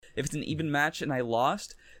If it's an even match and I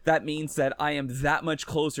lost, that means that I am that much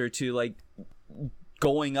closer to like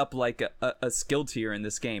going up like a skill tier in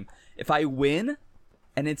this game. If I win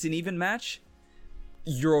and it's an even match,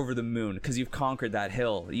 you're over the moon because you've conquered that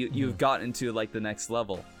hill. You've gotten to like the next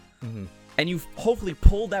level. And you've hopefully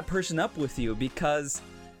pulled that person up with you, because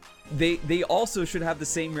they also should have the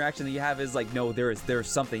same reaction that you have, is like, no, there's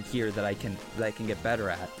something here that I can get better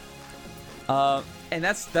at. And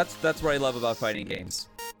that's what I love about fighting games.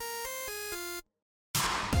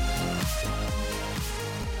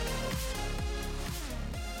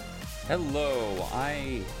 Hello,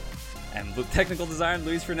 I am technical designer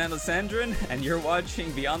Luis Fernando Sandrin, and you're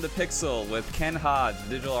watching Beyond the Pixel with Ken Hodge,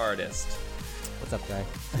 the digital artist. What's up, guy?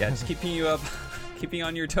 Yeah, just keeping you up, keeping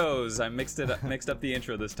on your toes. I mixed up the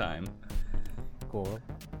intro this time. Cool.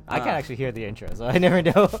 I can't actually hear the intro, so I never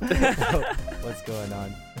know what's going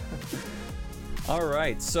on. All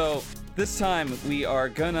right, so this time we are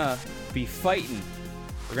gonna be fighting.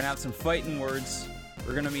 We're gonna have some fighting words.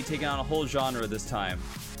 We're gonna be taking on a whole genre this time.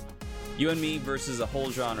 You and me versus a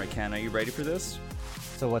whole genre. Ken, are you ready for this?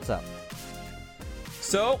 So what's up?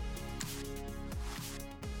 So,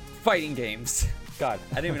 fighting games. God,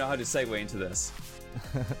 I didn't even know how to segue into this.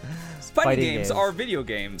 Fighting games are video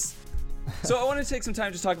games. So I want to take some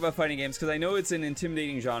time to talk about fighting games, because I know it's an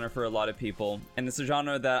intimidating genre for a lot of people, and it's a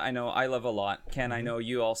genre that I know I love a lot. Ken, I know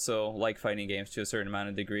you also like fighting games to a certain amount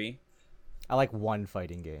of degree. I like one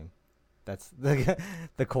fighting game. That's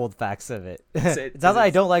the cold facts of it. It's not that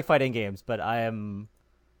I don't like fighting games, but I am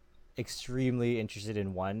extremely interested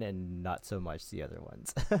in one and not so much the other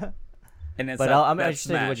ones. And it's but I'm interested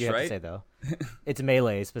Smash, in what you have right? to say, though. It's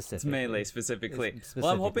Melee specifically. It's Melee specifically. Well,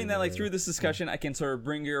 I'm hoping that like through this discussion, I can sort of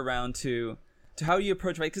bring you around to how you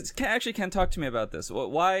approach fight. Because Ken, talk to me about this.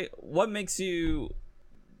 What makes you?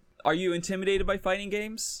 Are you intimidated by fighting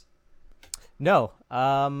games? No,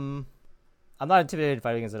 I'm not intimidated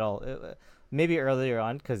by fighting games at all. Maybe earlier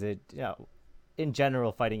on, because in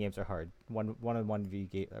general, fighting games are hard. One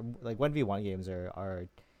 1v1 games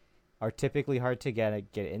are typically hard to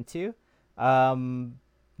get into.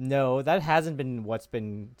 No, that hasn't been what's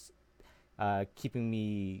been keeping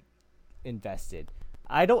me invested.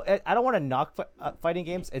 I don't want to knock fighting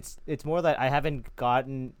games. It's more that I haven't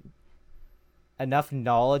gotten enough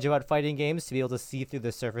knowledge about fighting games to be able to see through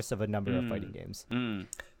the surface of a number of fighting games.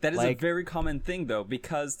 That is a very common thing, though,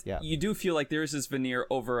 because you do feel like there's this veneer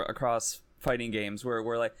across fighting games where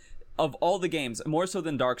like, of all the games, more so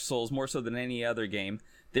than Dark Souls, more so than any other game,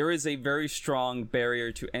 there is a very strong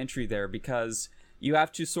barrier to entry there, because you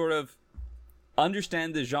have to sort of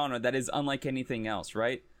understand the genre that is unlike anything else,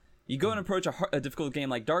 right? You go and approach a difficult game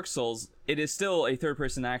like Dark Souls, it is still a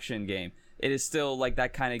third-person action game. It is still like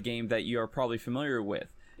that kind of game that you are probably familiar with.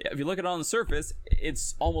 If you look at it on the surface,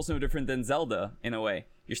 it's almost no different than Zelda, in a way.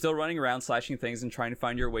 You're still running around, slashing things, and trying to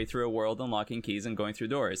find your way through a world, unlocking keys, and going through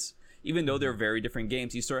doors. Even though they're very different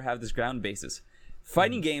games, you sort of have this ground basis.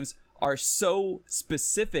 Fighting games are so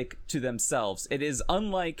specific to themselves. It is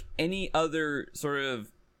unlike any other sort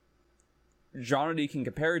of genre that you can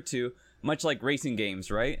compare it to, much like racing games,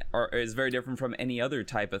 right? Or is very different from any other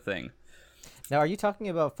type of thing. Now, are you talking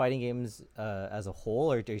about fighting games as a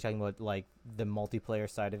whole, or are you talking about like the multiplayer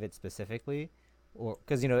side of it specifically? Or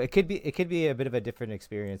because it could be a bit of a different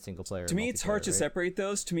experience, single player. To me, it's hard to separate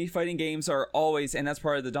those. To me, fighting games are always, and that's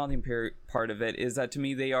part of the daunting part of it, is that to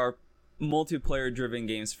me they are multiplayer driven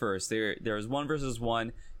games first. There's one versus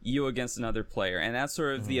one, you against another player, and that's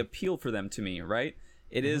sort of the appeal for them to me, right?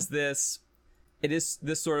 It is this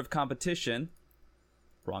sort of competition.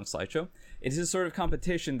 Wrong slideshow. It is this sort of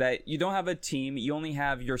competition that you don't have a team, you only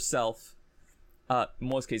have yourself.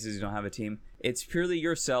 Most cases you don't have a team. It's purely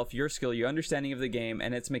yourself, your skill, your understanding of the game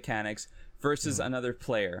and its mechanics versus another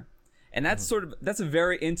player. And that's that's a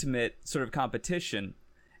very intimate sort of competition.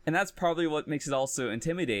 And that's probably what makes it also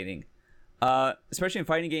intimidating. Especially in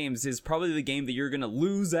fighting games, is probably the game that you're going to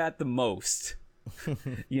lose at the most.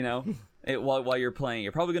 While you're playing.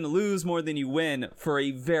 You're probably going to lose more than you win for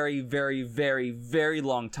a very, very, very, very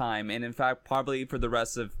long time. And in fact, probably for the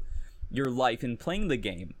rest of your life in playing the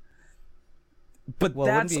game. But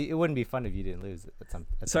it wouldn't be fun if you didn't lose at some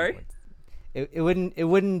Sorry? point. It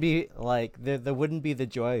wouldn't be like there wouldn't be the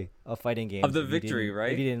joy of fighting games of the victory,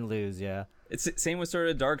 right? If you didn't lose, yeah. It's the same with sort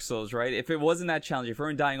of Dark Souls, right? If it wasn't that challenging, if you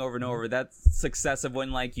weren't dying over and over, that success of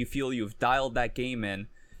when like you feel you've dialed that game in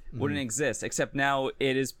wouldn't exist. Except now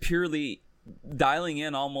it is purely dialing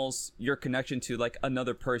in almost your connection to like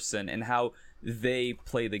another person and how they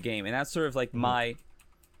play the game, and that's sort of like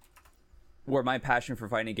where my passion for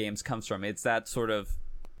fighting games comes from. It's that sort of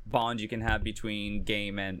bond you can have between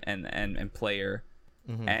game and player,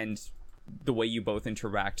 and the way you both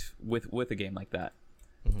interact with a game like that.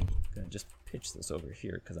 Gonna just pitch this over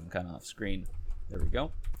here because I'm kind of off screen. There we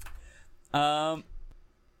go. So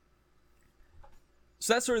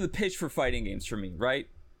that's sort of the pitch for fighting games for me, right?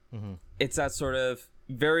 It's that sort of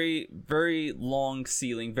very, very long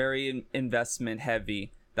ceiling, very investment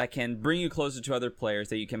heavy, that can bring you closer to other players,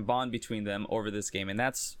 that you can bond between them over this game. And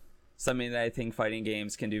that's something that I think fighting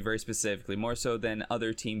games can do very specifically, more so than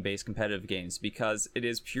other team-based competitive games, because it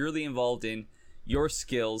is purely involved in your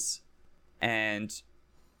skills and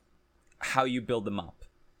how you build them up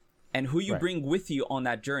and who you bring with you on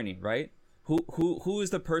that journey, right? Who is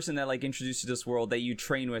the person that like introduced you to this world, that you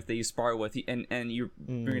train with, that you spar with, and you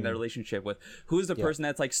bring that relationship with? Who is the person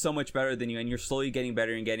that's like so much better than you, and you're slowly getting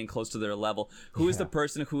better and getting close to their level? Who is the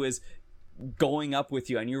person who is going up with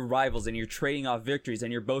you, and you're rivals, and you're trading off victories,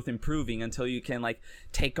 and you're both improving until you can like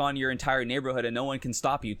take on your entire neighborhood and no one can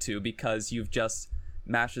stop you to, because you've just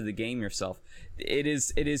mastered the game yourself? It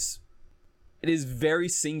is very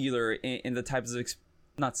singular in the types of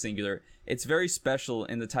not singular. It's very special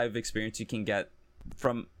in the type of experience you can get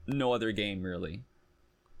from no other game, really.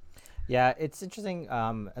 Yeah, it's interesting,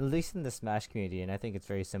 at least in the Smash community, and I think it's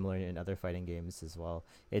very similar in other fighting games as well.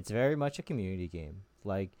 It's very much a community game.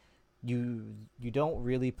 Like, you don't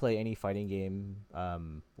really play any fighting game, at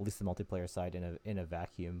least the multiplayer side, in a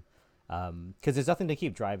vacuum, because there's nothing to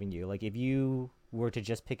keep driving you. Like, if you were to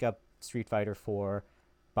just pick up Street Fighter 4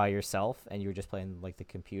 by yourself and you're just playing like the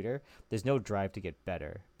computer, there's no drive to get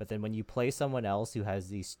better. But then when you play someone else who has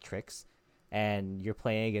these tricks, and you're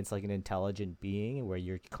playing against like an intelligent being where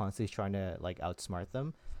you're constantly trying to like outsmart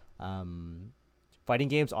them, fighting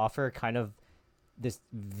games offer kind of this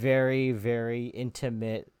very, very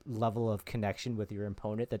intimate level of connection with your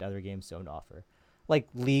opponent that other games don't offer. Like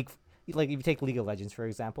if you take League of Legends, for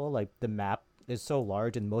example, like the map is so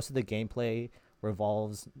large and most of the gameplay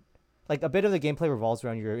revolves, like a bit of the gameplay revolves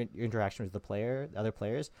around your interaction with the other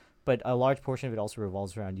players, but a large portion of it also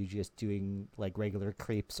revolves around you just doing like regular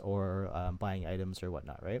creeps or buying items or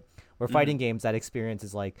whatnot, right? Where fighting games, that experience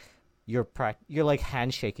is like you're like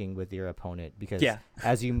handshaking with your opponent, because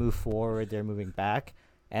as you move forward, they're moving back,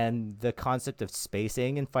 and the concept of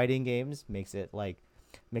spacing in fighting games makes it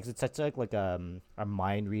such like a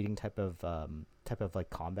mind reading type of like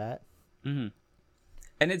combat. And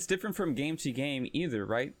it's different from game to game either,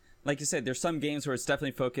 right? Like you said, there's some games where it's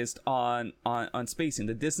definitely focused on spacing,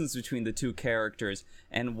 the distance between the two characters,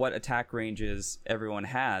 and what attack ranges everyone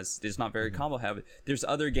has. It's not very combo heavy. There's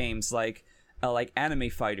other games like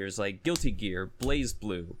anime fighters, like Guilty Gear,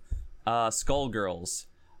 BlazBlue, Skullgirls,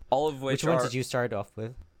 all of which ones did you start off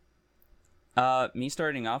with? Me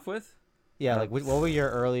starting off with? Yeah, like what were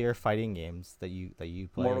your earlier fighting games that you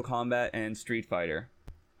played? Mortal Kombat and Street Fighter,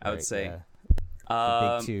 I would say.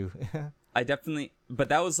 Yeah. Big two. I definitely, but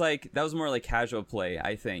that was more like casual play,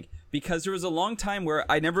 I think, because there was a long time where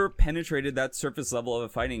I never penetrated that surface level of a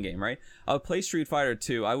fighting game, right? I would play Street Fighter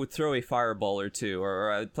 2, I would throw a fireball or two,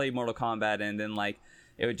 or I would play Mortal Kombat, and then like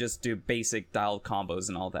it would just do basic dialed combos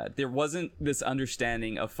and all that. There wasn't this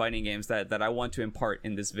understanding of fighting games that I want to impart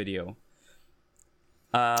in this video.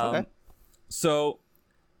 Okay. So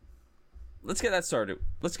let's get started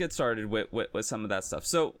with some of that stuff.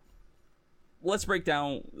 So let's break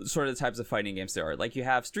down sort of the types of fighting games there are. Like, you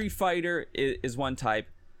have Street Fighter is one type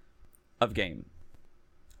of game.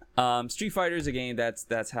 Street Fighter is a game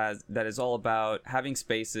that is all about having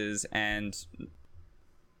spaces and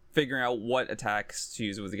figuring out what attacks to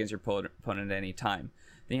use against your opponent at any time.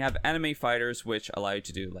 Then you have anime fighters, which allow you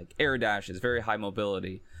to do like air dashes, very high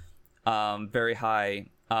mobility, very high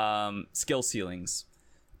skill ceilings.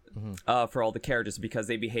 For all the characters, because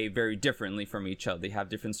they behave very differently from each other. They have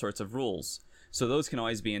different sorts of rules, so those can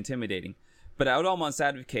always be intimidating. But I would almost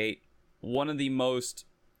advocate one of the most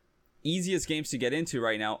easiest games to get into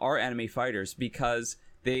right now are anime fighters, because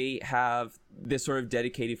they have this sort of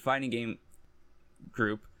dedicated fighting game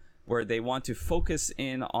group where they want to focus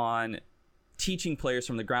in on teaching players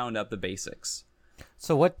from the ground up the basics.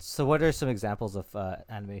 So what are some examples of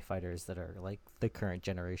anime fighters that are like the current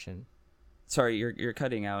generation? Sorry, you're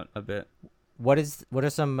cutting out a bit. What are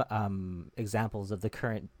some examples of the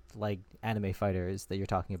current like anime fighters that you're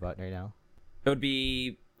talking about right now? It would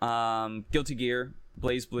be Guilty Gear,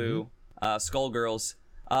 BlazBlue, Skullgirls.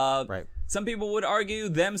 Right. Some people would argue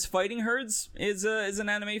Them's Fighting Herds is an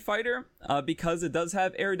anime fighter, because it does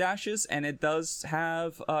have air dashes and it does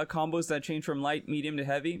have combos that change from light, medium to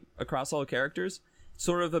heavy across all characters.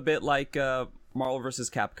 Sort of a bit like Marvel vs.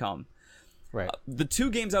 Capcom. Right. The two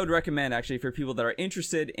games I would recommend, actually, for people that are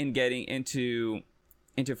interested in getting into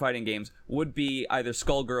fighting games would be either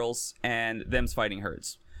Skullgirls and Them's Fighting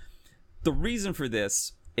Herds. The reason for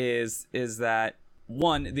this is that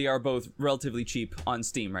one, they are both relatively cheap on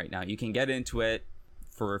Steam right now. You can get into it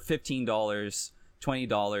for $15,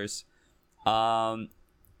 $20.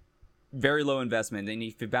 Very low investment, and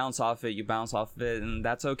if you bounce off it, you bounce off of it, and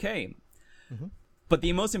that's okay. Mm-hmm. But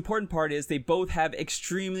the most important part is they both have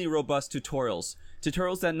extremely robust tutorials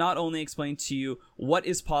that not only explain to you what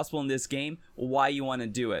is possible in this game, why you want to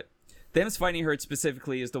do it. Them's Fighting Herd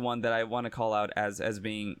specifically is the one that I want to call out as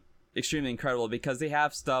being extremely incredible, because they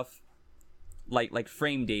have stuff like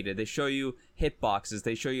frame data. They show you hitboxes.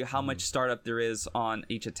 They show you how much startup there is on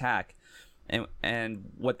each attack,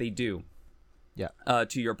 and what they do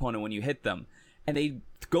to your opponent when you hit them. And they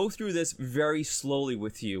go through this very slowly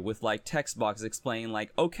with you, with like text boxes explaining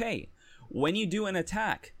like, okay, when you do an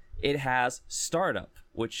attack, it has startup,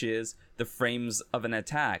 which is the frames of an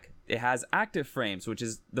attack. It has active frames, which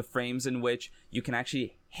is the frames in which you can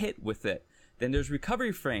actually hit with it. Then there's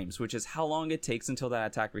recovery frames, which is how long it takes until that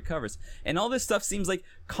attack recovers. And all this stuff seems like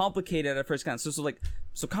complicated at first glance.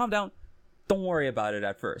 So calm down. Don't worry about it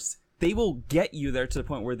at first. They will get you there to the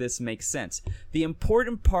point where this makes sense. The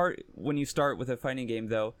important part when you start with a fighting game,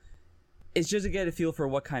 though, is just to get a feel for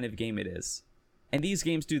what kind of game it is. And these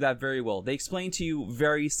games do that very well. They explain to you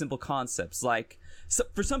very simple concepts. Like,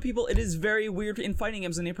 for some people, it is very weird in fighting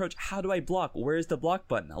games when they approach, how do I block? Where is the block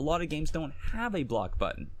button? A lot of games don't have a block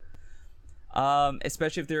button.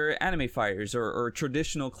 Especially if they're anime fighters or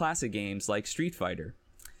traditional classic games like Street Fighter.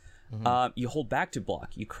 Mm-hmm. You hold back to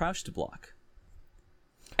block. You crouch to block.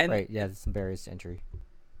 And, right, yeah, there's some barriers to entry.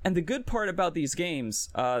 And the good part about these games,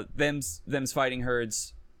 them's Fighting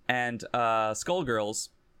Herds and Skullgirls,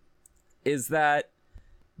 is that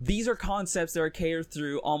these are concepts that are catered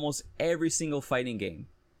through almost every single fighting game.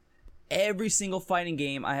 Every single fighting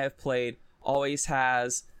game I have played always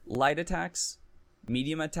has light attacks,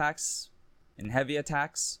 medium attacks, and heavy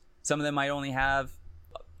attacks. Some of them might only have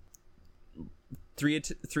three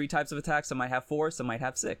types of attacks. Some might have 4, some might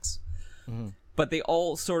have 6. Mm-hmm. But they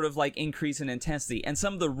all sort of like increase in intensity. And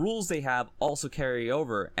some of the rules they have also carry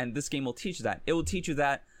over. And this game will teach you that. It will teach you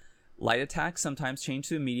that light attacks sometimes change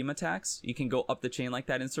to medium attacks. You can go up the chain like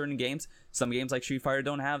that in certain games. Some games like Street Fighter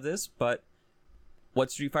don't have this. But what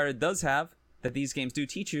Street Fighter does have, that these games do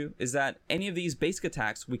teach you, is that any of these basic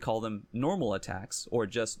attacks, we call them normal attacks, or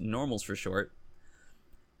just normals for short,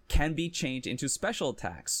 can be changed into special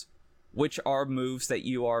attacks, which are moves that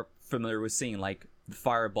you are familiar with seeing, like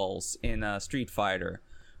fireballs in Street Fighter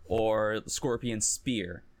or Scorpion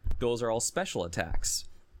Spear. Those are all special attacks.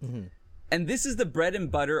 Mm-hmm. And this is the bread and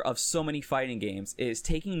butter of so many fighting games, is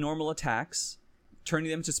taking normal attacks, turning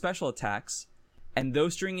them to special attacks, and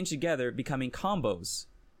those stringing together becoming combos,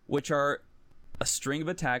 which are a string of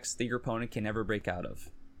attacks that your opponent can never break out of.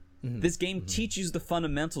 Mm-hmm. This game teaches the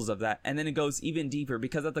fundamentals of that, and then it goes even deeper,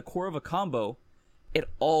 because at the core of a combo, it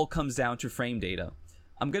all comes down to frame data.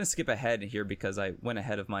 I'm going to skip ahead here because I went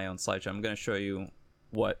ahead of my own slideshow. I'm going to show you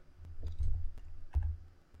what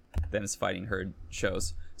Them's Fighting Herd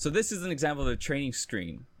shows. So this is an example of a training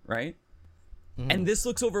screen, right? Mm-hmm. And this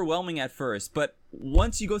looks overwhelming at first, but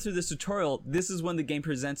once you go through this tutorial, this is when the game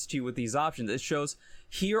presents to you with these options. It shows,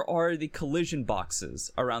 here are the collision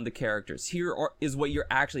boxes around the characters. Is what you're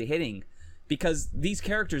actually hitting. Because these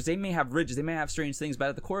characters, they may have ridges, they may have strange things, but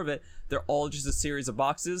at the core of it, they're all just a series of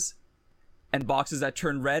boxes, and boxes that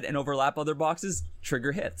turn red and overlap other boxes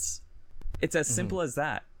trigger hits. It's as simple as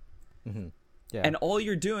that. Mm-hmm. Yeah. And all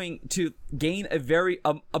you're doing to gain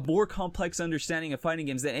a more complex understanding of fighting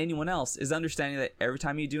games than anyone else is understanding that every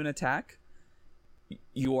time you do an attack,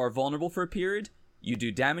 you are vulnerable for a period, you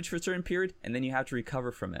do damage for a certain period, and then you have to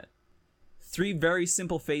recover from it. 3 very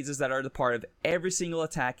simple phases that are the part of every single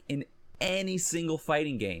attack in any single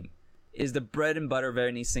fighting game is the bread and butter of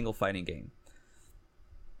any single fighting game.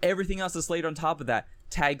 Everything else that's laid on top of that,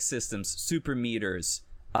 tag systems, super meters,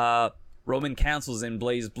 Roman cancels in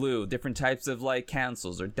BlazBlue, different types of like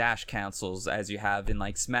cancels or dash cancels as you have in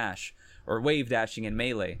like Smash, or wave dashing in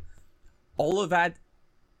Melee. All of that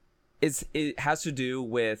it has to do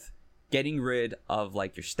with getting rid of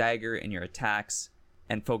like your stagger and your attacks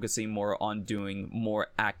and focusing more on doing more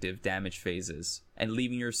active damage phases and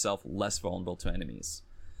leaving yourself less vulnerable to enemies.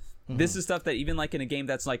 Mm-hmm. This is stuff that even like in a game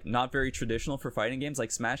that's like not very traditional for fighting games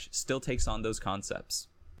like Smash still takes on those concepts.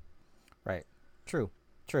 Right. True.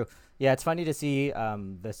 Yeah, it's funny to see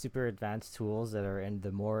the super advanced tools that are in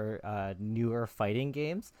the more newer fighting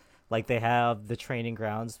games. Like they have the training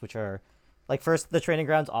grounds, which are like, first, the training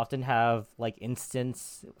grounds often have like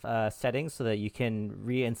instance settings so that you can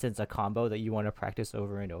re-instance a combo that you want to practice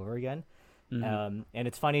over and over again. Mm-hmm. And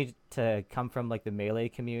it's funny to come from like the Melee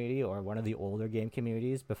community or one of the older game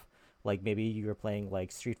communities, like maybe you were playing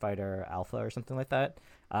like Street Fighter Alpha or something like that,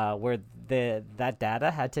 where that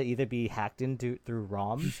data had to either be hacked into through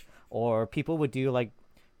ROMs or people would do like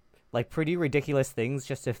pretty ridiculous things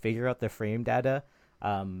just to figure out the frame data.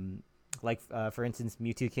 For instance,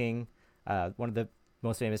 Mewtwo King, one of the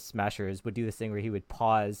most famous smashers, would do this thing where he would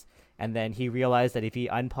pause, and then he realized that if he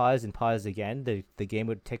unpaused and paused again, the game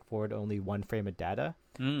would take forward only one frame of data.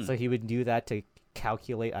 So he would do that to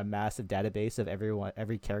calculate a massive database of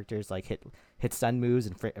every character's like hit stun moves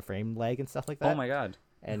and frame lag and stuff like that. Oh my god.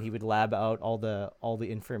 And he would lab out all the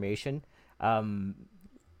information.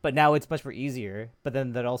 But now it's much more easier. But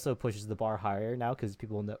then that also pushes the bar higher now because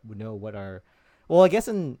people know what are. Well, I guess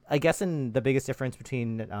in the biggest difference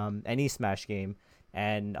between any Smash game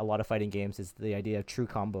and a lot of fighting games is the idea of true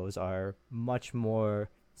combos are much more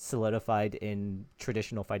solidified in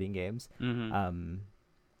traditional fighting games.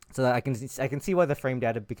 So that I can see why the frame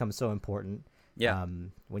data becomes so important. Yeah.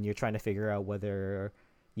 When you're trying to figure out whether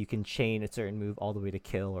you can chain a certain move all the way to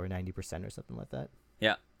kill or 90% or something like that.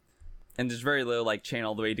 Yeah. And there's very little like chain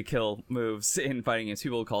all the way to kill moves in fighting games.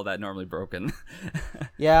 People call that normally broken.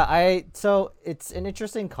 Yeah, so it's an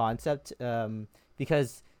interesting concept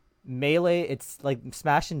because Melee, it's like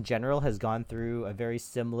Smash in general has gone through a very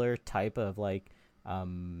similar type of like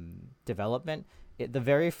development. The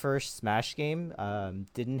very first Smash game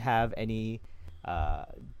didn't have any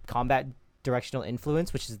combat directional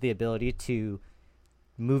influence, which is the ability to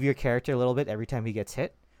move your character a little bit every time he gets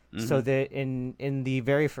hit. So in the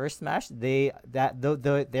very first Smash, they're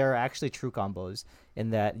actually true combos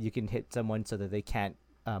in that you can hit someone so that they can't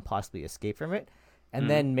possibly escape from it. And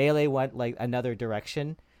then Melee went like another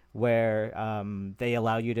direction where they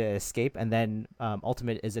allow you to escape, and then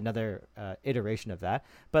Ultimate is another iteration of that.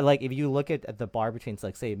 But like if you look at the bar between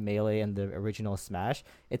like say Melee and the original Smash,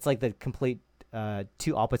 it's like the complete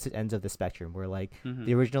two opposite ends of the spectrum, where like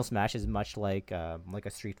the original Smash is much like a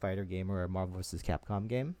Street Fighter game or a Marvel vs. Capcom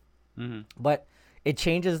game. But it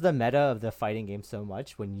changes the meta of the fighting game so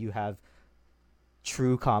much when you have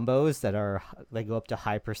true combos that are like go up to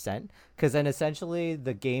high percent, because then essentially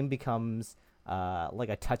the game becomes like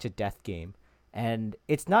a touch of death game, and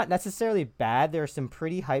it's not necessarily bad. There's some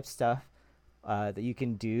pretty hype stuff that you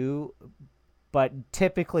can do, but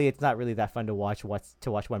typically it's not really that fun to watch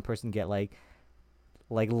one person get like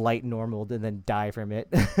light normaled and then die from it.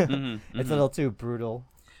 It's a little too brutal.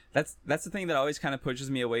 That's the thing that always kind of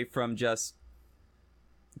pushes me away from just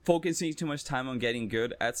focusing too much time on getting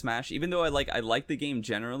good at Smash. Even though I like the game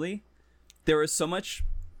generally, there is so much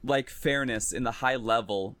like fairness in the high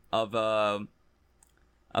level of a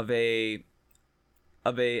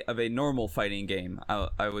normal fighting game.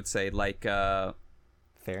 I would say like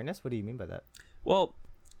fairness. What do you mean by that? Well,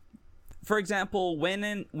 for example,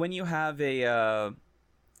 when you have a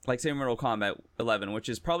like say Mortal Kombat 11, which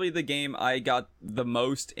is probably the game I got the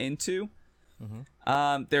most into.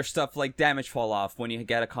 There's stuff like damage fall off when you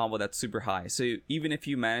get a combo that's super high. So even if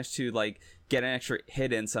you manage to like get an extra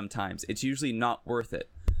hit in sometimes, it's usually not worth it.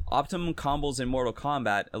 Optimum combos in Mortal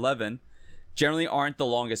Kombat 11 generally aren't the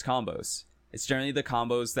longest combos. It's generally the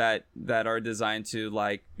combos that are designed to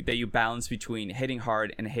like that you balance between hitting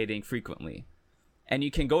hard and hitting frequently. And you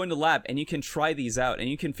can go into lab and you can try these out and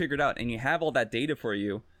you can figure it out, and you have all that data for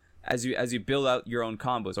you as you build out your own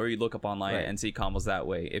combos, or you look up online and see combos that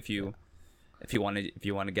way if you want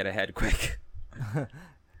to get ahead quick.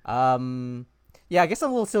 Yeah, I guess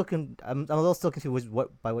I'm a little still confused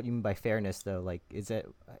by what you mean by fairness though. Like, is it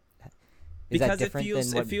because that it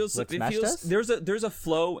feels does? There's a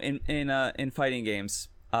flow in fighting games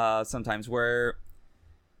sometimes where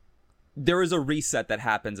there is a reset that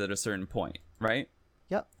happens at a certain point, right?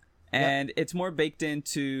 Yep. And it's more baked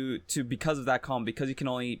into because of that combo, because you can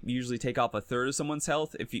only usually take off a third of someone's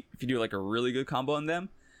health if you do like a really good combo on them.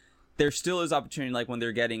 There still is opportunity, like when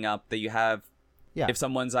they're getting up, that you have, if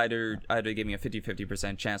someone's either giving a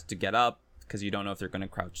 50% chance to get up, because you don't know if they're going to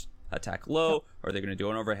crouch attack low, or they're going to do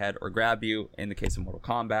an overhead or grab you in the case of Mortal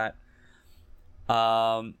Kombat.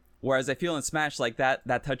 Whereas I feel in Smash, like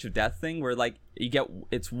that touch of death thing, where like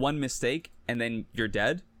it's one mistake and then you're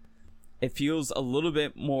dead. It feels a little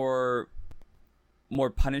bit more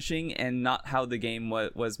punishing and not how the game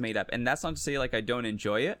was made up. And that's not to say like I don't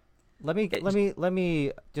enjoy it. Let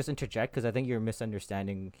me just interject, because I think you're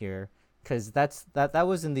misunderstanding here, because that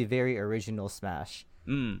was in the very original Smash.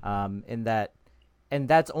 In that, and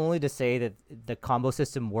that's only to say that the combo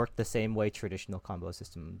system worked the same way traditional combo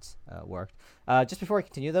systems worked. Just before I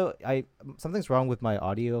continue though, something's wrong with my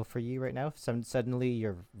audio for you right now. Suddenly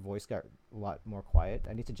your voice got a lot more quiet.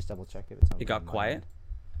 I need to just double check if it's on. It got quiet,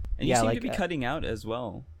 and you seem to be cutting out as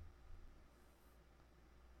well.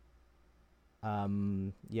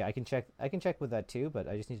 Yeah, I can check. I can check with that too, but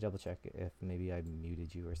I just need to double check if maybe I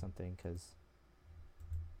muted you or something, because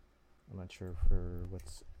I'm not sure for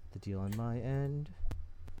what's the deal on my end.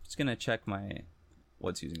 Just gonna check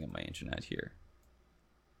what's using my internet here.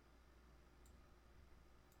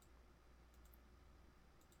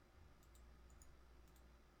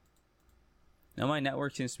 No, my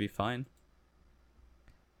network seems to be fine.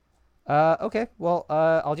 Okay. Well,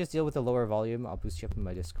 I'll just deal with the lower volume. I'll boost you up in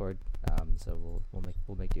my Discord. So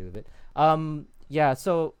we'll make do with it. Yeah.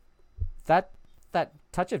 So that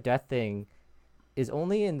touch of death thing is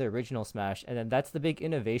only in the original Smash, and then that's the big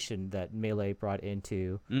innovation that Melee brought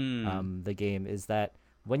into the game, is that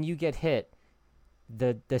when you get hit,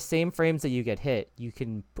 the same frames that you get hit, you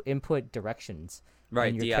can input directions,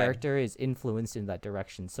 right? And your DI. character is influenced in that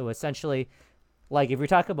direction. So essentially, like if we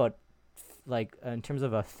talk about like in terms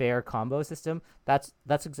of a fair combo system, that's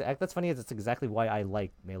funny. That's exactly why I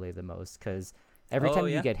like Melee the most, because every time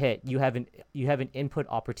you get hit, you have an input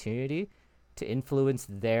opportunity to influence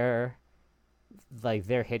their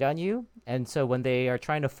hit on you. And so when they are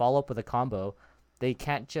trying to follow up with a combo, they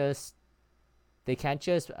can't just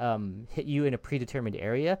hit you in a predetermined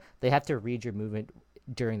area. They have to read your movement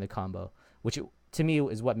during the combo, which to me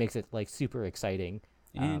is what makes it like super exciting.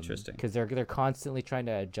 Interesting, because they're constantly trying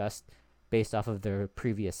to adjust based off of their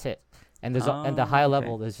previous hit. And there's and the high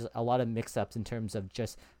level, there's just a lot of mix-ups in terms of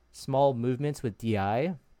just small movements with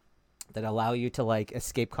DI that allow you to like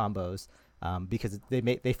escape combos, because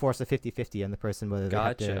they force a 50-50 on the person whether they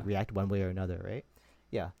have to react one way or another, right?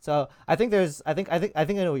 Yeah. So I think I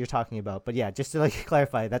know what you're talking about, but yeah, just to like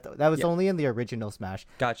clarify that was only in the original Smash.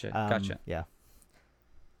 Gotcha. Yeah.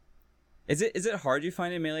 Is it hard, you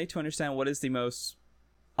find, in Melee to understand what is the most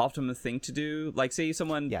optimum thing to do? Like, say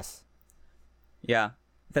someone. Yes. Yeah,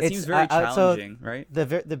 that seems very challenging, right?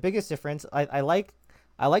 The biggest difference, I like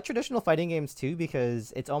traditional fighting games too,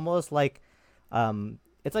 because it's almost like,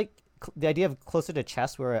 it's like the idea of closer to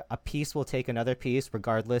chess, where a piece will take another piece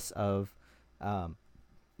regardless of the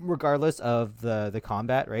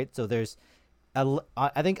combat, right? So there's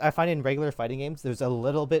I think I find in regular fighting games there's a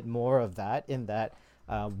little bit more of that, in that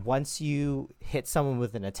once you hit someone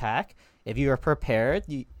with an attack, if you are prepared,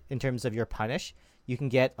 in terms of your punish, you can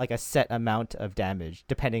get like a set amount of damage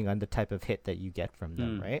depending on the type of hit that you get from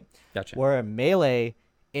them, right? Gotcha. Where in Melee,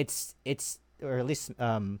 it's or at least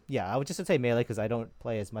I would just say Melee because I don't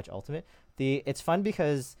play as much Ultimate. It's fun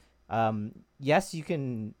because yes, you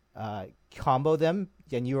can combo them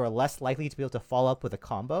and you are less likely to be able to follow up with a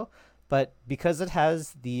combo, but because it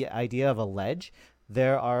has the idea of a ledge,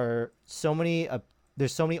 there's so many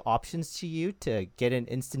options to you to get an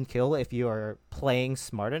instant kill if you are playing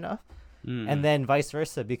smart enough. And then vice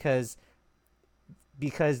versa, because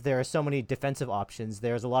there are so many defensive options,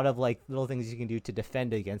 there's a lot of like little things you can do to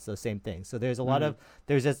defend against those same things. So there's a lot of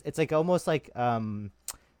it's like almost like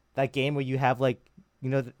that game where you have like,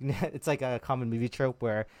 it's like a common movie trope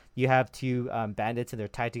where you have two bandits and they're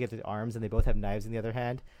tied together with arms and they both have knives in the other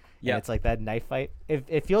hand. Yeah, it's like that knife fight.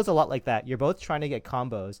 It feels a lot like that. You're both trying to get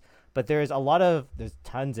combos, but there's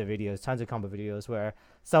tons of combo videos where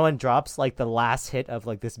someone drops like the last hit of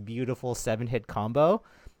like this beautiful 7-hit combo,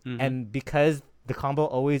 and because the combo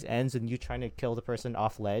always ends with you trying to kill the person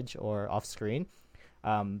off ledge or off screen,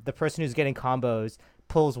 the person who's getting combos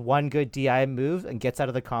pulls one good DI move and gets out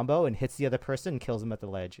of the combo and hits the other person and kills them at the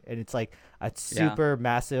ledge. And it's like a super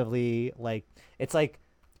massively like it's like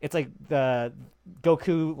the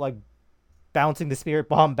Goku like bouncing the spirit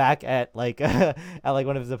bomb back at like at like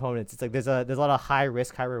one of his opponents. It's like there's a lot of high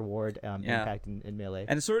risk, high reward impact in Melee.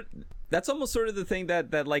 And that's almost sort of the thing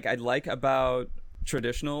that like I like about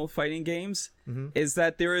traditional fighting games, is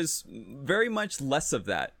that there is very much less of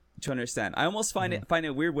that to understand. I almost find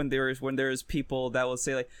it weird when there's people that will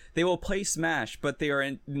say like they will play Smash, but they are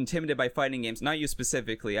intimidated by fighting games. Not you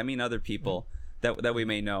specifically. I mean other people that we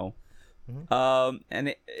may know.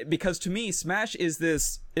 Because to me, Smash is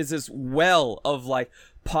this well of like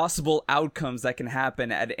possible outcomes that can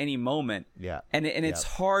happen at any moment. Yeah, and it's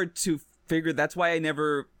hard to figure. That's why I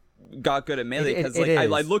never got good at Melee, because I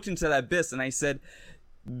looked into that abyss and I said,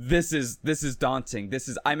 this is daunting.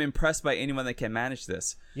 I'm impressed by anyone that can manage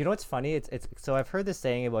this. You know what's funny? It's so I've heard this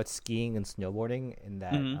saying about skiing and snowboarding, in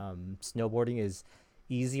that snowboarding is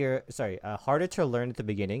harder to learn at the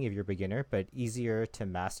beginning if you're a beginner, but easier to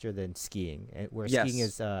master than skiing. Where skiing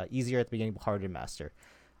is easier at the beginning, but harder to master.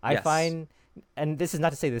 I find, and this is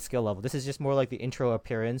not to say the skill level. This is just more like the intro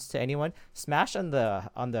appearance to anyone. Smash on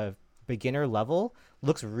the beginner level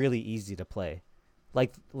looks really easy to play.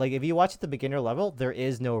 Like if you watch at the beginner level, there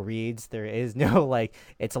is no reads, there is no like,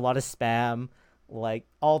 it's a lot of spam. Like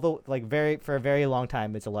although like for a very long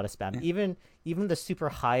time, it's a lot of spam. Even the super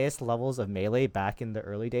highest levels of Melee back in the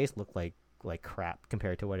early days looked like crap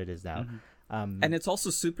compared to what it is now. And it's also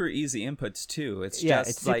super easy inputs too. It's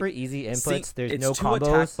it's super easy inputs. There's no two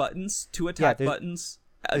combos. Two attack buttons.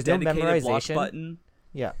 There's a dedicated no block memorization. button.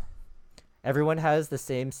 Yeah. Everyone has the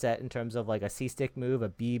same set in terms of like a C stick move, a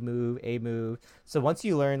B move, A move. So once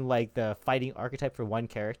you learn like the fighting archetype for one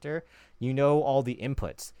character, you know all the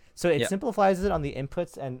inputs. So it simplifies it on the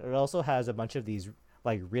inputs, and it also has a bunch of these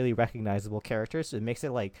like really recognizable characters. So it makes it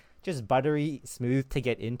like just buttery smooth to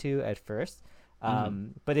get into at first.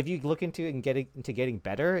 But if you look into it and getting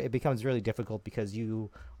better, it becomes really difficult because you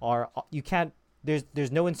can't.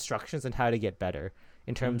 There's no instructions on how to get better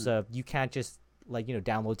in terms of you can't just like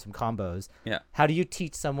download some combos. How do you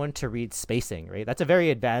teach someone to read spacing, right? That's a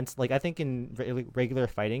very advanced, like I think in regular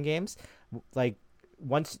fighting games, like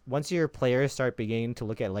once your players start beginning to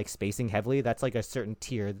look at like spacing heavily, that's like a certain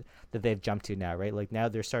tier that they've jumped to now, right? Like now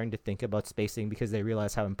they're starting to think about spacing because they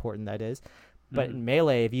realize how important that is. But in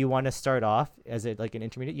Melee, if you want to start off as an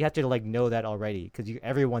intermediate, you have to like know that already because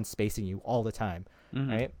everyone's spacing you all the time,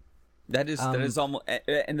 right? That is almost,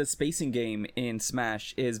 and the spacing game in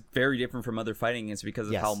Smash is very different from other fighting games because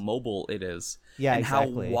of how mobile it is, and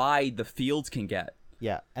exactly. how wide the fields can get.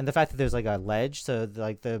 Yeah, and the fact that there's like a ledge, so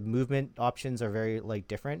like the movement options are very like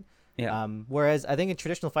different. Whereas I think in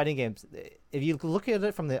traditional fighting games, if you look at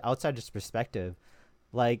it from the outsider's perspective,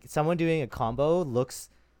 like someone doing a combo looks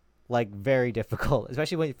like very difficult,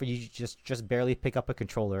 especially when you just barely pick up a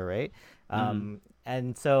controller, right?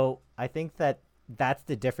 And so I think that's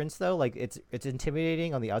the difference, though. Like it's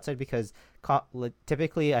intimidating on the outside because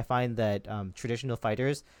typically I find that traditional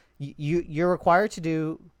fighters, you're required to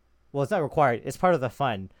do. Well, it's not required. It's part of the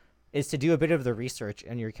fun, is to do a bit of the research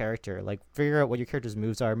on your character, like figure out what your character's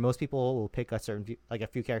moves are. Most people will pick a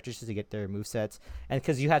few characters just to get their move sets, and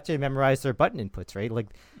because you have to memorize their button inputs, right? Like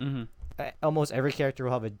almost every character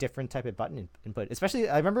will have a different type of button input. Especially,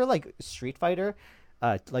 I remember like Street Fighter,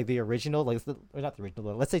 like the original, like not the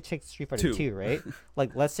original. Let's say take Street Fighter 2, right?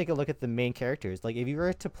 Like let's take a look at the main characters. Like if you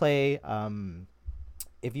were to play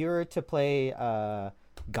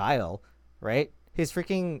Guile, right? His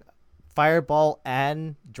freaking Fireball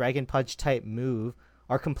and Dragon Punch type move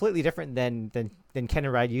are completely different than Ken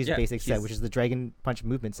and Ryu's basic set, which is the Dragon Punch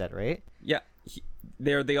movement set, right? Yeah,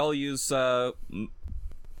 they all use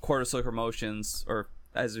quarter circle motions, or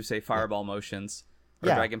as we say, Fireball motions, or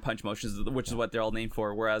Dragon Punch motions, which is what they're all named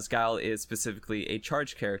for. Whereas Guile is specifically a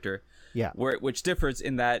charge character, which differs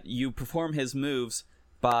in that you perform his moves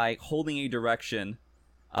by holding a direction,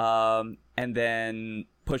 and then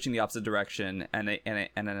pushing the opposite direction and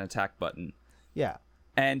an attack button. Yeah.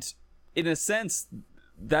 And in a sense,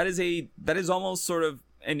 that is almost sort of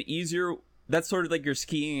an easier, that's sort of like your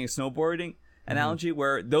skiing and snowboarding analogy,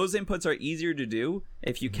 where those inputs are easier to do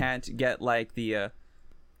if you can't get like the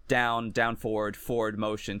down forward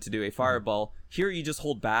motion to do a fireball. Here you just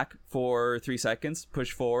hold back for 3 seconds,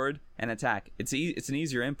 push forward, and attack. It's an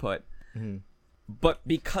easier input. But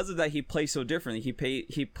because of that, he plays so differently. He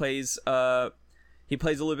plays a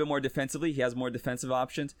little bit more defensively. He has more defensive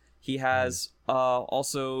options. He has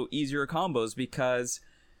also easier combos, because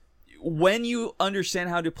when you understand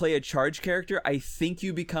how to play a charge character, I think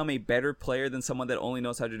you become a better player than someone that only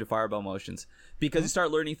knows how to do fireball motions, because you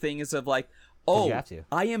start learning things of like,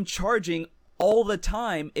 I am charging all the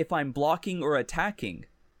time if I'm blocking or attacking,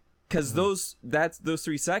 because those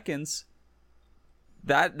 3 seconds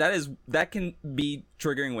that can be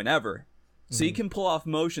triggering whenever. So you can pull off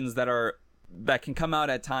motions that can come out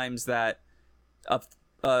at times that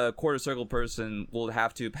a quarter circle person will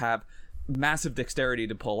have to have massive dexterity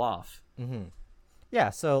to pull off.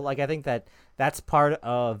 Yeah, so like I think that's part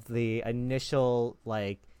of the initial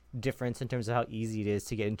like difference in terms of how easy it is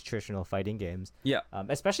to get into traditional fighting games. Yeah.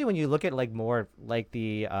 Especially when you look at like more like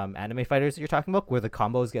the anime fighters that you're talking about, where the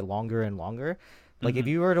combos get longer and longer. Like if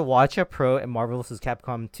you were to watch a pro in Marvel vs.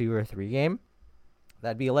 Capcom 2 or 3 game,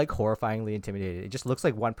 that'd be like horrifyingly intimidating. It just looks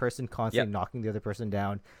like one person constantly knocking the other person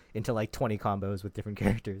down into like 20 combos with different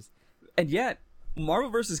characters. And yet,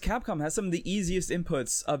 Marvel vs. Capcom has some of the easiest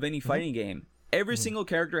inputs of any fighting game. Every single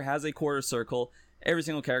character has a quarter circle. Every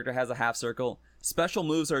single character has a half circle. Special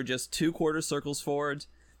moves are just 2 quarter circles forward.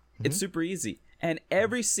 It's super easy. And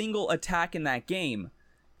every single attack in that game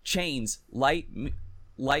chains light,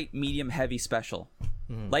 medium, heavy, special.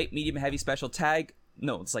 Light, medium, heavy, special, tag.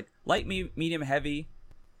 No, it's like light, medium, heavy,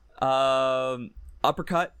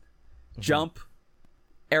 uppercut, jump,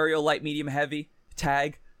 aerial, light, medium, heavy,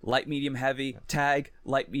 tag, light, medium, heavy, tag,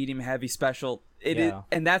 light, medium, heavy, special. It is,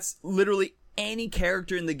 and that's literally any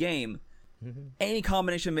character in the game Any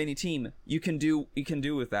combination of any team you can do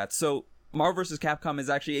with that. So Marvel vs. Capcom is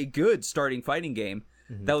actually a good starting fighting game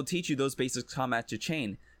that will teach you those basic combat to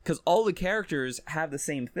chain, because all the characters have the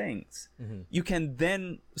same things. You can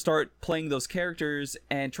then start playing those characters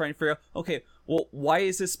and trying to figure out, okay, well, why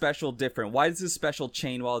is this special different? Why does this special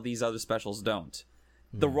chain while these other specials don't?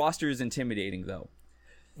 The roster is intimidating, though.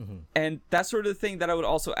 And that's sort of the thing that I would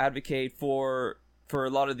also advocate for a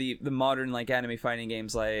lot of the modern like anime fighting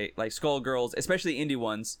games like Skullgirls, especially indie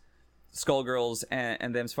ones, Skullgirls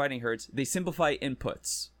and them's Fighting Hurts. They simplify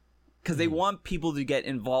inputs because they want people to get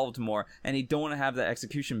involved more, and they don't want to have that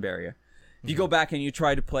execution barrier. If you go back and you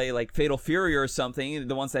try to play like Fatal Fury or something,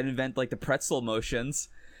 the ones that invent like the pretzel motions,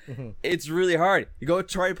 it's really hard. You go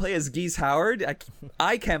try to play as Geese Howard.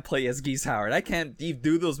 I can't play as Geese Howard. I can't even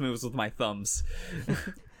do those moves with my thumbs.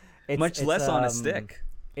 Much less on a stick.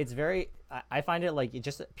 It's very. I find it like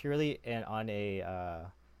just purely on a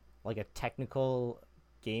like a technical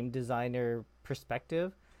game designer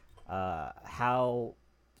perspective, how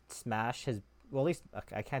Smash has, well, at least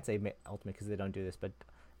I can't say Ultimate because they don't do this, but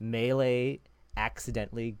Melee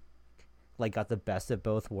accidentally like got the best of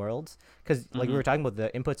both worlds, because like we were talking about,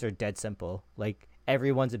 the inputs are dead simple. Like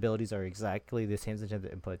everyone's abilities are exactly the same in terms of the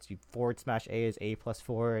inputs. You forward smash A is A plus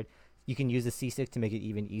forward. You can use the C stick to make it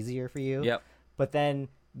even easier for you. Yep. But then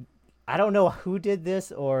I don't know who did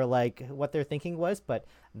this or like what their thinking was, but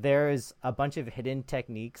there's a bunch of hidden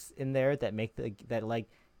techniques in there that make that like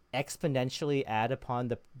exponentially add upon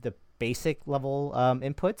the basic level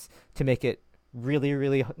inputs to make it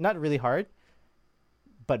really not really hard,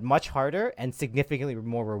 but much harder and significantly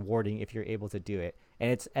more rewarding if you're able to do it.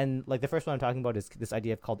 And like the first one I'm talking about is this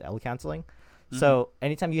idea of called L canceling. So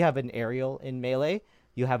anytime you have an aerial in Melee,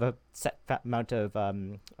 you have a set amount of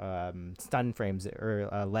stun frames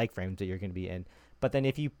or lag frames that you're going to be in. But then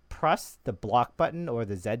if you press the block button or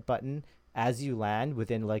the Z button as you land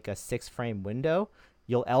within like a 6-frame window,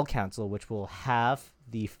 you'll L cancel, which will halve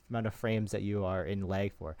the amount of frames that you are in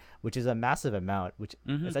lag for, which is a massive amount, which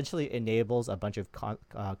essentially enables a bunch of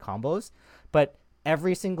combos. But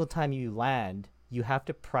every single time you land, you have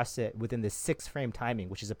to press it within the 6-frame timing,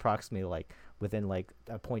 which is approximately like within like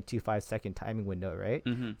a 0.25 second timing window, right?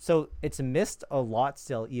 So it's missed a lot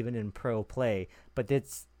still, even in pro play. But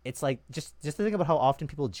it's like just to think about how often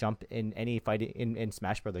people jump in any fighting in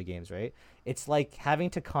Smash Brother games, right? It's like having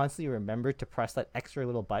to constantly remember to press that extra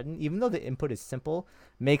little button, even though the input is simple,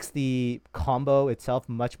 makes the combo itself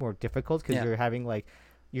much more difficult, because you're having like,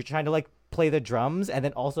 you're trying to like play the drums and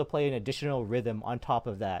then also play an additional rhythm on top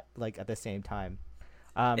of that, like at the same time.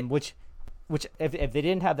 Which if they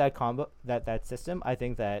didn't have that combo, that system, I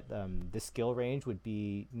think that the skill range would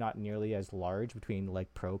be not nearly as large between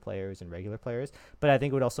like pro players and regular players. But I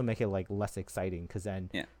think it would also make it like less exciting, because then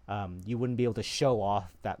you wouldn't be able to show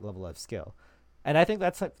off that level of skill. And I think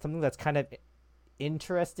that's like something that's kind of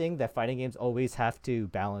interesting that fighting games always have to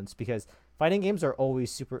balance, because fighting games are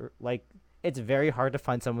always super, like, it's very hard to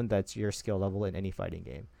find someone that's your skill level in any fighting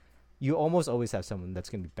game. You almost always have someone that's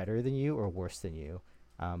going to be better than you or worse than you.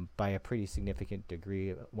 By a pretty significant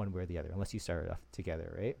degree, one way or the other, unless you start off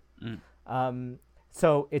together, right?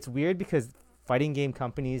 So it's weird because fighting game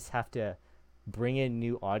companies have to bring in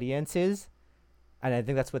new audiences, and I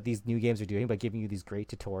think that's what these new games are doing by giving you these great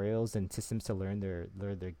tutorials and systems to learn their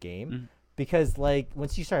game. Because like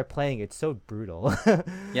once you start playing, it's so brutal.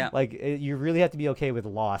 Like you really have to be okay with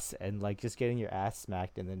loss and like just getting your ass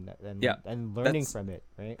smacked and learning from it,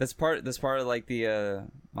 right? That's part of like the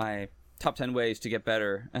my top 10 ways to get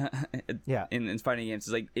better in fighting games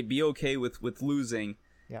is like be okay with losing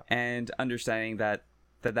and understanding that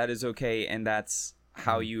is okay, and that's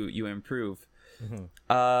how you improve.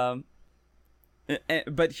 But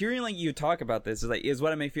hearing like you talk about this is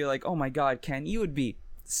what I may feel like, oh my god, Ken, you would be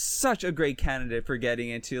such a great candidate for getting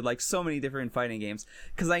into like so many different fighting games,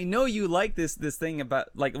 because I know you like this thing about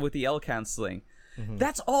like with the L canceling.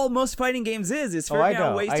 That's all most fighting games is figuring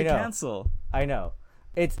out ways to cancel. I know.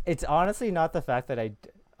 It's honestly not the fact that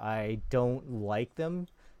I don't like them,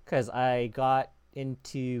 because I got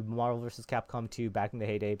into Marvel vs. Capcom 2 back in the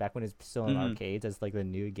heyday, back when it was still in arcades as like the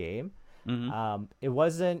new game. It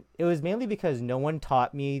was mainly because no one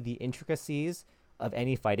taught me the intricacies of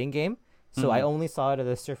any fighting game. So I only saw it at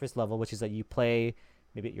the surface level, which is that you play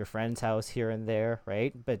maybe at your friend's house here and there,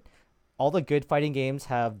 right? But all the good fighting games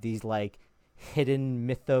have these like hidden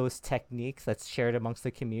mythos techniques that's shared amongst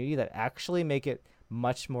the community that actually make it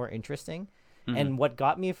much more interesting. And what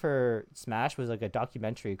got me for Smash was like a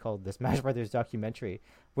documentary called the Smash Brothers documentary,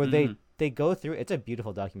 where they go through. It's a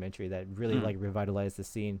beautiful documentary that really like revitalized the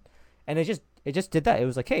scene, and it just did that. It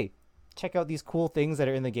was like, hey, check out these cool things that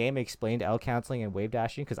are in the game, explained L counseling and wave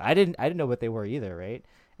dashing, because I didn't know what they were either, right?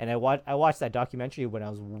 And I watched that documentary when I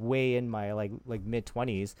was way in my like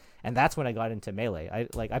mid-20s, and that's when I got into Melee.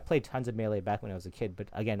 I played tons of Melee back when I was a kid, but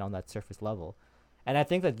again on that surface level. And I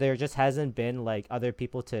think that there just hasn't been like other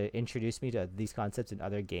people to introduce me to these concepts in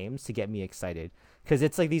other games to get me excited, because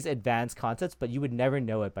it's like these advanced concepts, but you would never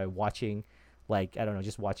know it by watching, like, I don't know,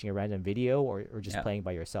 just watching a random video or just playing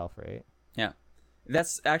by yourself, right? Yeah,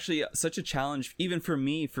 that's actually such a challenge even for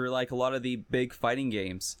me for like a lot of the big fighting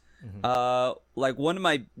games. Like one of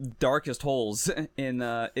my darkest holes in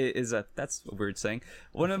is that's a weird saying.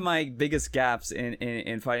 One of my biggest gaps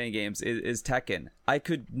in fighting games is Tekken. I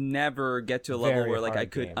could never get to a level where like I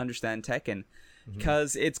could understand Tekken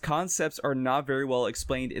because its concepts are not very well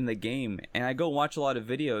explained in the game. And I go watch a lot of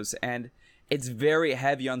videos, and it's very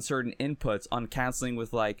heavy on certain inputs, on canceling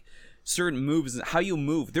with like certain moves and how you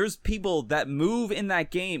move. There's people that move in that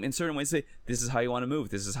game in certain ways. Say, this is how you want to move.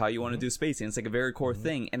 This is how you want to do spacing. It's like a very core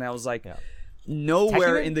thing. And I was like,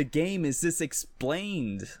 nowhere in the game is this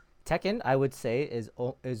explained. Tekken, I would say, is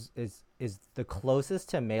the closest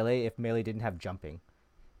to Melee if Melee didn't have jumping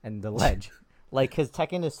and the ledge. Like, because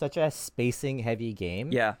Tekken is such a spacing heavy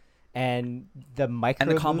game. Yeah. And the micro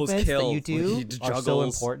and the combos movements that you do are so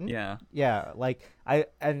important. Yeah. Like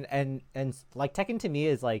and like Tekken to me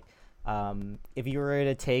is like, if you were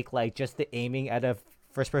to take like just the aiming out of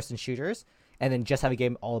first person shooters and then just have a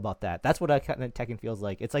game all about that. That's what Tekken feels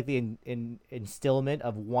like. It's like the instillment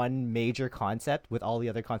of one major concept with all the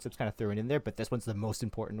other concepts kind of thrown in there, but this one's the most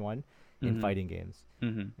important one in fighting games.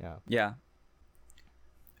 Yeah.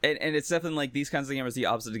 And it's definitely like these kinds of games are the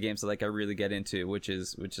opposite of games that like I really get into, which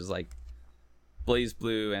is like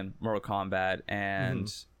BlazBlue and Mortal Kombat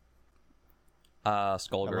and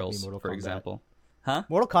Skullgirls, for example. Huh?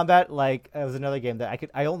 Mortal Kombat, like, it was another game that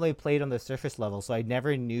I only played on the surface level, so I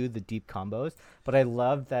never knew the deep combos. But I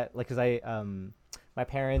loved that, like, because my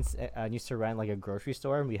parents used to run like a grocery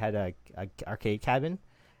store, and we had a arcade cabin.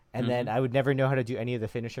 And then I would never know how to do any of the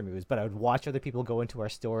finisher moves, but I would watch other people go into our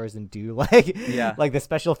stores and do like like the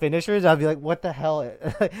special finishers. I'd be like, "What the hell?"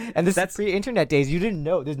 And this is pre-internet days. You didn't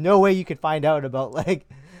know. There's no way you could find out about like.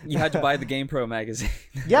 You had to buy the GamePro magazine.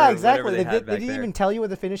 Yeah, exactly. They didn't even tell you what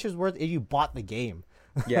the finishers were if you bought the game.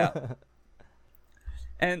 Yeah.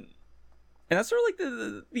 And that's sort of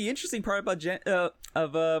like the interesting part about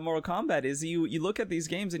Mortal Kombat is you look at these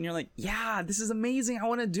games and you're like, yeah, this is amazing. I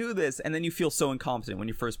want to do this. And then you feel so incompetent when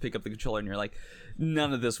you first pick up the controller and you're like,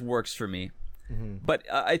 none of this works for me. But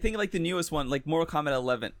I think like the newest one, like Mortal Kombat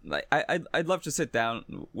 11, like I'd love to sit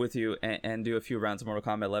down with you and do a few rounds of Mortal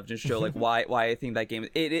Kombat 11 to show like why I think that game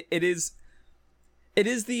it is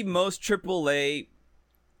the most AAA.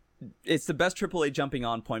 It's the best AAA jumping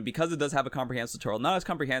on point because it does have a comprehensive tutorial, not as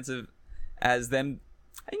comprehensive as them.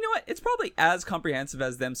 You know what? It's probably as comprehensive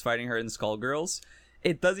as them fighting her in Skullgirls.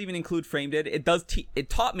 It does even include frame data. It does. It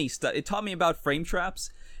taught me stuff. It taught me about frame traps.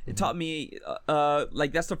 It taught me,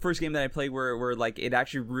 like that's the first game that I played where like it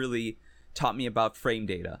actually really taught me about frame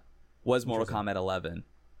data. Was Mortal Kombat 11.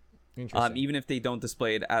 Even if they don't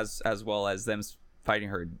display it as well as them fighting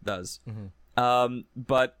her does.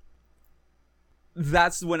 But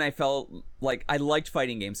that's when I felt like I liked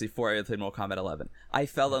fighting games before I played Mortal Kombat 11. I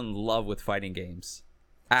fell in love with fighting games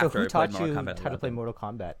after I played Mortal Kombat 11. How to play Mortal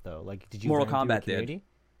Kombat though? Like, did you Mortal Kombat did?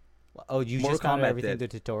 Oh, you Mortal just found Kombat everything the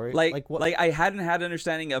tutorial? Like I hadn't had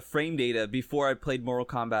understanding of frame data before I played Mortal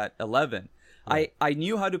Kombat 11. Yeah. I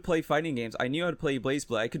knew how to play fighting games. I knew how to play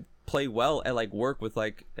BlazBlue. I could play well at like work with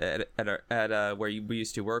like at where we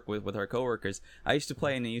used to work with our coworkers. I used to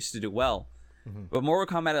play and I used to do well. But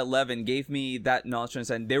Mortal Kombat 11 gave me that knowledge to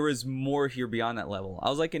understand there was more here beyond that level. I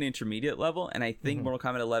was like an intermediate level, and I think Mortal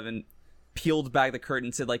Kombat 11 peeled back the curtain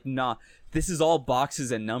and said like, nah, this is all boxes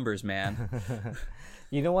and numbers, man.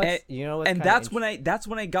 You know what? And that's when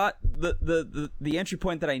I got the entry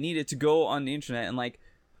point that I needed to go on the internet and like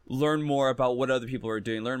learn more about what other people are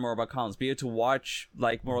doing, learn more about columns, be able to watch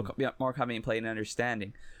like Mortal Kombat and play and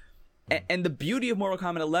understanding. And the beauty of Mortal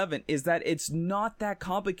Kombat 11 is that it's not that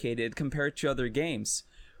complicated compared to other games.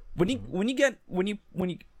 When you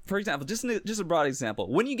for example, just a broad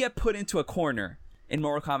example, when you get put into a corner in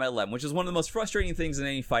Mortal Kombat 11, which is one of the most frustrating things in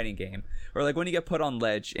any fighting game, or like when you get put on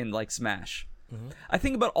ledge in like Smash. I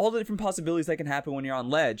think about all the different possibilities that can happen when you're on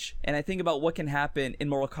ledge, and I think about what can happen in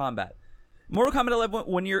Mortal Kombat. Mortal Kombat 11,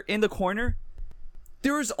 when you're in the corner,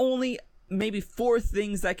 there's only maybe 4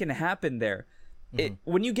 things that can happen there.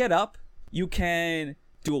 When you get up, you can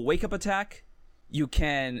do a wake-up attack. You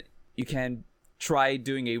can try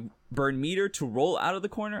doing a burn meter to roll out of the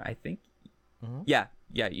corner, I think. Yeah,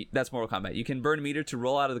 that's Mortal Kombat. You can burn meter to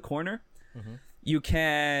roll out of the corner. You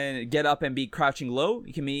can get up and be crouching low.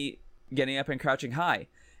 You can be getting up and crouching high.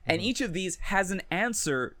 And each of these has an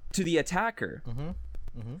answer to the attacker.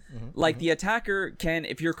 Like the attacker can,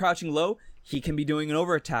 if you're crouching low, he can be doing an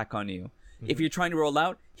over attack on you. If you're trying to roll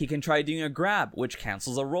out, he can try doing a grab, which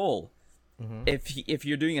cancels a roll. If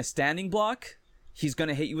you're doing a standing block, he's going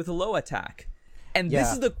to hit you with a low attack. And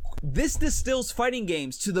this distills fighting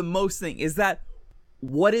games to the most thing, is that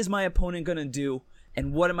what is my opponent going to do,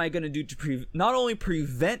 and what am I going to do to not only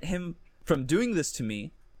prevent him from doing this to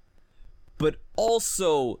me, but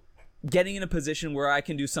also getting in a position where I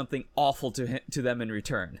can do something awful to them in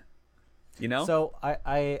return. You know? So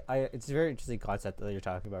I it's a very interesting concept that you're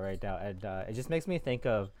talking about right now, and it just makes me think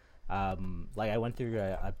of like I went through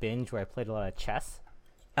a binge where I played a lot of chess.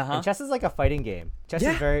 And chess is like a fighting game. Chess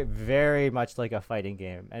is very, very much like a fighting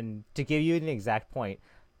game. And to give you an exact point,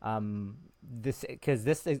 this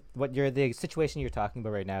is what the situation you're talking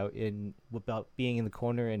about right now about being in the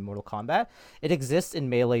corner in Mortal Kombat. It exists in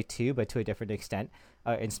Melee too, but to a different extent.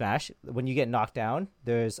 In Smash, when you get knocked down,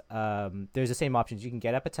 there's the same options. You can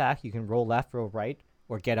get up, attack. You can roll left, roll right,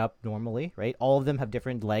 or get up normally. Right. All of them have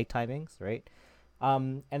different lag timings. Right.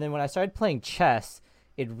 And then when I started playing chess,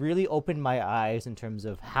 it really opened my eyes in terms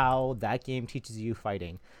of how that game teaches you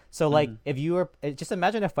fighting. So like if you were just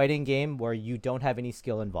imagine a fighting game where you don't have any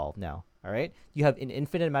skill involved now. All right. You have an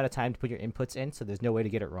infinite amount of time to put your inputs in. So there's no way to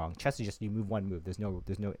get it wrong. Chess is just you move one move. There's no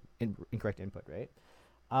incorrect input. Right.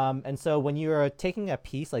 And so when you're taking a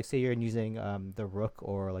piece, like say you're using the rook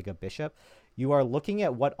or like a bishop, you are looking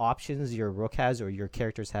at what options your rook has or your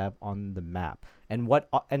characters have on the map. And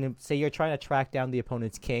say you're trying to track down the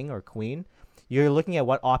opponent's king or queen, you're looking at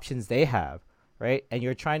what options they have, right? And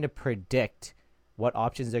you're trying to predict what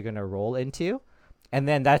options they're going to roll into. And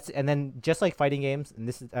then just like fighting games,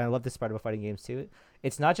 and I love this part about fighting games too,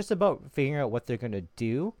 it's not just about figuring out what they're going to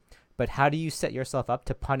do, but how do you set yourself up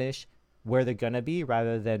to punish where they're going to be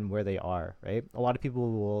rather than where they are, right? A lot of people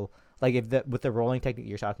will, like with the rolling technique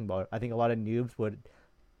you're talking about, I think a lot of noobs would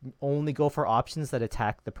only go for options that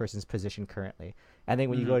attack the person's position currently. And then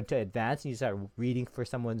when you go into advanced and you start reading for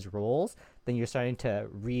someone's rolls, then you're starting to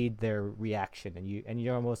read their reaction, and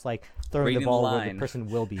you're almost like throwing reading the ball where the person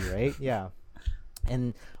will be, right? Yeah.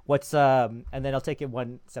 And and then I'll take it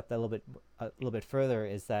one step a little bit further,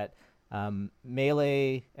 is that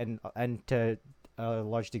Melee and to a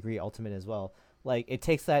large degree Ultimate as well, like it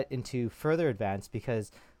takes that into further advance,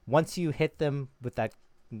 because once you hit them with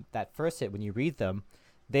that first hit, when you read them,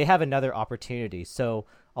 they have another opportunity. So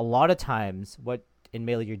a lot of times what in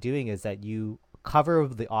Melee you're doing is that you cover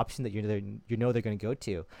the option that you know they're going to go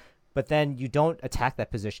to, but then you don't attack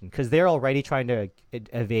that position because they're already trying to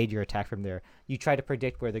evade your attack from there. You try to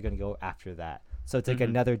predict where they're going to go after that. So it's like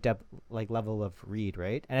another level of read,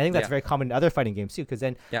 right? And I think that's very common in other fighting games too, because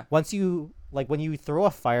then once you, like when you throw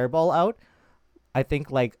a fireball out, I think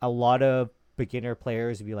like a lot of beginner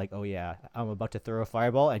players would be like, oh yeah, I'm about to throw a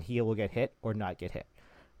fireball and he will get hit or not get hit.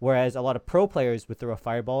 Whereas a lot of pro players would throw a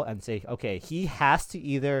fireball and say, okay, he has to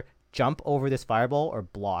either jump over this fireball or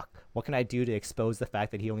block. What can I do to expose the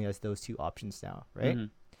fact that he only has those two options now, right?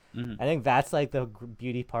 I think that's like the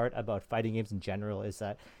beauty part about fighting games in general, is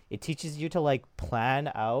that it teaches you to like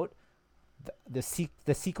plan out the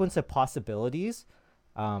sequence of possibilities.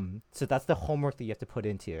 So that's the homework that you have to put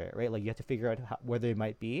into it, right? Like you have to figure out where they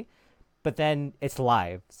might be, but then it's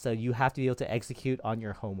live, so you have to be able to execute on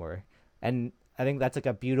your homework. And I think that's like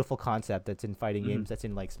a beautiful concept that's in fighting games, that's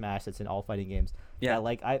in like Smash, that's in all fighting games. Yeah,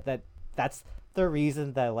 that's the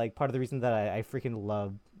reason that like part of the reason that I freaking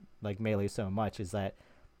love like Melee so much is that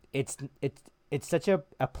it's such a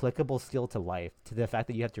applicable skill to life, to the fact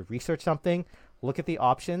that you have to research something, look at the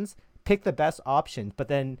options, pick the best option, but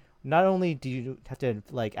then not only do you have to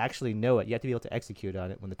like actually know it, you have to be able to execute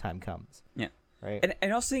on it when the time comes. Yeah. Right.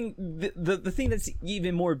 And also the thing that's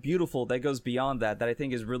even more beautiful that goes beyond that I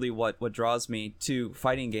think is really what draws me to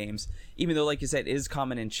fighting games, even though like you said it is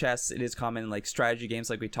common in chess, it is common in like strategy games,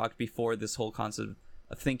 like we talked before, this whole concept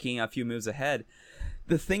of thinking a few moves ahead.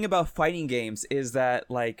 The thing about fighting games is that,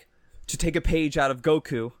 like, to take a page out of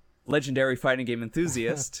Goku, legendary fighting game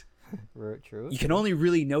enthusiast, true. You can only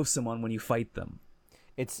really know someone when you fight them.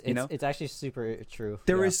 It's actually super true.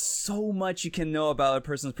 There is so much you can know about a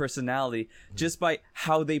person's personality just by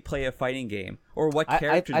how they play a fighting game or what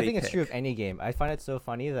character I they think pick. It's true of any game. I find it so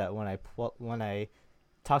funny that when I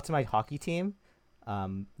talk to my hockey team,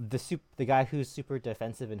 the guy who's super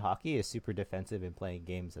defensive in hockey is super defensive in playing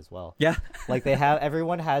games as well. Yeah. Like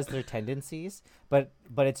everyone has their tendencies, but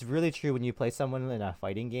it's really true when you play someone in a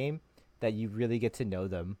fighting game that you really get to know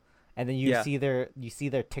them. and then you see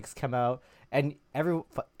their ticks come out, and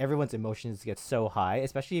everyone's emotions get so high,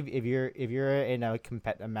 especially if you're in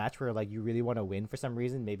a match where like you really want to win for some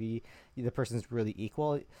reason. Maybe the person's really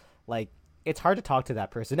equal, like. It's hard to talk to that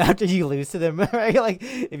person after you lose to them, right? Like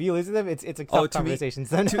if you lose to them, it's a tough conversation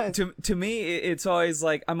sometimes. To me, it's always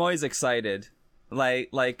like I'm always excited. Like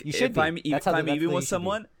you should if I'm even with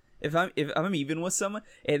someone, if I'm even with someone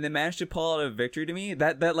and they manage to pull out a victory to me,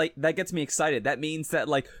 that gets me excited. That means that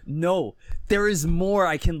like no, there is more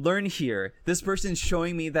I can learn here. This person's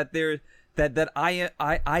showing me that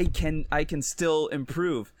I can still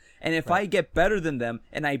improve. And if I get better than them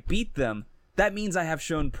and I beat them, that means I have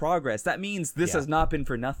shown progress. That means this has not been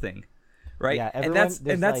for nothing, right? Yeah, and that's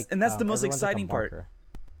the most exciting part.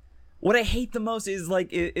 What I hate the most is like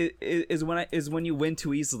is when you win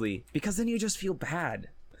too easily, because then you just feel bad.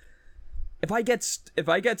 If I get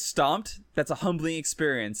stomped, that's a humbling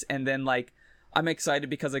experience, and then like I'm excited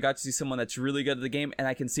because I got to see someone that's really good at the game, and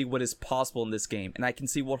I can see what is possible in this game, and I can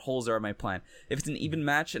see what holes are in my plan. If it's an even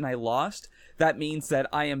match and I lost, that means that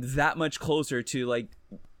I am that much closer to like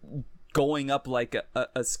going up like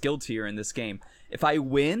a skill tier in this game. If I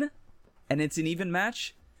win and it's an even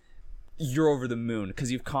match, you're over the moon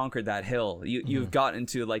because you've conquered that hill. You've gotten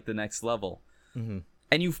to like the next level, and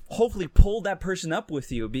you've hopefully pulled that person up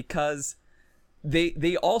with you, because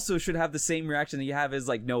they also should have the same reaction that you have, is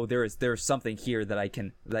like, no, there's something here that I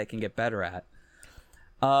can get better at.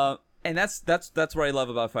 And that's what I love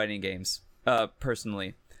about fighting games,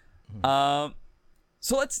 personally. So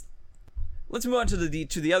let's move on to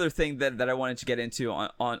the other thing that I wanted to get into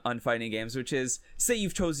on fighting games, which is, say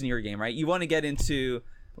you've chosen your game, right? You want to get into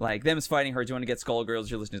like Them's Fighting Herds, you want to get Skullgirls,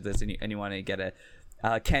 you're listening to this and you want to get it.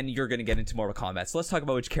 Ken, you're going to get into Mortal Kombat. So let's talk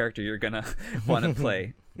about which character you're going to want to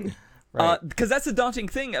play. Right. Because that's a daunting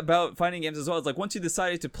thing about fighting games as well. It's like once you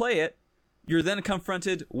decided to play it, you're then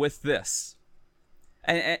confronted with this.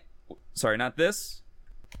 And sorry, not this.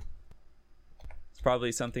 It's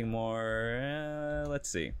probably something more, let's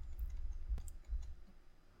see.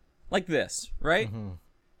 Like this, right?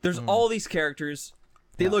 There's all these characters.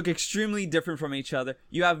 They look extremely different from each other.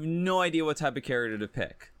 You have no idea what type of character to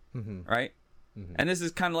pick, right? And this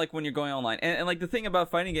is kind of like when you're going online. And like the thing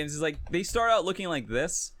about fighting games is like they start out looking like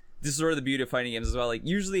this. This is sort of the beauty of fighting games as well. Like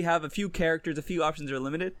usually have a few characters, a few options are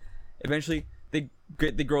limited. Eventually, they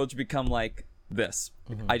grow to become like this.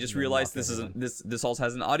 I just realized this also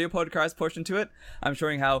has an audio podcast portion to it. I'm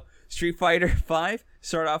showing how Street Fighter 5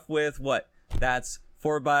 start off with what? That's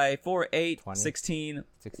 4x4, 8, 16.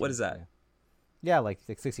 What is that? Yeah, like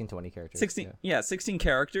 16, 20 characters. 16, yeah, 16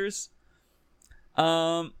 characters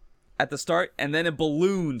at the start, and then it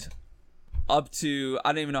ballooned up to,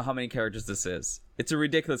 I don't even know how many characters this is. It's a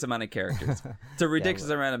ridiculous amount of characters. It's a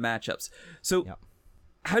ridiculous amount of matchups. So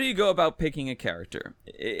how do you go about picking a character?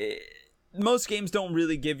 Most games don't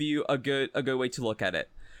really give you a good way to look at it,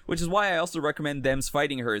 which is why I also recommend Them's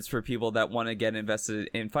Fighting Herds for people that want to get invested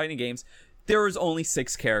in fighting games. There is only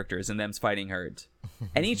 6 characters in Them's Fighting Herds,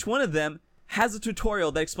 and each one of them has a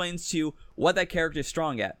tutorial that explains to you what that character is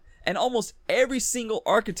strong at. And almost every single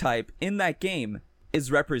archetype in that game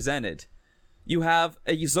is represented. You have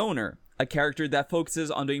a zoner, a character that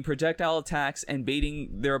focuses on doing projectile attacks and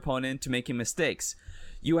baiting their opponent to making mistakes.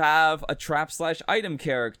 You have a trap/item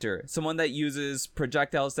character, someone that uses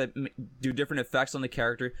projectiles that do different effects on the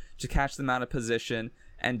character to catch them out of position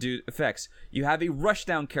and do effects. You have a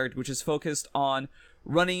rushdown character, which is focused on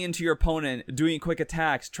running into your opponent, doing quick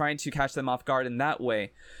attacks, trying to catch them off guard in that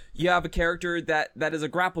way. You have a character that is a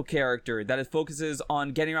grapple character that focuses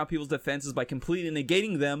on getting around people's defenses by completely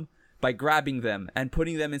negating them by grabbing them and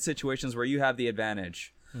putting them in situations where you have the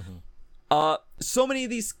advantage. So many of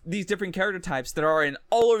these different character types that are in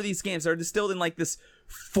all of these games are distilled in like this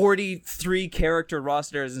 43 character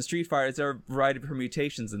rosters in Street Fighter. There are a variety of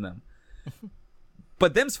permutations in them.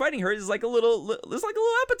 But Them's Fighting Herds is like a little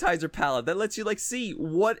appetizer palette that lets you like see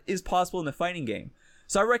what is possible in the fighting game.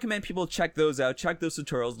 So I recommend people check those out, check those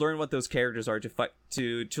tutorials, learn what those characters are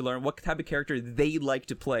to learn what type of character they like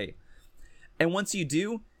to play. And once you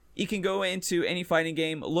do, you can go into any fighting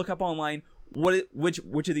game, look up online which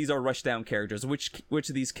of these are rushdown characters, which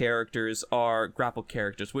of these characters are grapple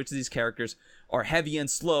characters, which of these characters are heavy and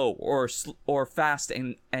slow or fast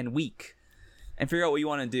and weak, and figure out what you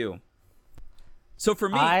want to do. So for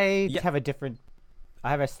me, I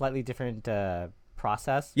have a slightly different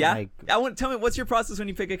process. Yeah, tell me, what's your process when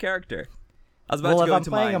you pick a character? I was about to go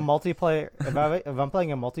into mine. If I'm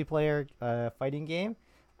playing a multiplayer fighting game,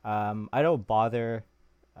 I don't bother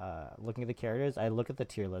looking at the characters. I look at the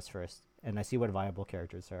tier list first, and I see what viable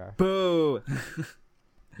characters there are. Boo!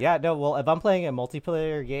 Yeah, no. Well, if I'm playing a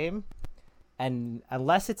multiplayer game, And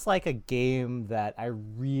unless it's like a game that I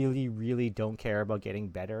really, really don't care about getting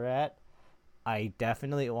better at, I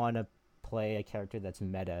definitely want to play a character that's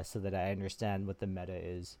meta so that I understand what the meta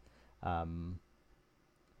is.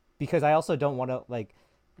 Because I also don't want to like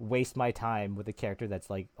waste my time with a character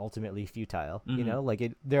that's like ultimately futile. You know,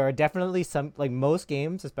 like there are definitely some, like most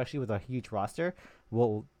games, especially with a huge roster,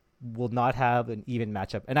 will not have an even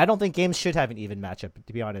matchup. And I don't think games should have an even matchup,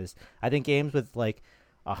 to be honest. I think games with like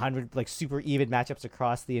 100 like super even matchups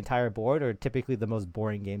across the entire board are typically the most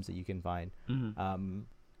boring games that you can find.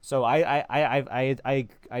 So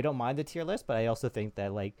I don't mind the tier list, but I also think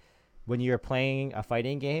that like when you're playing a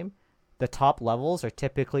fighting game, the top levels are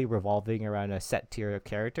typically revolving around a set tier of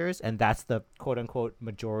characters, and that's the quote unquote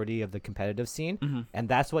majority of the competitive scene, and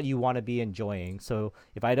that's what you want to be enjoying. So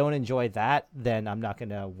if I don't enjoy that, then I'm not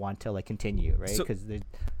gonna want to like continue, right? Because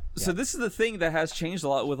so this is the thing that has changed a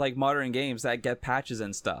lot with like modern games that get patches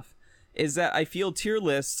and stuff, is that I feel tier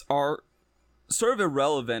lists are sort of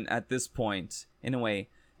irrelevant at this point in a way,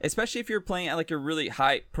 especially if you're playing at like a really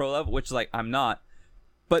high pro level, which like I'm not.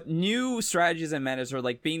 But new strategies and metas are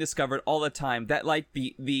like being discovered all the time. That like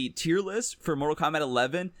the tier list for Mortal Kombat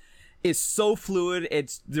 11 is so fluid.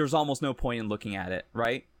 There's almost no point in looking at it,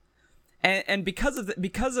 right? And because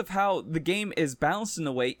of how the game is balanced in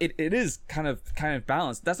a way, it is kind of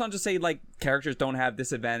balanced. That's not to say like characters don't have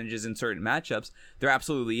disadvantages in certain matchups. There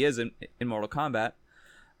absolutely is in Mortal Kombat.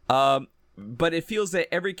 But it feels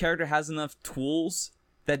that every character has enough tools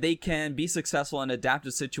that they can be successful in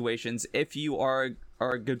adaptive situations if you are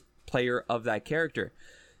a good player of that character.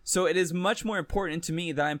 So it is much more important to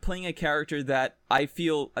me that I'm playing a character that I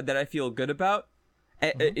feel good about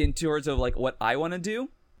in terms of like what I want to do,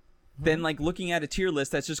 than like looking at a tier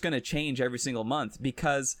list that's just going to change every single month,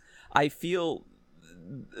 because I feel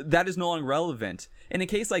that is no longer relevant. In a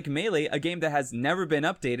case like Melee, a game that has never been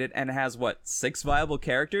updated and has 6 viable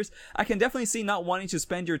characters, I can definitely see not wanting to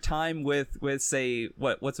spend your time with say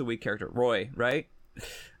what's a weak character, Roy, right?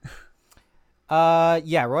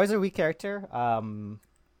 Yeah, Roy's a weak character.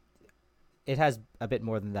 It has a bit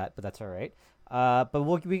more than that, but that's all right. But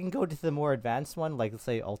we can go to the more advanced one, like let's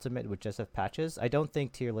say Ultimate, which just have patches. I don't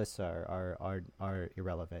think tier lists are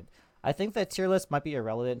irrelevant. I think that tier lists might be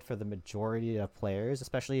irrelevant for the majority of players,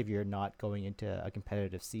 especially if you're not going into a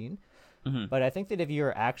competitive scene. But I think that if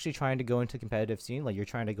you're actually trying to go into a competitive scene, like you're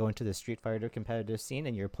trying to go into the Street Fighter competitive scene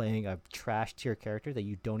and you're playing a trash tier character that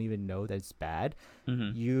you don't even know that it's bad,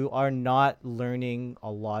 you are not learning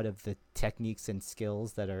a lot of the techniques and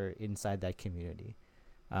skills that are inside that community.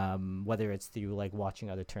 Whether it's through like watching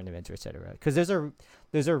other tournaments or etc. Because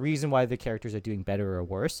there's a reason why the characters are doing better or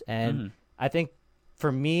worse. And I think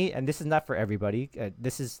for me, and this is not for everybody,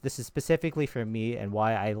 this is specifically for me and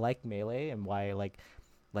why I like Melee and why I like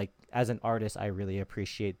as an artist I really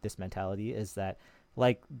appreciate this mentality, is that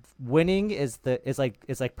like winning is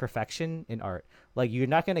like perfection in art. Like you're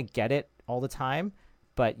not gonna get it all the time,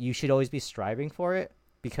 but you should always be striving for it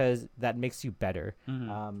because that makes you better.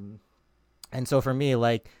 And so for me,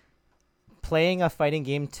 like playing a fighting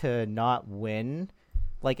game to not win,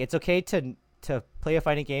 like it's okay to play a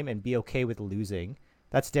fighting game and be okay with losing.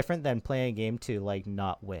 That's different than playing a game to like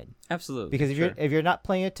not win. Absolutely. Because if you're not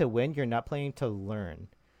playing it to win, you're not playing to learn.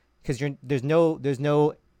 Because there's no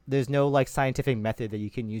like scientific method that you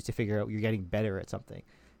can use to figure out you're getting better at something.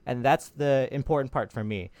 And that's the important part for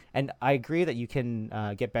me. And I agree that you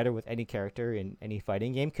can get better with any character in any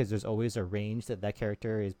fighting game because there's always a range that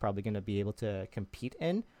character is probably going to be able to compete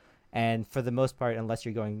in. And for the most part, unless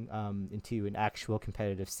you're going into an actual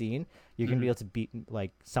competitive scene, you're going to be able to beat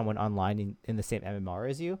like someone online in the same MMR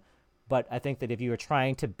as you. But I think that if you were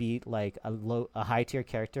trying to beat like a high tier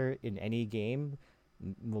character in any game,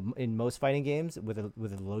 in most fighting games with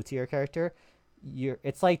a low tier character,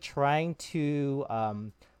 it's like trying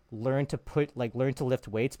to learn to lift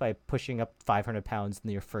weights by pushing up 500 pounds in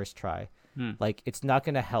your first try. Like it's not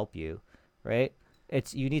going to help you, right?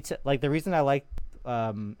 You need to like, the reason I like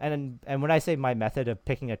and when I say my method of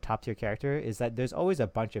picking a top tier character is that there's always a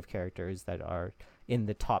bunch of characters that are in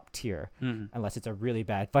the top tier, unless it's a really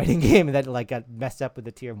bad fighting game that like got messed up with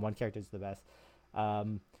the tier and one character is the best.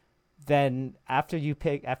 Then after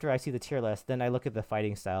I see the tier list, then I look at the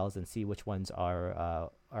fighting styles and see which ones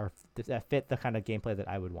are that fit the kind of gameplay that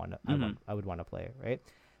I would want to play, right?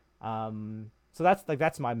 So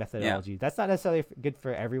that's my methodology. Yeah. That's not necessarily good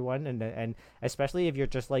for everyone, and especially if you're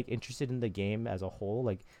just like interested in the game as a whole.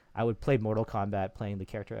 Like I would play Mortal Kombat playing the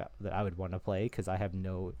character that I would want to play because I have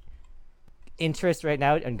no interest right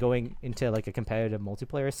now in going into like a competitive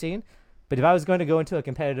multiplayer scene. But if I was going to go into a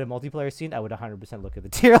competitive multiplayer scene, I would 100% look at the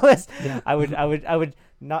tier list. Yeah. I would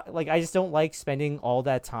not like. I just don't like spending all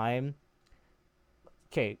that time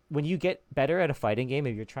okay, when you get better at a fighting game,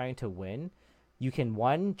 if you're trying to win, you can,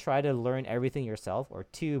 one, try to learn everything yourself, or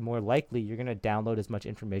two, more likely, you're going to download as much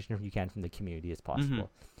information you can from the community as possible.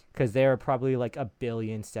 Because they're probably like a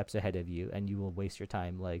billion steps ahead of you, and you will waste your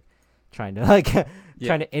time like trying to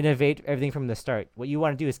trying to innovate everything from the start. What you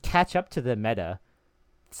want to do is catch up to the meta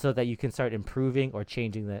so that you can start improving or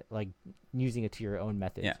changing the, like, using it to your own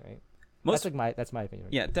methods, right? That's my opinion.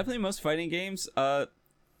 Yeah, definitely most fighting games,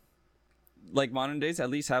 like modern days, at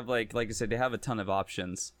least have like I said, they have a ton of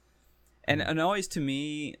options. And always, to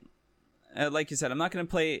me, like you said, I'm not gonna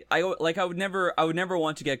play. I would never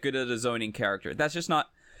want to get good at a zoning character. That's just not,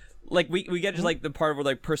 like, we get just like the part where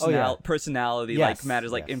like personality like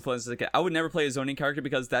matters, like influences. Like, I would never play a zoning character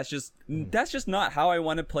because that's just not how I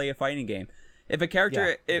want to play a fighting game. If a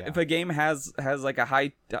character, if a game has like a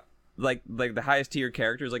high, like the highest tier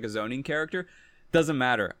character is like a zoning character, doesn't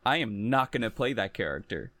matter. I am not gonna play that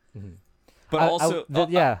character. But also,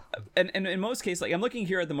 and in most cases, like, I'm looking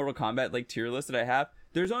here at the Mortal Kombat like tier list that I have.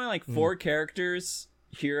 There's only like 4 characters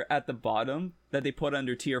here at the bottom that they put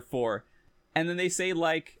under tier 4, and then they say,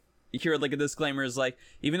 like, here, like, a disclaimer is like,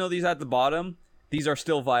 even though these are at the bottom, these are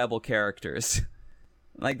still viable characters.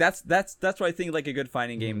 Like, that's what I think like a good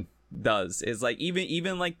fighting game does, is like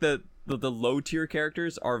even like the low tier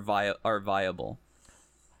characters are viable.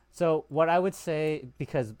 So what I would say,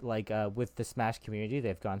 because like with the Smash community,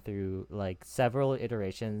 they've gone through like several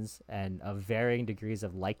iterations and of varying degrees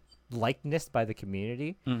of likeness by the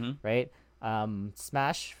community, right?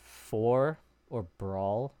 Smash 4 or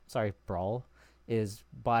Brawl is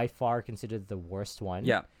by far considered the worst one.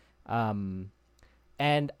 Yeah.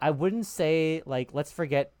 And I wouldn't say, like, let's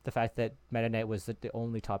forget the fact that Meta Knight was the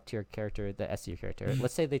only top tier character, the S tier character.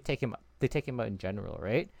 Let's say they take him out in general,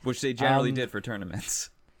 right? Which they generally did for tournaments.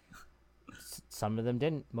 Some of them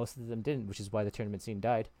didn't. Most of them didn't, which is why the tournament scene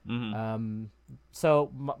died.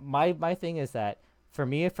 So my thing is that, for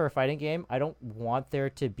me, for a fighting game, I don't want there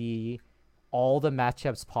to be all the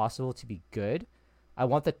matchups possible to be good. I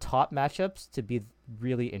want the top matchups to be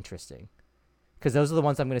really interesting, because those are the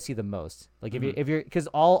ones I'm going to see the most. Like, if you're because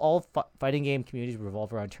all fighting game communities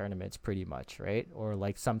revolve around tournaments pretty much, right? Or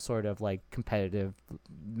like some sort of like competitive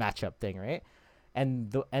matchup thing, right?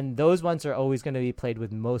 And those ones are always going to be played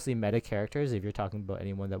with mostly meta characters, if you're talking about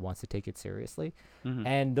anyone that wants to take it seriously.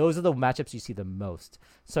 And those are the matchups you see the most.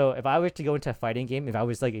 So if I were to go into a fighting game, if I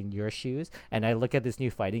was like in your shoes and I look at this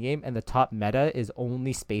new fighting game and the top meta is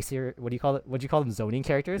only spacer, what do you call them, zoning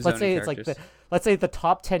characters? Let's say the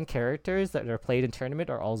top 10 characters that are played in tournament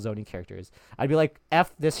are all zoning characters. I'd be like,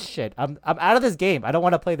 F this shit. I'm out of this game. I don't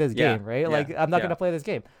want to play this game, right? Like, I'm not going to play this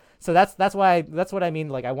game. So that's what I mean.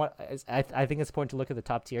 Like, I think it's important to look at the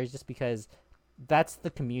top tiers, just because that's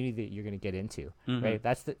the community that you're going to get into, right?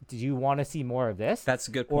 Do you want to see more of this? That's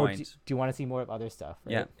a good point. Or do you want to see more of other stuff?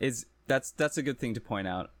 Right? Yeah, that's a good thing to point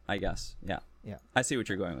out, I guess. Yeah. I see what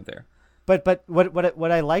you're going with there. But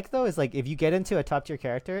what I like, though, is, like, if you get into a top tier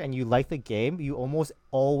character and you like the game, you almost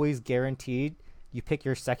always guaranteed you pick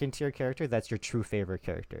your second tier character that's your true favorite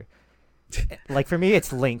character. Like, for me,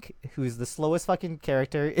 it's Link, who's the slowest fucking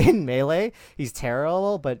character in Melee. He's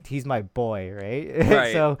terrible, but he's my boy,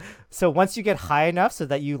 right? So once you get high enough so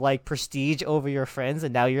that you like prestige over your friends,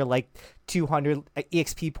 and now you're like 200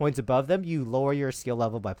 EXP points above them, you lower your skill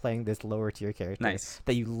level by playing this lower tier character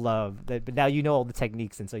that you love. But now you know all the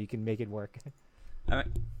techniques, and so you can make it work. I'm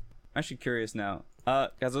actually curious now.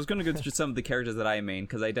 Guys, I was going to go through some of the characters that I main,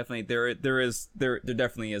 because I definitely there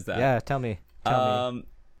definitely is that. Yeah, tell me.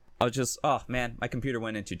 I was just, oh man, my computer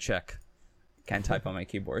went into check. Can't type on my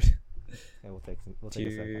keyboard. Yeah, we'll take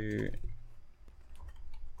a second.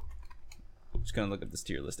 I'm just gonna look up this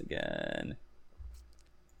tier list again.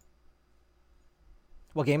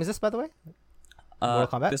 What game is this, by the way?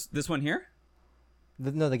 Mortal Kombat? This one here?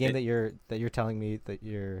 The game that you're telling me that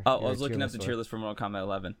you're. Oh, I was looking up the tier list for Mortal Kombat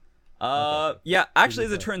 11. Yeah, actually,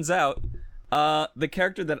 as it turns out, the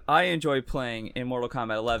character that I enjoy playing in Mortal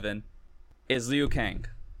Kombat 11 is Liu Kang.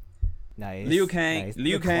 Nice. Liu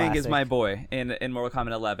Kang is my boy in Mortal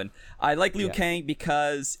Kombat 11. I like Liu Kang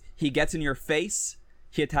because he gets in your face.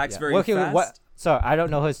 He attacks very fast. So I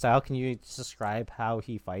don't know his style. Can you describe how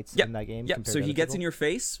he fights in that game? Yep. So he gets in your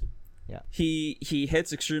face. Yeah. He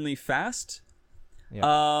hits extremely fast.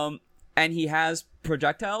 Yeah. And he has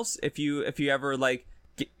projectiles. If you ever like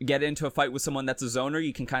get into a fight with someone that's a zoner,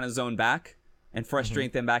 you can kind of zone back and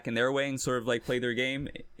frustrate them back in their way and sort of like play their game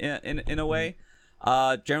in a way.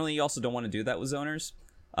 Generally, you also don't want to do that with zoners,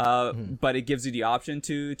 but it gives you the option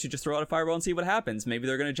to just throw out a fireball and see what happens. Maybe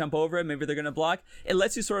they're going to jump over it. Maybe they're going to block. It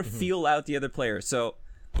lets you sort of feel out the other player. So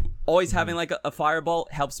always having like a fireball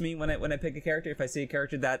helps me when I pick a character. If I see a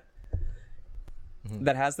character that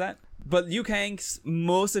that has that. But Liu Kang's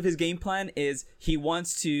most of his game plan is he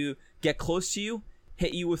wants to get close to you,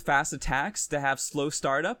 hit you with fast attacks to have slow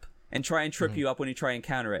startup, and try and trip you up when you try and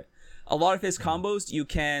counter it. A lot of his combos you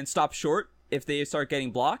can stop short if they start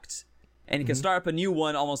getting blocked, and you can start up a new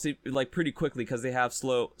one almost like pretty quickly because they have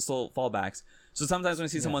slow fallbacks. So sometimes when I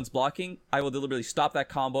see someone's blocking, I will deliberately stop that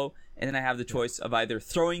combo, and then I have the choice of either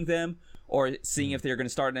throwing them or seeing if they're going to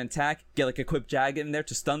start an attack, get like a quick jag in there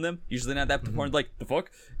to stun them. Usually not that point, like, the fuck?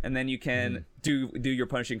 And then you can do your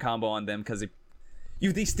punishing combo on them because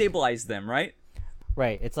you destabilize them, right?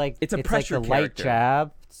 Right. It's a pressure like the light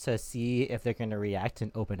jab to see if they're going to react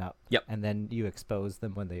and open up. Yep. And then you expose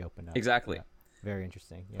them when they open up. Exactly. Yeah. Very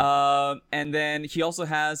interesting. Yeah. And then he also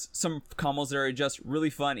has some combos that are just really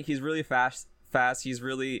fun. He's really fast.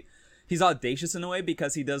 He's audacious in a way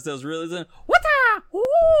because he does those really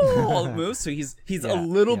all the moves. So he's a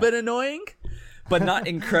little bit annoying, but not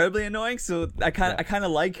incredibly annoying. So I kind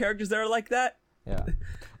of like characters that are like that. Yeah.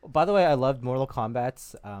 By the way, I loved Mortal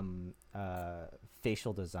Kombat's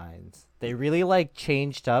facial designs. They really like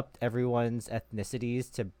changed up everyone's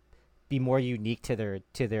ethnicities to be more unique to their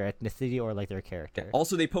ethnicity or like their character.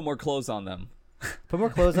 Also, they put more clothes on them.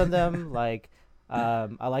 Like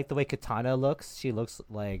I like the way Katana looks. She looks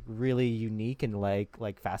like really unique and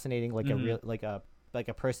like fascinating, like a real like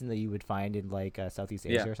a person that you would find in like Southeast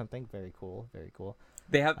Asia or something. Very cool.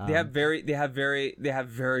 They have very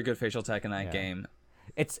good facial tech in that game.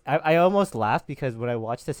 I almost laughed because when I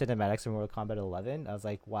watched the cinematics from Mortal Kombat 11, I was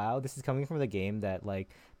like, wow, this is coming from the game that like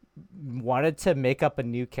wanted to make up a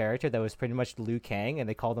new character that was pretty much Liu Kang, and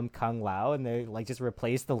they called him Kung Lao, and they like just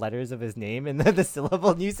replaced the letters of his name and the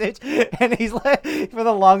syllable usage, and he's like, for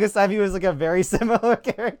the longest time he was like a very similar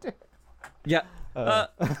character. Yeah.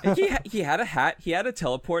 He had a hat, he had a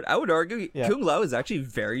teleport. I would argue Kung Lao is actually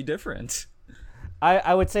very different.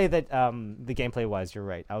 I would say that the gameplay wise, you're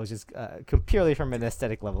right. I was just purely from an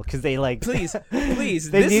aesthetic level because they like please. This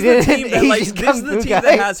is the team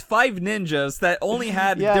that has 5 ninjas that only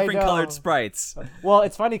had different colored sprites. Well,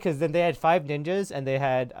 it's funny because then they had 5 ninjas and they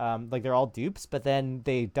had like they're all dupes, but then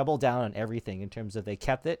they doubled down on everything in terms of they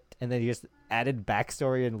kept it and then just added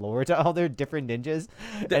backstory and lore to all their different ninjas,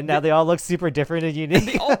 and now they all look super different and unique. And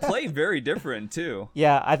they all play very different too.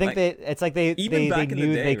 Yeah, I think they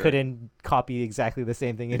knew they couldn't copy exactly the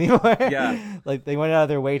same thing anymore. Yeah. Like they went out of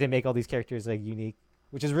their way to make all these characters like unique,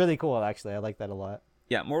 which is really cool actually. I like that a lot.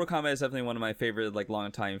 Yeah, Mortal Kombat is definitely one of my favorite like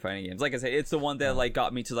long time fighting games. Like I say, it's the one that like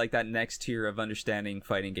got me to like that next tier of understanding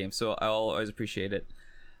fighting games. So I'll always appreciate it.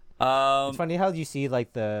 It's funny how you see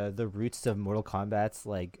like the roots of Mortal Kombat's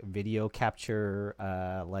like video capture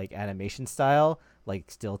like animation style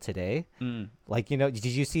like still today. Like, you know, did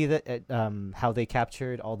you see that how they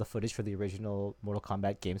captured all the footage for the original Mortal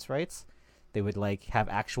Kombat game sprites? They would like have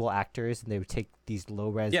actual actors and they would take these low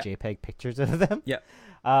res JPEG pictures of them. Yeah.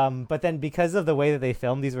 But then because of the way that they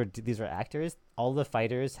filmed these were actors, all the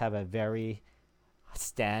fighters have a very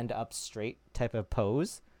stand up straight type of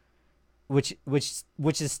pose. Which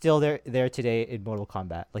is still there today in Mortal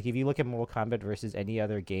Kombat. Like if you look at Mortal Kombat versus any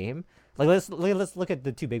other game, like let's look at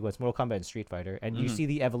the 2 big ones, Mortal Kombat and Street Fighter, and you see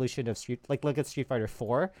the evolution of look at Street Fighter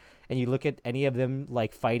 4, and you look at any of them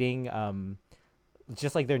like fighting,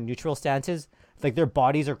 just like their neutral stances, like their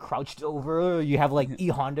bodies are crouched over. You have like E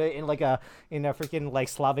Honda in a freaking like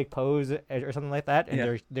Slavic pose or something like that,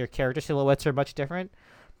 and their character silhouettes are much different.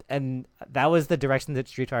 And that was the direction that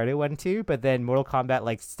Street Fighter went to, but then Mortal Kombat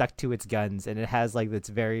like stuck to its guns, and it has like it's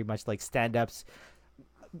very much like stand up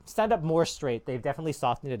more straight. They've definitely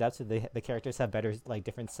softened it up so the characters have better like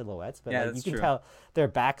different silhouettes, but like, you can tell their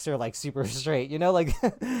backs are like super straight, you know, like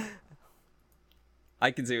I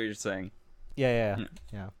can see what you're saying. Yeah.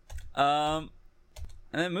 And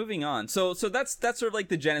then moving on. So that's sort of like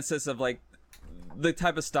the genesis of like the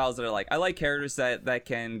type of styles that I like characters that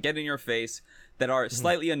can get in your face, that are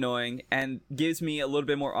slightly annoying, and gives me a little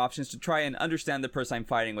bit more options to try and understand the person I'm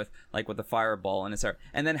fighting with, like with the fireball and etc.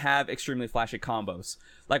 And then have extremely flashy combos.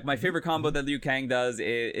 Like my favorite combo that Liu Kang does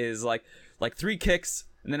is like 3 kicks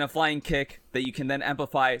and then a flying kick that you can then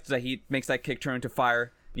amplify so that he makes that kick turn into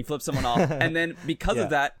fire and he flips someone off. And then because of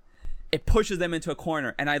that, it pushes them into a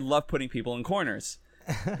corner, and I love putting people in corners.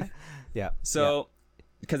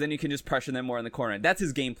 Because then you can just pressure them more in the corner. That's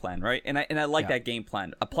his game plan, right? And I like that game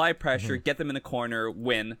plan. Apply pressure, get them in the corner,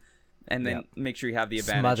 win, and then make sure you have the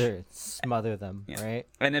advantage. Smother them, right?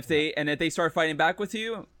 And if they start fighting back with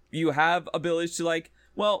you, you have abilities to like,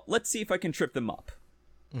 well, let's see if I can trip them up.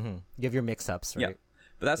 You have your mix-ups, right? Yeah.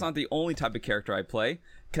 But that's not the only type of character I play,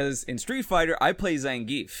 because in Street Fighter I play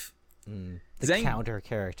Zangief. The counter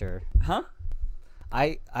character. Huh?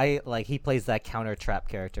 I like he plays that counter trap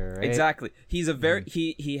character, right? Exactly. He's a very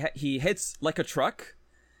he hits like a truck.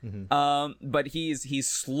 But he's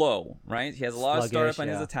slow, right? He has a lot of startup on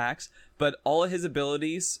his attacks, but all of his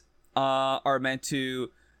abilities are meant to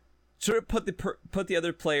sort of put the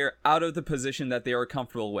other player out of the position that they are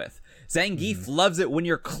comfortable with. Zangief loves it when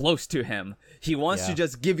you're close to him. He wants to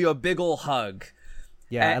just give you a big ol' hug.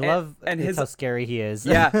 Yeah, I love how scary he is.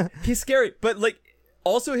 Yeah, he's scary, but like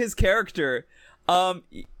also his character,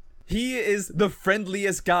 he is the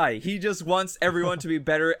friendliest guy. He just wants everyone to be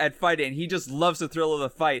better at fighting, and he just loves the thrill of the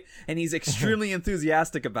fight, and he's extremely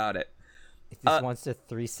enthusiastic about it. He just wants to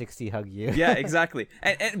 360 hug you. Yeah, exactly.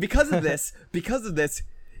 And because of this,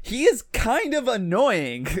 he is kind of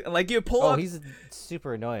annoying. Like you pull up. He's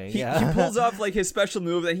super annoying. He pulls off like his special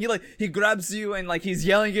move, and he grabs you and like he's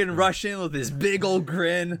yelling in Russian with this big old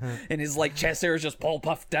grin, and his like chest hair is just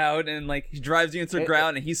puffed out, and like he drives you into the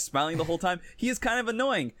ground, and he's smiling the whole time. He is kind of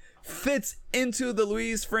annoying. Fits into the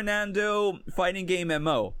Luis Fernando fighting game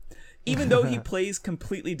MO, even though he plays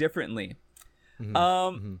completely differently.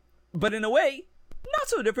 But in a way, not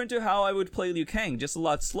so different to how I would play Liu Kang, just a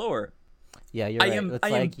lot slower. Yeah, you're right. I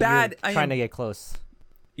am bad. Trying to get close.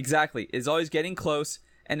 Exactly. Is always getting close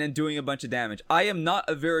and then doing a bunch of damage. I am not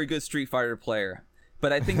a very good Street Fighter player,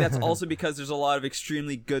 but I think that's also because there's a lot of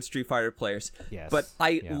extremely good Street Fighter players. Yes. But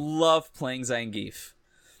I love playing Zangief.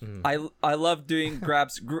 I love doing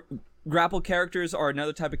grabs. Grapple characters are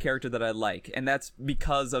another type of character that I like, and that's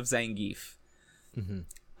because of Zangief.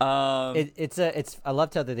 I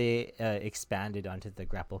loved how they expanded onto the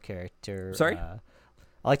grapple character. Sorry?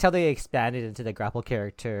 I liked how they expanded into the grapple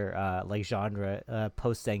character like genre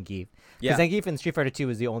post Zangief. Because Zangief in Street Fighter 2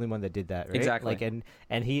 was the only one that did that, right? Exactly. Like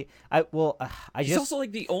he's also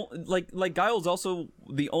like the like Guile's also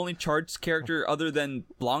the only charged character other than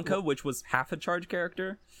Blanca, which was half a charged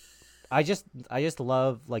character. I just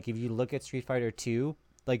love, like, if you look at Street Fighter 2,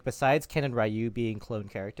 like, besides Ken and Ryu being clone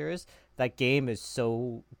characters, that game is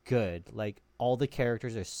so good. Like, all the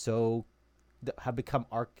characters have become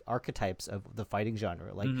archetypes of the fighting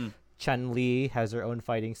genre. Like, Chun-Li has her own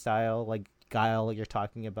fighting style, like Guile you're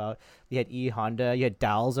talking about. You had E Honda, you had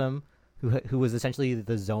Dalsum, who was essentially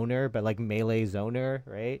the zoner, but like melee zoner,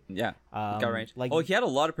 right? Yeah, got range. He had a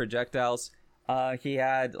lot of projectiles. He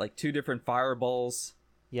had like 2 different fireballs.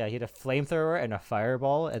 Yeah, he had a flamethrower and a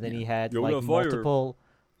fireball, and then he had like multiple,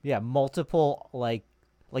 like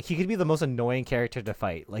he could be the most annoying character to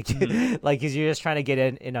fight, like because you're just trying to get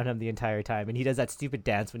in on him the entire time, and he does that stupid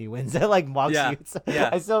dance when he wins that like mocks you. So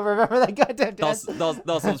I still remember that goddamn dance. That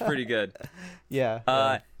was pretty good.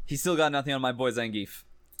 Yeah. He still got nothing on my boy Zangief.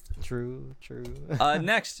 True.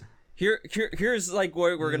 Next, here's like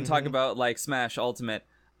what we're gonna talk about, like Smash Ultimate.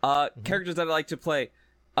 Characters that I like to play.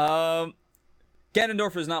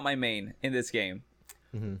 Ganondorf is not my main in this game,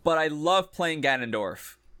 but I love playing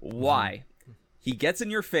Ganondorf. Why? He gets in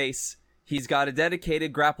your face, he's got a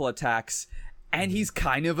dedicated grapple attacks, and he's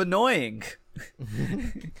kind of annoying.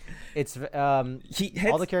 It's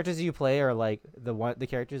all the characters you play are like the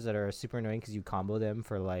characters that are super annoying because you combo them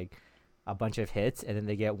for like a bunch of hits, and then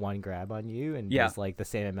they get one grab on you, and it's like the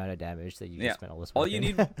same amount of damage that you just spent all this. All you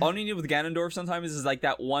need with Ganondorf sometimes is like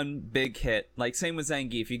that one big hit. Like same with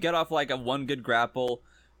Zangief, you get off like a one good grapple,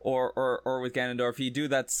 or with Ganondorf, you do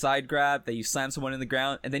that side grab that you slam someone in the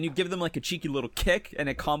ground, and then you give them like a cheeky little kick, and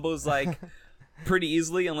it combos like pretty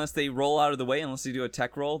easily unless they roll out of the way, unless they do a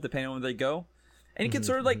tech roll, depending on where they go, and you can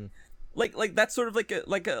sort of like that's sort of like a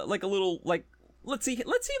little like. Let's see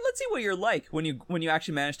what you're like when you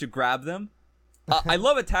actually manage to grab them. I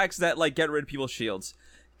love attacks that like get rid of people's shields,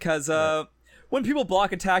 because when people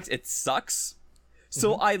block attacks, it sucks.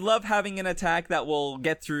 So I love having an attack that will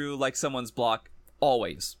get through like someone's block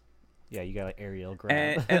always. Yeah, you got like aerial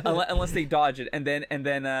grab, and unless they dodge it, and then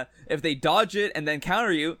if they dodge it and then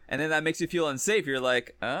counter you, and then that makes you feel unsafe. You're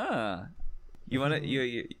like, you want to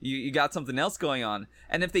you got something else going on,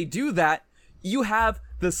 and if they do that, you have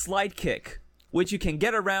the slide kick, which you can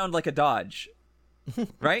get around like a dodge,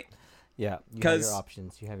 right? Yeah, you have your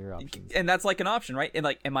options. And that's like an option, right? And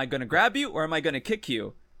like, am I going to grab you or am I going to kick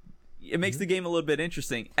you? It makes the game a little bit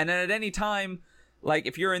interesting. And then at any time, like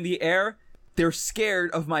if you're in the air, they're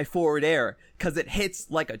scared of my forward air because it hits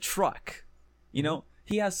like a truck. You know,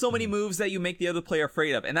 he has so many moves that you make the other player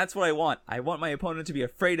afraid of. And that's what I want. I want my opponent to be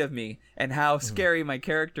afraid of me and how scary my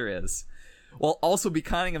character is, while also be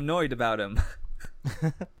kind of annoyed about him.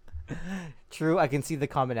 True, I can see the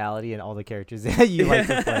commonality in all the characters that you like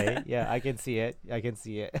to play. Yeah, I can see it.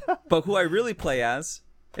 But who I really play as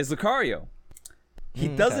is Lucario. He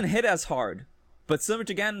doesn't hit as hard, but similar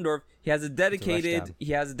to Ganondorf, he has a dedicated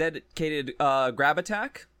grab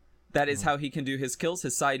attack That is how he can do his kills,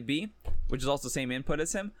 his side B, which is also the same input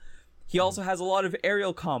as him. He also has a lot of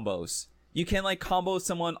aerial combos. You can like combo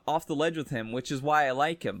someone off the ledge with him, which is why I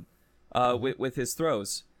like him with his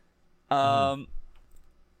throws.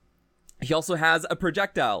 He also has a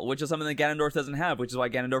projectile, which is something that Ganondorf doesn't have, which is why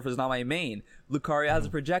Ganondorf is not my main. Lucario has a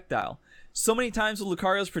projectile. So many times with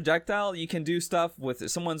Lucario's projectile, you can do stuff with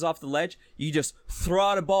if someone's off the ledge, you just throw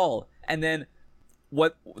out a ball, and then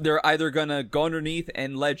they're either gonna go underneath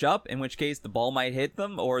and ledge up, in which case the ball might hit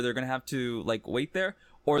them, or they're gonna have to like wait there,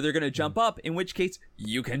 or they're gonna jump up, in which case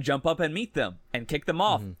you can jump up and meet them and kick them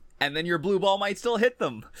off, and then your blue ball might still hit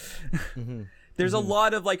them. There's a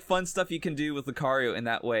lot of like fun stuff you can do with Lucario in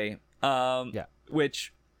that way.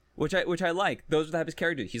 Which I like. Those are the type of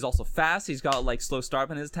character. He's also fast. He's got like slow start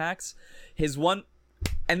on his attacks.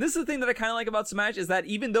 And this is the thing that I kind of like about Smash is that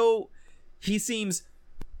even though he seems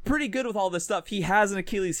pretty good with all this stuff, he has an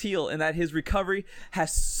Achilles heel in that his recovery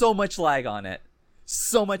has so much lag on it.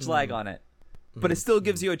 But it still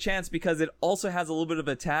gives you a chance because it also has a little bit of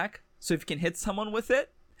attack. So if you can hit someone with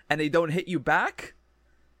it and they don't hit you back,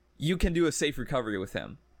 you can do a safe recovery with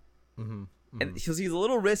him. And he's a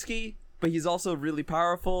little risky, but he's also really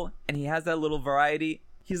powerful, and he has that little variety.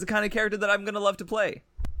 He's the kind of character that I'm gonna love to play.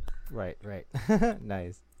 Right.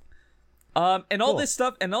 Nice. And all this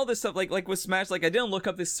stuff, like with Smash, like I didn't look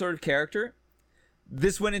up this sort of character.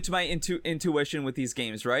 This went into my intuition with these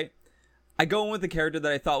games, right? I go in with the character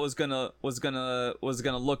that I thought was gonna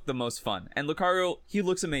look the most fun, and Lucario, he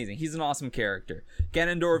looks amazing. He's an awesome character.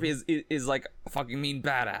 Ganondorf is like a fucking mean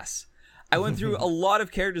badass. I went through a lot of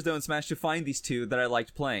characters though in Smash to find these two that I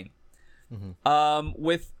liked playing.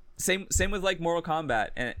 With same with like Mortal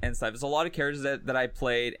Kombat and stuff. There's a lot of characters that I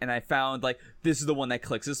played and I found like this is the one that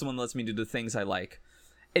clicks. This is the one that lets me do the things I like.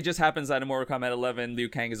 It just happens that in Mortal Kombat 11, Liu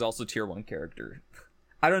Kang is also tier 1 character.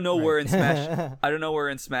 I don't know where in Smash. I don't know where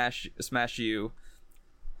in Smash U.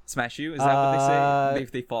 Smash U, is that what they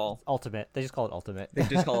say? They fall. Ultimate. They just call it Ultimate. They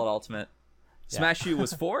just call it Ultimate. Smash U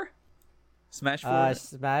was 4. Smash 4?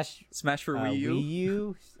 Smash for Wii U? Wii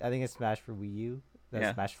U? I think it's Smash for Wii U.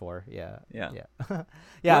 That's Smash 4. Yeah. Well,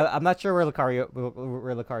 I'm not sure where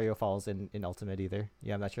Lucario falls in Ultimate either.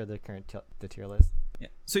 Yeah, I'm not sure the current the tier list. Yeah.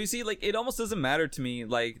 So you see, like it almost doesn't matter to me,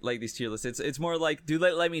 like these tier lists. It's more like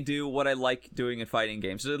let me do what I like doing in fighting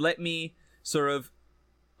games. So let me sort of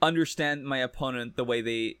understand my opponent the way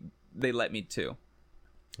they let me to.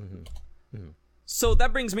 So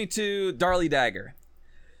that brings me to Darly Dagger.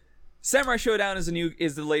 Samurai Showdown is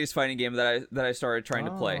the latest fighting game that I started trying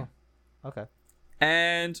to play. Okay.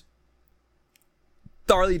 And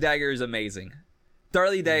Darly Dagger is amazing.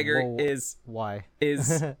 Darly Dagger is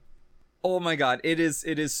oh my god, it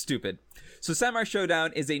is stupid. So Samurai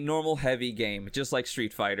Showdown is a normal heavy game, just like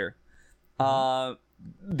Street Fighter.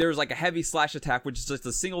 There's like a heavy slash attack, which is just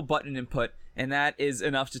a single button input, and that is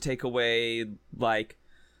enough to take away like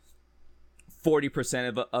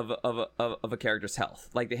 40% of a character's health.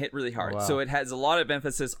 Like they hit really hard. Wow. So it has a lot of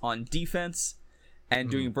emphasis on defense and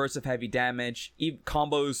doing bursts of heavy damage.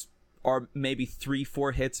 Combos are maybe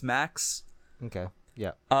 3-4 hits max. Okay.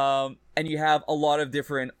 Yeah. And you have a lot of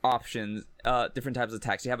different options, different types of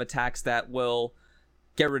attacks. You have attacks that will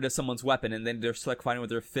get rid of someone's weapon, and then they're stuck fighting with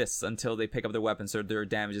their fists until they pick up their weapon, so their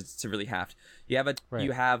damage is severely halved.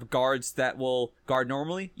 You have guards that will guard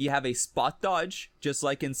normally. You have a spot dodge, just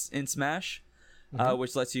like in Smash,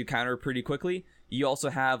 which lets you counter pretty quickly. You also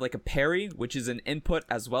have like a parry, which is an input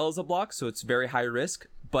as well as a block, so it's very high risk.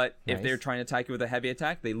 But if they're trying to attack you with a heavy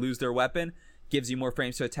attack, they lose their weapon, gives you more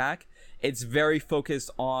frames to attack. It's very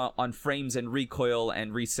focused on frames and recoil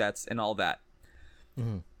and resets and all that.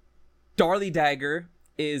 Darly Dagger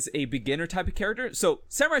is a beginner type of character. So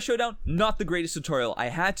Samurai Showdown, not the greatest tutorial. I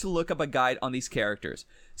had to look up a guide on these characters.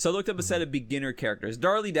 So I looked up a set of beginner characters.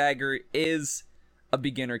 Darly Dagger is a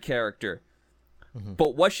beginner character.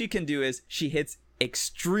 But what she can do is she hits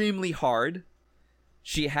extremely hard.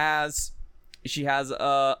 She has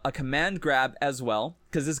a command grab as well,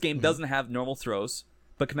 because this game doesn't have normal throws,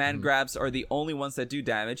 but command grabs are the only ones that do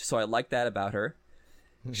damage, so I like that about her.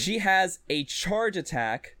 She has a charge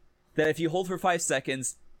attack that if you hold for 5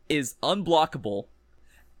 seconds is unblockable,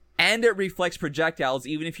 and it reflects projectiles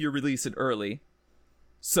even if you release it early,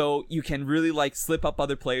 so you can really like slip up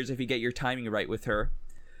other players if you get your timing right with her.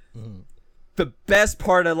 The best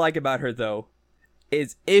part I like about her though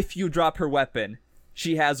is if you drop her weapon,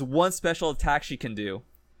 she has one special attack she can do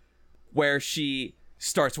where she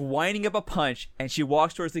starts winding up a punch and she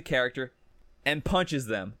walks towards the character and punches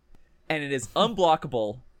them, and it is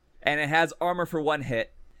unblockable, and it has armor for 1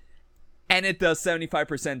 hit, and it does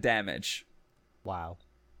 75% damage. Wow.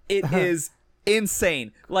 It is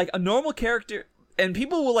insane. Like a normal character, and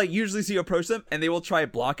people will like usually see you approach them and they will try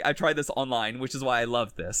block. I tried this online, which is why I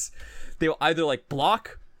love this. They will either like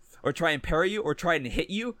block or try and parry you or try and hit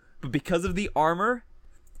you, but because of the armor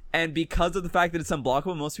and because of the fact that it's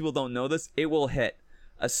unblockable, most people don't know this, it will hit.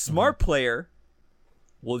 A smart player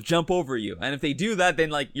will jump over you, and if they do that,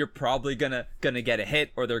 then like you're probably gonna get a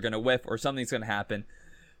hit, or they're gonna whiff, or something's gonna happen.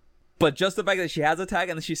 But just the fact that she has attack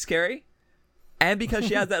and that she's scary, and because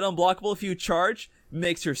she has that unblockable if you charge,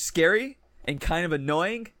 makes her scary and kind of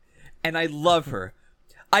annoying, and I love her.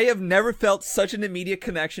 I have never felt such an immediate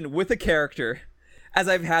connection with a character as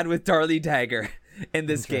I've had with Darlie Dagger in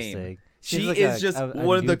this game. She like is just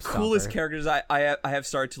one of the coolest characters I have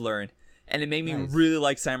started to learn, and it made me really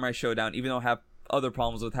like Samurai Showdown, even though I have other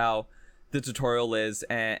problems with how the tutorial is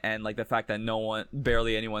and like the fact that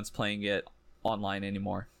barely anyone's playing it online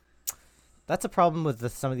anymore. That's a problem with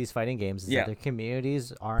some of these fighting games, is that their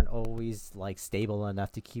communities aren't always like stable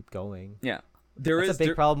enough to keep going. Yeah, that's a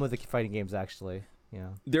big problem with the fighting games, actually. Yeah,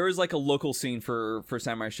 there is like a local scene for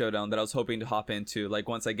Samurai Showdown that I was hoping to hop into, like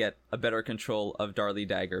once I get a better control of Darlie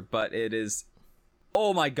Dagger, but it is,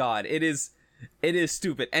 oh my god, it is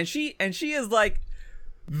stupid, and she is like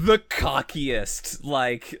the cockiest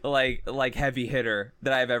like heavy hitter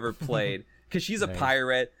that I've ever played, because she's a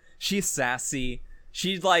pirate, she's sassy,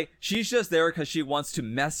 she's just there because she wants to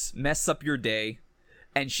mess up your day,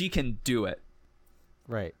 and she can do it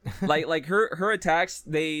right. like her attacks,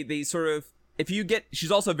 they sort of, if you get,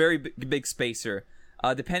 she's also a very big spacer,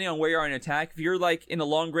 depending on where you are in attack. If you're like in a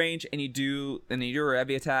long range and you do a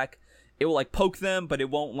heavy attack, it will like poke them, but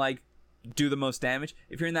it won't like do the most damage.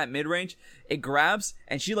 If you're in that mid-range, it grabs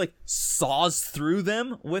and she like saws through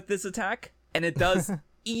them with this attack, and it does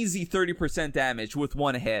easy 30% damage with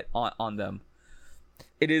one hit on them.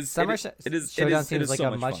 Showdown seems like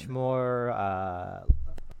a much more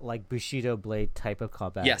like Bushido Blade type of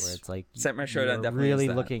combat, where it's like Samurai Showdown definitely really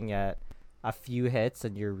looking at a few hits,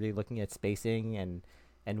 and you're really looking at spacing, and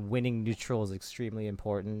winning neutral is extremely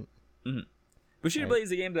important. Bushido Blade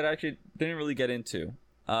is a game that I actually didn't really get into.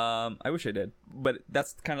 I wish I did, but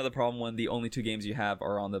that's kind of the problem when the only two games you have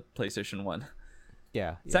are on the PlayStation 1.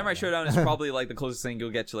 Samurai Showdown is probably like the closest thing you'll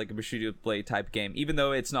get to like a Bushido Blade type game, even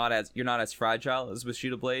though you're not as fragile as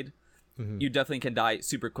Bushido Blade. You definitely can die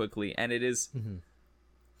super quickly, and it is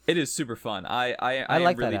super fun. I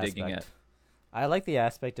like really digging it. I like the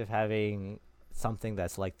aspect of having something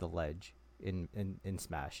that's like the ledge in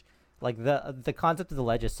Smash. Like the concept of the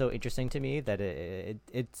ledge is so interesting to me that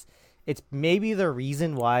it's maybe the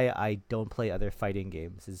reason why I don't play other fighting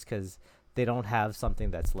games, is because they don't have something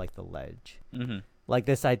that's like the ledge. Like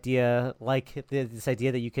this idea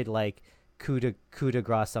that you could like coup de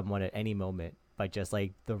grace someone at any moment by just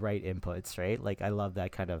like the right inputs, right? Like I love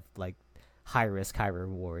that kind of like high risk, high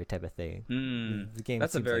reward type of thing. The game.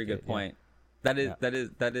 That's a very good point. That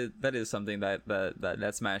is something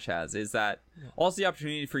that Smash has, is that also the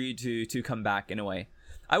opportunity for you to come back in a way.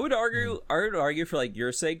 I would argue for like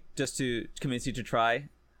your sake, just to convince you to try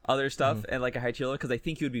other stuff and like a high tier level, because I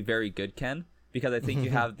think you would be very good, Ken, because I think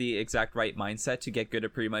you have the exact right mindset to get good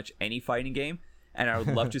at pretty much any fighting game, and I would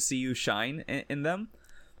love to see you shine in them.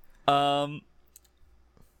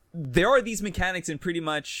 There are these mechanics in pretty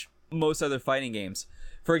much most other fighting games.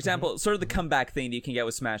 For example, sort of the comeback thing that you can get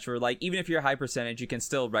with Smash, where like even if you're a high percentage, you can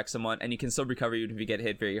still wreck someone and you can still recover even if you get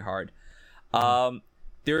hit very hard.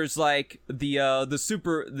 There's like the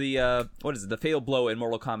fatal blow in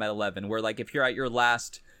Mortal Kombat 11, where like if you're at your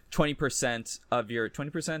last 20% of your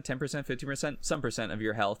 20%, 10%, 50%, some percent of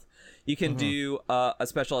your health, you can do a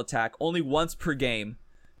special attack only once per game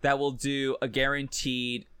that will do a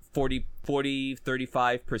guaranteed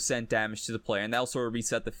 35% damage to the player, and that'll sort of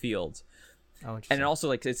reset the field. And it also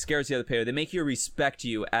like it scares the other player. They make you respect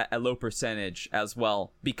you at a low percentage as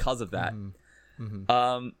well because of that.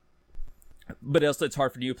 But also it's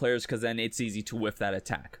hard for new players because then it's easy to whiff that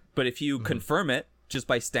attack. But if you confirm it just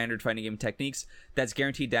by standard fighting game techniques, that's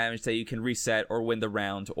guaranteed damage that you can reset or win the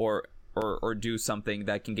round or do something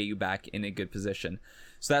that can get you back in a good position.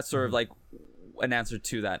 So that's sort of like an answer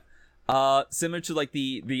to that. Similar to like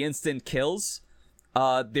the instant kills,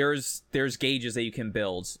 there's gauges that you can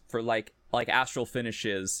build for like astral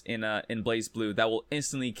finishes in BlazBlue that will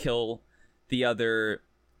instantly kill the other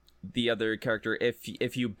character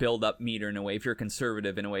if you build up meter in a way, if you're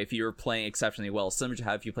conservative in a way, if you're playing exceptionally well, similar to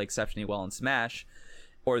how if you play exceptionally well in Smash,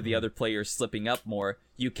 or the other player slipping up more,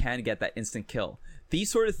 you can get that instant kill.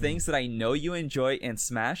 These sort of things that I know you enjoy in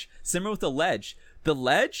Smash, similar with the ledge. The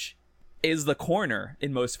ledge is the corner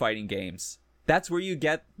in most fighting games. That's where you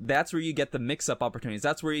get the mix-up opportunities.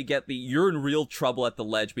 That's where you get you're in real trouble at the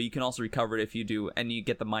ledge, but you can also recover it if you do, and you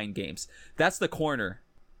get the mind games. That's the corner,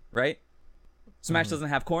 right? Smash doesn't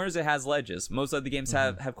have corners; it has ledges. Most other games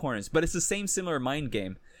have corners, but it's the same similar mind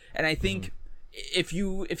game. And I think if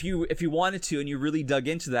you wanted to and you really dug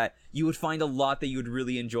into that, you would find a lot that you would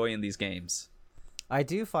really enjoy in these games. I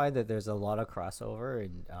do find that there's a lot of crossover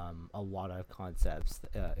and a lot of concepts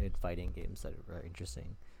in fighting games that are very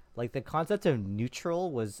interesting. Like the concept of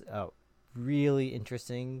neutral was really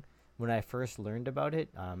interesting when I first learned about it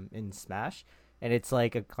in Smash, and it's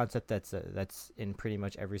like a concept that's in pretty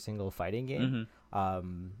much every single fighting game.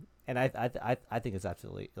 And I think it's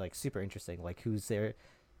absolutely like super interesting. Like who's there?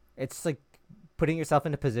 It's like putting yourself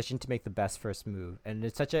in a position to make the best first move, and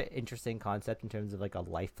it's such an interesting concept in terms of like a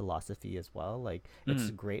life philosophy as well. Like it's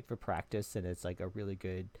great for practice, and it's like a really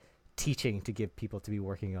good teaching to give people to be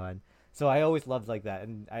working on. So I always loved like that,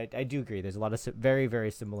 and I do agree there's a lot of very,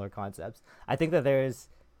 very similar concepts. I think that there's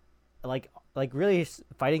like really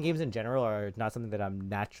fighting games in general are not something that I'm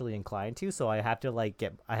naturally inclined to, so I have to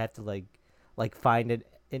find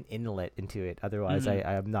an inlet into it. Otherwise,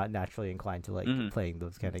 I am not naturally inclined to like playing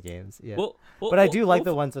those kind of games. Yeah, but I do like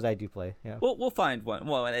the ones that I do play. Yeah, we'll find one.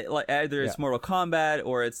 Well, either it's Mortal Kombat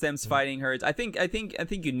or it's them fighting herds. I think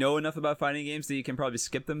you know enough about fighting games that you can probably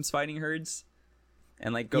skip them fighting herds,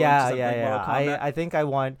 and like go into something like Mortal Kombat. I think I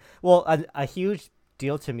want a huge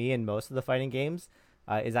deal to me in most of the fighting games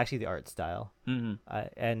is actually the art style. You're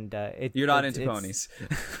not into ponies.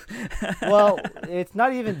 Well, it's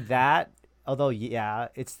not even that. Although, yeah,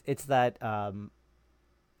 it's that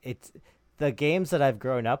it's the games that I've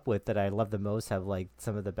grown up with that I love the most have like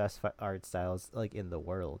some of the best art styles like in the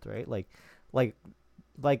world, right? Like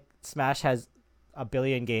Smash has a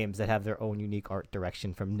billion games that have their own unique art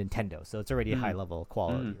direction from Nintendo, so it's already high level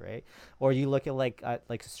quality, right? Or you look at like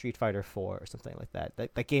Street Fighter 4 or something like that.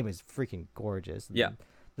 That game is freaking gorgeous. Yeah,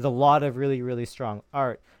 there's a lot of really, really strong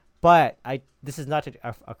art, but this is not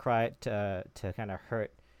a cry to kind of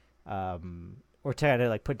hurt. Or trying to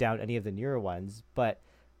like put down any of the newer ones, but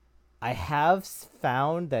I have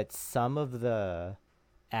found that some of the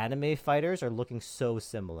anime fighters are looking so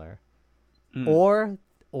similar, or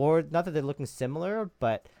not that they're looking similar,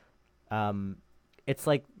 but it's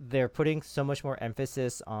like they're putting so much more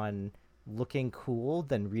emphasis on looking cool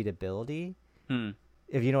than readability.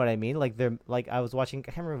 If you know what I mean. Like they're like I was watching,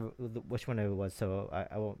 I can't remember which one it was, so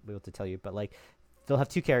I won't be able to tell you, but like they'll have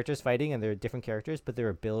two characters fighting and they're different characters, but their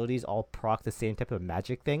abilities all proc the same type of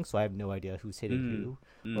magic thing, so I have no idea who's hitting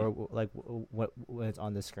who or like what is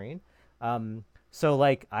on the screen. So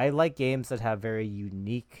like I like games that have very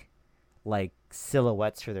unique like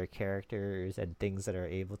silhouettes for their characters and things that are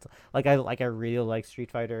able to I really like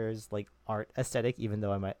Street Fighter's like art aesthetic, even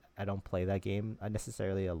though I don't play that game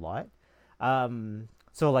necessarily a lot.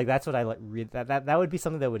 So like that's what I like. That would be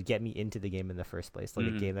something that would get me into the game in the first place, like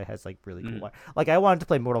a game that has like really cool art. Like I wanted to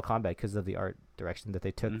play Mortal Kombat because of the art direction that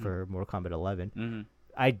they took for Mortal Kombat 11.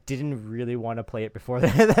 I didn't really want to play it before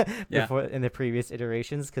in the previous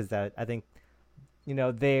iterations, because I think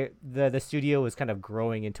the studio was kind of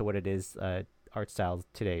growing into what it is art style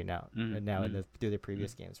today now through the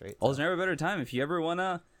previous games, right? Well, there's never a better time if you ever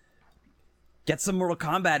wanna get some Mortal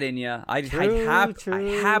Kombat in you. I'd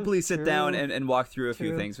happily sit down and walk through a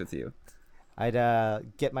few things with you. I'd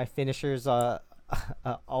get my finishers all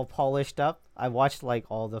polished up. I watched like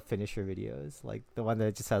all the finisher videos, like the one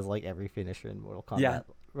that just has like every finisher in Mortal Kombat.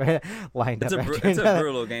 Yeah. Lined up. It's a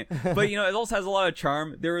brutal game, but it also has a lot of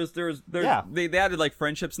charm. They added like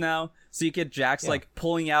friendships now, so you get Jax like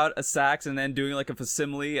pulling out a sax and then doing like a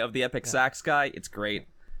facsimile of the epic sax guy. It's great.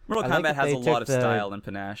 Mortal Kombat has a lot of style and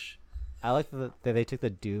panache. I like that they took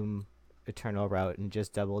the Doom Eternal route and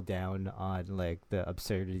just doubled down on like the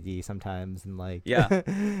absurdity sometimes, and like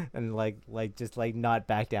and like just like not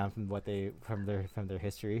back down from their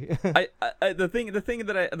history. The thing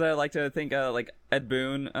that I like to think like Ed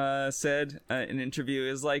Boon said in an interview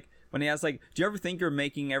is like when he asked like, do you ever think you're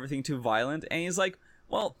making everything too violent? And he's like,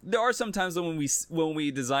 well, there are some times when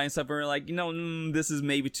we design stuff and we're like, this is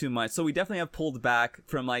maybe too much. So we definitely have pulled back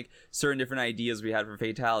from like certain different ideas we had for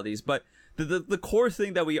fatalities. But the core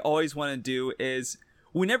thing that we always want to do is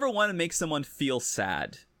we never want to make someone feel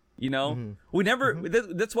sad. We never.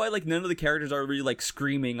 That's why like none of the characters are really like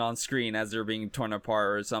screaming on screen as they're being torn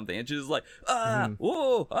apart or something. It's just like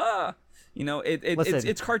whoa,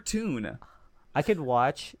 it's cartoon. I could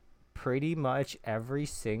watch pretty much every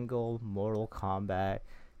single Mortal Kombat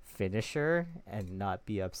finisher and not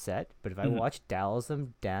be upset, but if I watch Dazzlem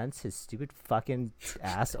dance his stupid fucking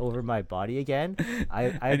ass over my body again,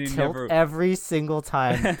 I tilt every single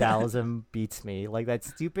time Dazzlem beats me. Like, that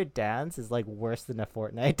stupid dance is like worse than a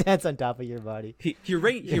Fortnite dance on top of your body. He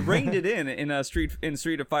reined it in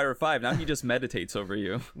Street of Fighter 5. Now he just meditates over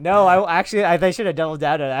you. No, I should have doubled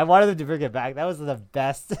down on it. I wanted them to bring it back. That was the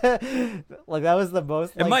best. Like, that was the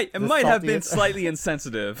most. Like, it might have been slightly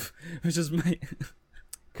insensitive, which is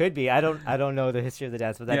could be. I don't know the history of the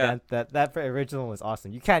dance, but that original was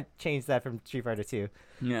awesome. You can't change that from Street Fighter 2.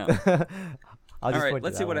 Yeah. All right,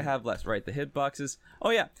 let's see what I have left. Right, the hitboxes. Oh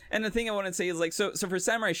yeah, and the thing I want to say is, like, so for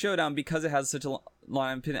Samurai Showdown, because it has such a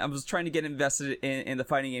long opinion, I was trying to get invested in the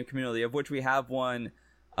fighting game community, of which we have one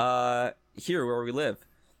here where we live.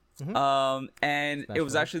 Mm-hmm. And it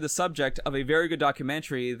was actually the subject of a very good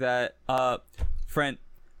documentary that friend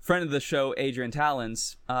of the show, Adrian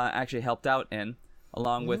Talons, actually helped out in,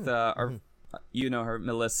 along with our, you know her,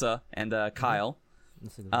 Melissa and Kyle.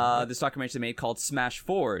 This documentary they made called Smash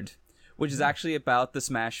Forward, which is actually about the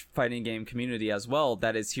Smash fighting game community as well,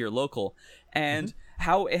 that is here local, and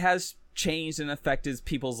how it has changed and affected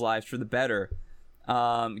people's lives for the better,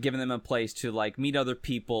 giving them a place to, like, meet other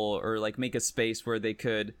people, or, like, make a space where they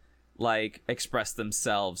could, like, express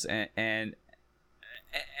themselves, and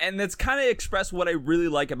that's kind of express what I really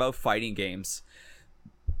like about fighting games.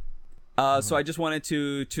 So I just wanted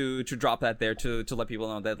to drop that there to let people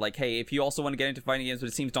know that, like, hey, if you also want to get into fighting games, but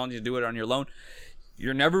it seems daunting to do it on your own,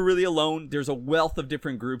 you're never really alone. There's a wealth of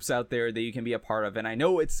different groups out there that you can be a part of, and I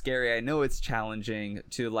know it's scary, I know it's challenging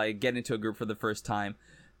to, like, get into a group for the first time,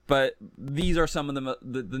 but these are some of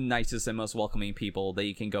the nicest and most welcoming people that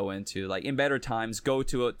you can go into. Like, in better times, go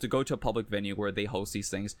to a public venue where they host these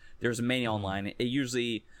things. There's many online. It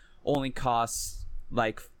usually only costs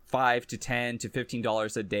like $5 to $10 to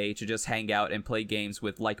 $15 a day to just hang out and play games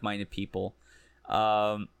with like-minded people.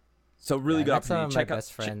 So really good opportunity. Check out my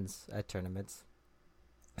best friends at tournaments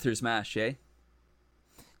through Smash, eh?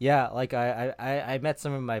 Yeah, like I met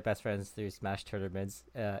some of my best friends through Smash tournaments.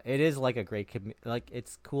 It is like a great like,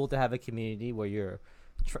 it's cool to have a community where you're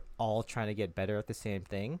all trying to get better at the same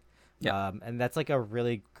thing. Yeah. And that's like a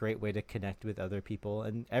really great way to connect with other people,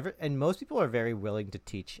 and most people are very willing to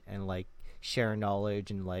teach and, like, share knowledge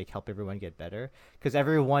and, like, help everyone get better, because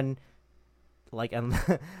everyone, like, and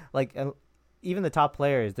like, even the top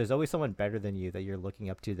players, there's always someone better than you that you're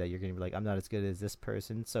looking up to, that you're going to be like, I'm not as good as this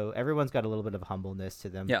person. So everyone's got a little bit of humbleness to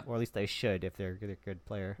them, or at least they should, if they're a good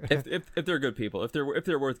player. if they're good people, if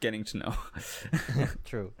they're worth getting to know.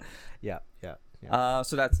 True. Yeah.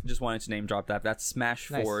 So that's, just wanted to name drop that. That's Smash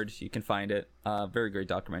Forward. You can find it. Very great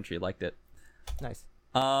documentary. Liked it. Nice.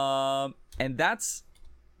 And that's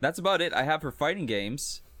about it I have for fighting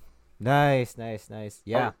games. Nice.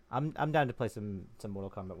 Yeah, I'm down to play some Mortal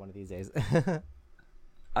Kombat one of these days.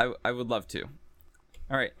 I would love to.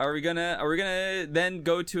 All right, are we gonna then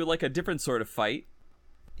go to, like, a different sort of fight?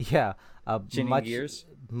 Yeah, gears?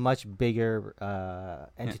 much bigger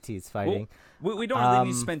entities fighting. Well, we don't really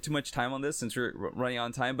need to spend too much time on this since we're running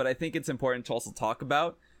on time, but I think it's important to also talk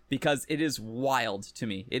about, because it is wild to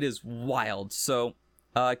me. It is wild. So,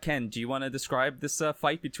 Ken, do you want to describe this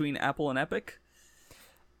fight between Apple and Epic?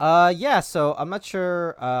 Yeah, so I'm not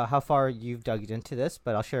sure how far you've dug into this,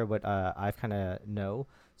 but I'll share what I've kind of know.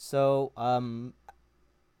 So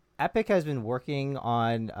Epic has been working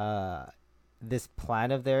on this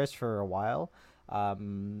plan of theirs for a while.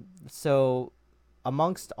 So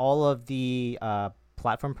amongst all of the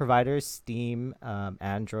platform providers, Steam,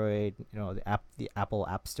 Android, the Apple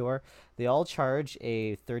App Store, they all charge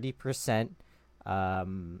a 30%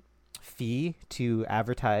 fee to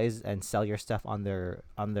advertise and sell your stuff on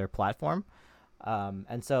their platform.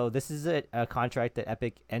 And so this is a contract that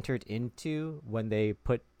Epic entered into when they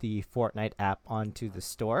put the Fortnite app onto the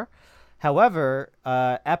store. However,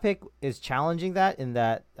 Epic is challenging that in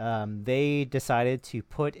that they decided to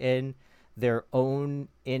put in their own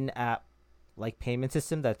in-app, like, payment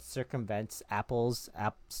system that circumvents Apple's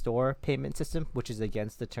App Store payment system, which is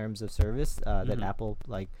against the terms of service that Apple,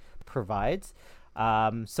 like, provides.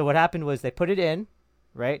 So what happened was they put it in,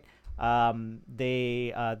 right? There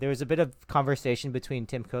was a bit of conversation between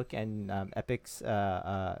Tim Cook and Epic's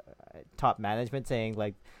top management saying,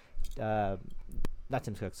 like, not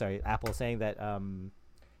Tim Cook, sorry, Apple, saying that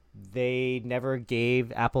they never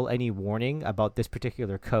gave Apple any warning about this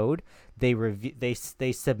particular code. They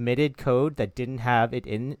submitted code that didn't have it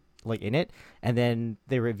in it, and then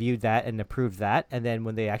they reviewed that and approved that, and then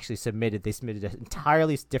when they actually submitted an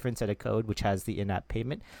entirely different set of code which has the in-app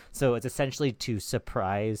payment. So it's essentially to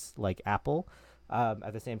surprise, like, Apple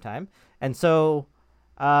at the same time. And so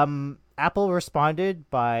Apple responded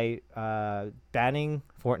by banning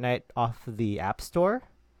Fortnite off the App Store,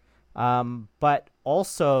 but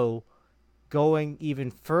also going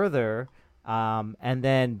even further, and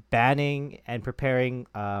then banning and preparing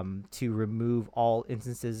to remove all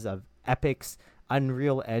instances of Epic's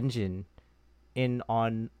Unreal Engine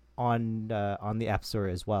on the App Store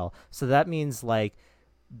as well. So that means like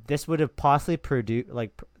this would have possibly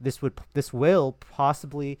this will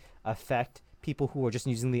possibly affect people who are just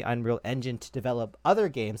using the Unreal Engine to develop other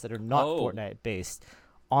games that are not Fortnite based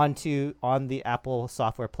on the Apple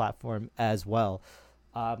software platform as well.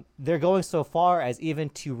 They're going so far as even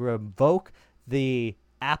to revoke the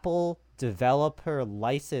Apple developer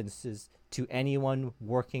licenses to anyone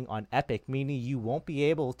working on Epic, meaning you won't be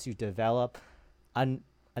able to develop an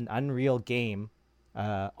Unreal game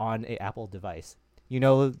on an Apple device. You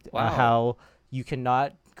know how you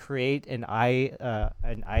cannot create an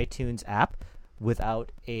iTunes app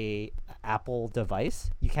without a Apple device.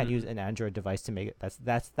 You can't use an Android device to make it.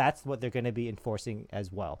 That's what they're going to be enforcing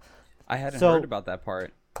as well. I hadn't heard about that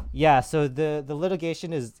part. Yeah, so the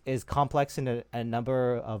litigation is complex in a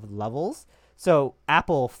number of levels. So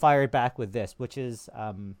Apple fired back with this, which is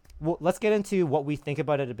let's get into what we think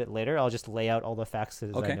about it a bit later. I'll just lay out all the facts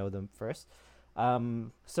as I know them first.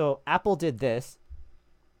 So Apple did this,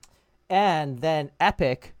 and then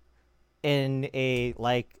Epic, in a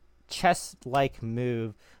chess-like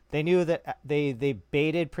move, they knew that they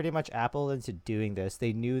baited pretty much Apple into doing this.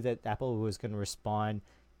 They knew that Apple was going to respond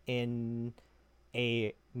in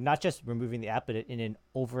a not just removing the app, but in an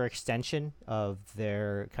overextension of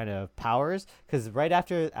their kind of powers. Because right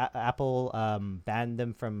after Apple banned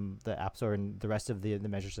them from the App Store and the rest of the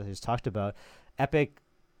measures that I just talked about, Epic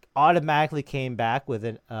automatically came back with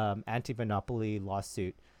an anti-monopoly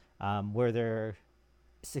lawsuit, where they're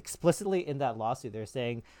explicitly in that lawsuit they're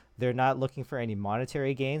saying they're not looking for any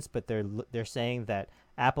monetary gains, but they're saying that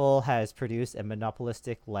Apple has produced a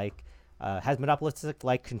monopolistic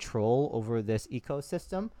control over this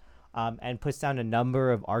ecosystem, and puts down a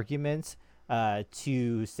number of arguments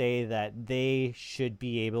to say that they should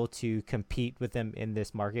be able to compete with them in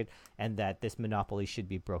this market and that this monopoly should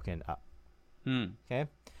be broken up. Okay.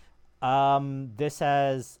 This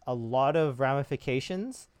has a lot of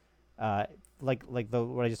ramifications, what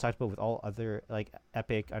I just talked about with all other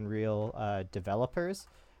Epic Unreal developers.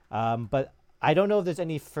 But I don't know if there's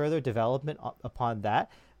any further development upon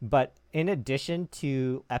that. But in addition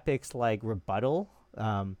to Epic's rebuttal,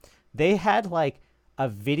 they had a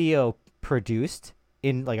video produced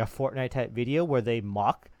in a Fortnite type video where they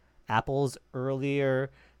mock Apple's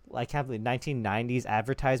earlier 1990s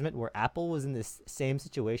advertisement, where Apple was in this same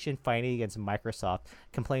situation fighting against Microsoft,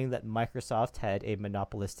 complaining that Microsoft had a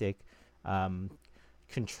monopolistic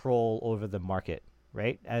control over the market,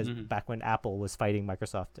 right? As back when Apple was fighting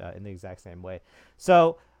Microsoft in the exact same way.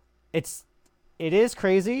 So it is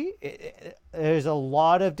crazy. There's a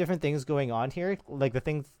lot of different things going on here. The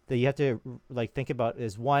things that you have to think about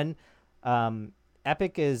is one,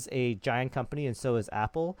 Epic is a giant company and so is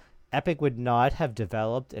Apple. Epic would not have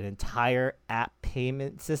developed an entire app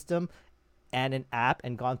payment system and an app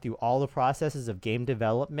and gone through all the processes of game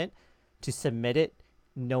development to submit it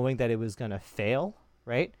knowing that it was going to fail,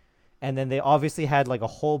 right? And then they obviously had a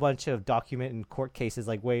whole bunch of document and court cases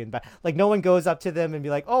way in back. No one goes up to them and be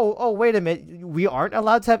like, oh, wait a minute, we aren't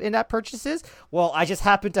allowed to have in-app purchases? Well, I just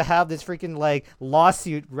happen to have this freaking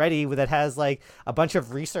lawsuit ready that has a bunch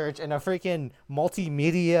of research and a freaking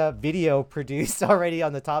multimedia video produced already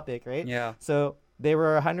on the topic, right? Yeah. So they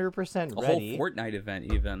were 100% ready. A whole Fortnite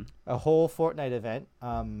event even. A whole Fortnite event.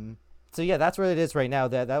 So yeah, that's where it is right now.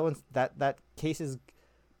 That case is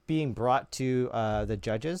being brought to the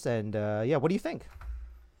judges, and what do you think?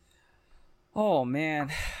 Oh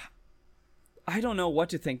man, I don't know what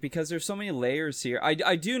to think because there's so many layers here.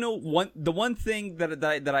 I do know the one thing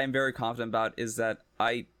that I am very confident about is that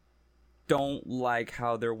I don't like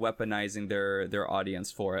how they're weaponizing their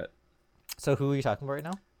audience for it. So who are you talking about right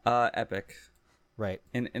now? Epic. Right.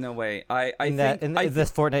 In a way, I think the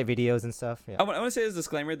Fortnite videos and stuff. Yeah. I want to say as a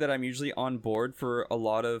disclaimer that I'm usually on board for a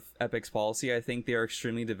lot of Epic's policy. I think they are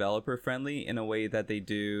extremely developer friendly in a way that they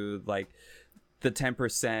do the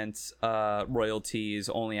 10% royalties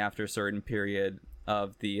only after a certain period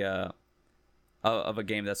of the of a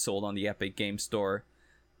game that's sold on the Epic Game Store.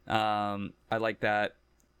 I like that.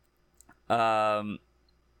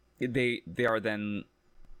 They are then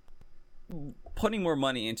putting more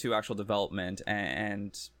money into actual development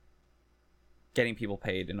and getting people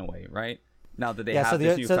paid in a way, right? Now that they have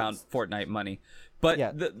this newfound Fortnite money, but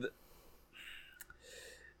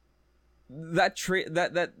that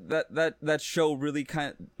show really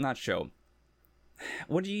not show.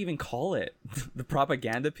 what do you even call it? The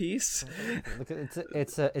propaganda piece? Look,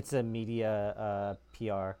 it's a media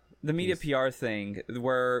PR. The media PR thing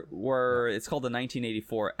where it's called the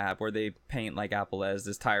 1984 app, where they paint like Apple as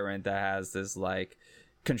this tyrant that has this like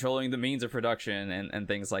controlling the means of production and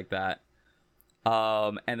things like that.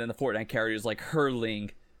 And then the Fortnite characters like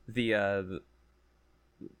hurling the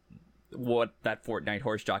what that Fortnite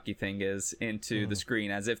horse jockey thing is into the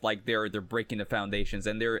screen, as if like they're breaking the foundations,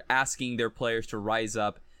 and they're asking their players to rise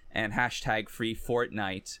up and hashtag free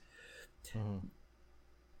Fortnite.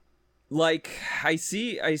 Like I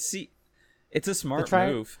see it's a smart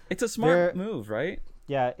move. It's a smart move, right?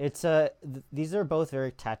 Yeah, it's these are both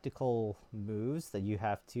very tactical moves that you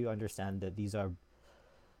have to understand that these are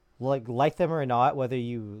like them or not, whether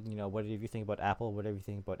you whatever you think about Apple, whatever you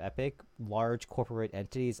think about Epic, large corporate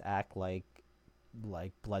entities act like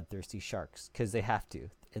bloodthirsty sharks because they have to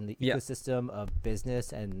in the ecosystem of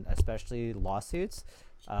business, and especially lawsuits.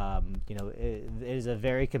 It is a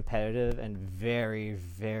very competitive and very,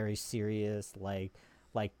 very serious like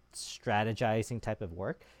strategizing type of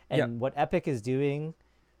work. And what Epic is doing,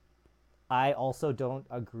 I also don't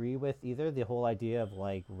agree with either, the whole idea of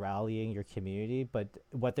like rallying your community, but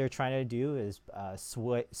what they're trying to do is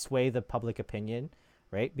sway the public opinion,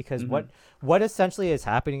 right? Because what essentially is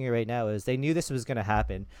happening right now is they knew this was going to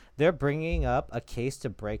happen. They're bringing up a case to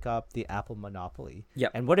break up the Apple monopoly.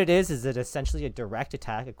 And what it is it essentially a direct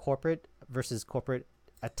attack, a corporate versus corporate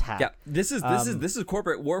attack. Yeah, this is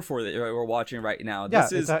corporate warfare that we're watching right now.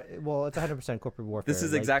 It's 100% corporate warfare. This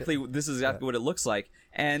is exactly what it looks like.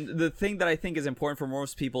 And the thing that I think is important for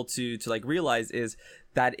most people to like realize is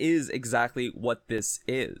that is exactly what this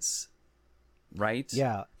is, right?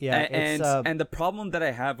 And the problem that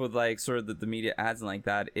I have with like sort of the media ads and like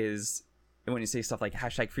that is when you say stuff like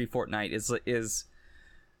hashtag free Fortnite is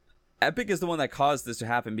Epic is the one that caused this to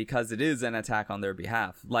happen, because it is an attack on their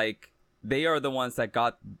behalf. Like, they are the ones that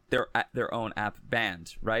got their own app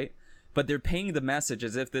banned, right? But they're painting the message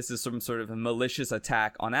as if this is some sort of a malicious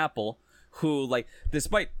attack on Apple, who, like,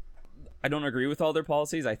 despite I don't agree with all their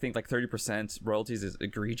policies, I think like 30% royalties is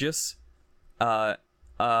egregious for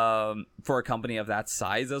a company of that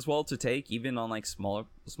size as well to take, even on like small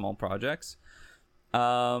projects.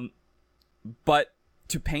 But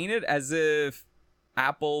to paint it as if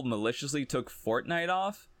Apple maliciously took Fortnite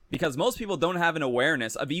off, because most people don't have an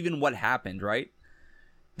awareness of even what happened, right?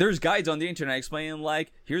 There's guides on the internet explaining,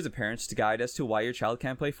 like, here's a parent's guide as to why your child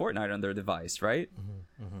can't play Fortnite on their device, right?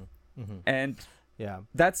 And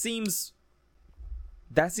that seems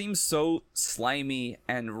so slimy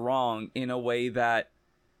and wrong in a way that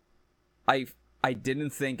I didn't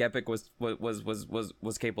think Epic was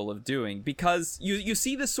capable of doing, because you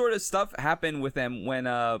see this sort of stuff happen with them when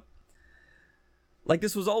like,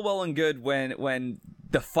 this was all well and good when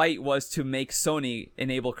the fight was to make Sony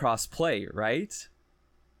enable cross-play, right?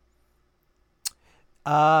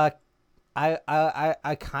 I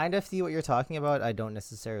kind of see what you're talking about. I don't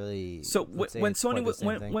necessarily. So when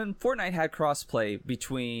Fortnite had cross-play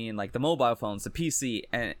between like the mobile phones, the PC,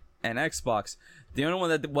 and Xbox, the only one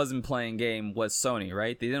that wasn't playing game was Sony,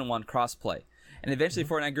 right? They didn't want cross-play. And eventually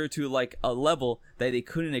Fortnite grew to like a level that they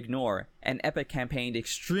couldn't ignore, and Epic campaigned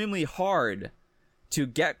extremely hard to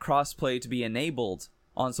get crossplay to be enabled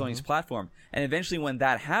on Sony's platform. And eventually when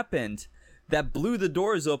that happened, that blew the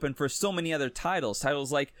doors open for so many other titles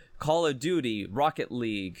like Call of Duty, Rocket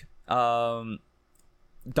League, Dauntless.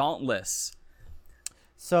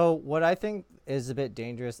 So what I think is a bit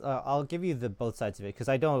dangerous, I'll give you the both sides of it, because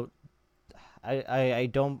I don't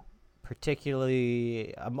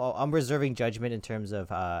particularly, I'm reserving judgment in terms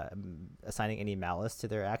of assigning any malice to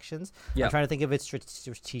their actions. I'm trying to think of it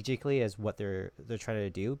strategically as what they're trying to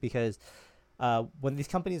do, because when these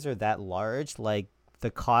companies are that large, like,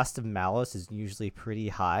 the cost of malice is usually pretty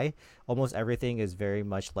high. Almost everything is very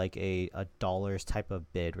much like a dollars type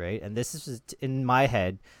of bid, right? And this is, in my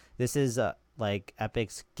head, this is like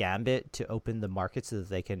Epic's gambit to open the market so that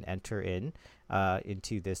they can enter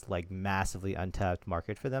into this like massively untapped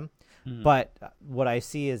market for them. But what I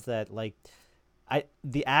see is that like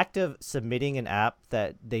the act of submitting an app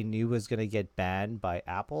that they knew was going to get banned by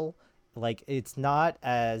Apple, like, it's not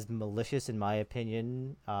as malicious in my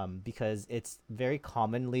opinion, because it's very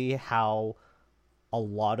commonly how a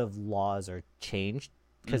lot of laws are changed.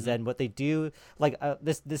 Because then what they do, like,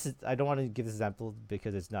 this is, I don't want to give this example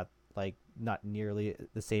because it's not nearly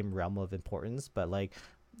the same realm of importance, but like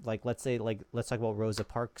let's say, like, let's talk about Rosa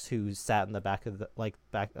Parks, who sat in the back of the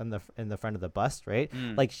in the front of the bus, right?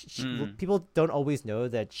 Like, people don't always know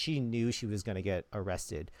that she knew she was going to get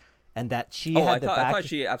arrested, and that she had I thought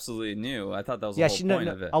she absolutely knew. I thought that was the whole point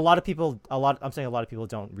of it. A lot of people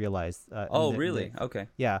don't realize. Really? Okay.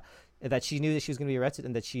 Yeah, that she knew that she was going to be arrested,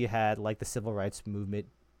 and that she had like the civil rights movement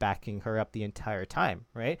backing her up the entire time,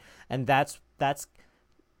 right? And that's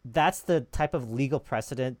the type of legal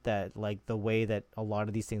precedent that, like, the way that a lot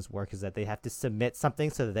of these things work is that they have to submit something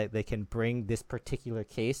so that they can bring this particular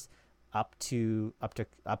case up to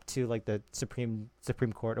like the Supreme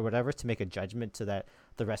Court or whatever to make a judgment so that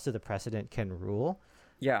the rest of the precedent can rule.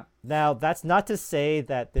 Yeah. Now, that's not to say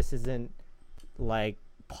that this isn't like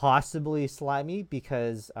possibly slimy,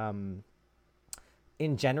 because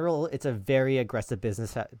in general, it's a very aggressive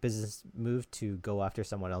business move to go after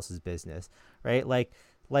someone else's business, right? Like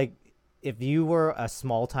if you were a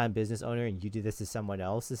small time business owner and you do this to someone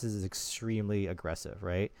else, this is extremely aggressive,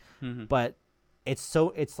 right? Mm-hmm. But it's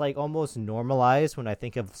like almost normalized when I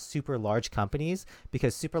think of super large companies,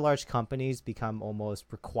 because super large companies become almost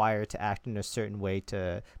required to act in a certain way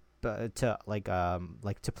to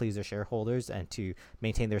please their shareholders and to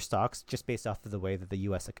maintain their stocks, just based off of the way that the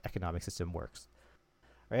U.S. economic system works,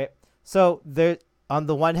 right? So there, on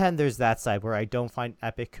the one hand, there's that side where I don't find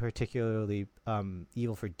Epic particularly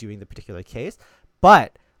evil for doing the particular case,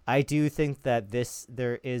 but I do think that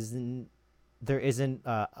it isn't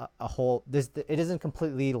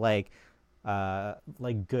completely like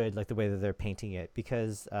good, like the way that they're painting it,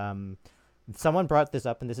 because someone brought this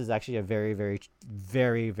up, and this is actually a very, very,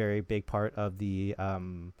 very, very big part of the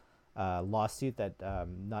lawsuit that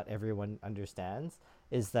not everyone understands,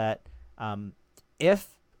 is that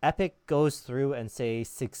if Epic goes through and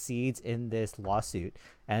succeeds in this lawsuit,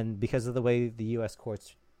 and because of the way the U.S.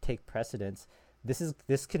 courts take precedence,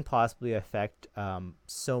 this can possibly affect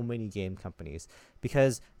so many game companies,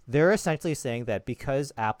 because they're essentially saying that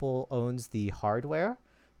because Apple owns the hardware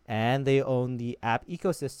and they own the app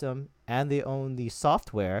ecosystem and they own the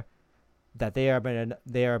software, that they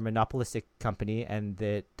are a monopolistic company, and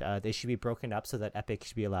that they should be broken up so that Epic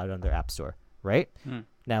should be allowed on their app store, right?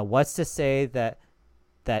 Now, what's to say that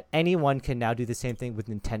anyone can now do the same thing with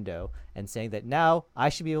Nintendo, and saying that now I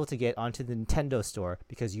should be able to get onto the Nintendo store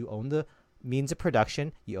because you own the means of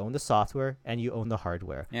production, you own the software, and you own the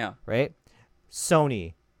hardware. Yeah. Right?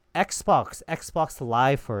 Sony, Xbox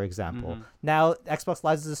Live, for example. Mm-hmm. Now Xbox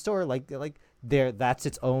Live is a store that's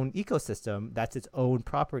its own ecosystem, that's its own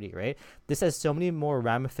property, right? This has so many more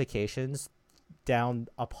ramifications down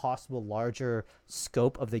a possible larger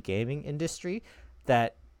scope of the gaming industry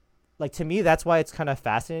that, like, to me, that's why it's kind of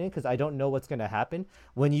fascinating, because I don't know what's going to happen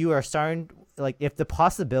when you are starting, like, if the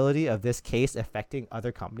possibility of this case affecting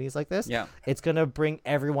other companies like this, it's going to bring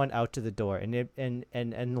everyone out to the door. And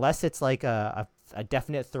unless it's like a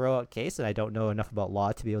definite throw-out case, and I don't know enough about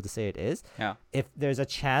law to be able to say it is, if there's a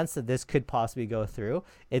chance that this could possibly go through,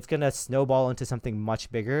 it's going to snowball into something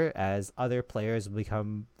much bigger as other players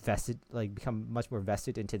become much more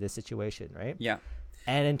vested into this situation, right? Yeah.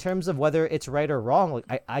 And in terms of whether it's right or wrong,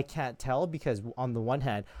 like I can't tell, because on the one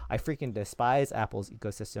hand, I freaking despise Apple's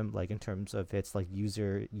ecosystem, like in terms of its like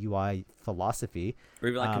user UI philosophy, or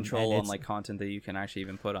even like control on like content that you can actually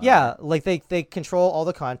even put on. Yeah, like they control all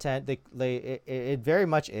the content. It very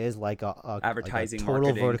much is like a advertising, like a total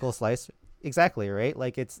marketing. Vertical slice. Exactly, right?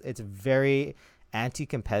 Like it's very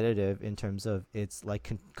anti-competitive in terms of its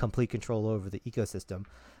like complete control over the ecosystem.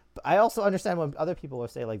 But I also understand when other people will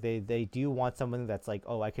say, like, they do want someone that's like,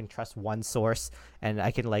 oh, I can trust one source and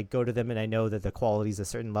I can like go to them and I know that the quality is a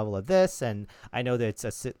certain level of this, and I know that it's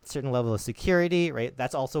a certain level of security, right?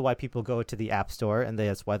 That's also why people go to the App Store, and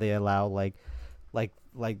that's why they allow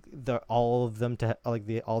all of them to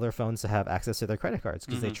all their phones to have access to their credit cards,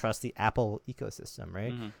 because they trust the Apple ecosystem,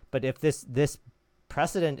 right? But if this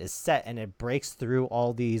precedent is set and it breaks through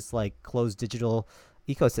all these like closed digital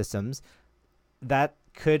ecosystems, that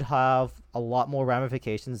could have a lot more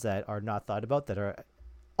ramifications that are not thought about, that are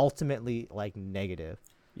ultimately like negative.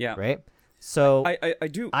 Yeah. Right. So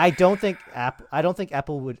I don't think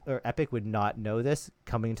Apple would, or Epic would not know this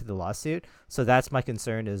coming into the lawsuit. So that's my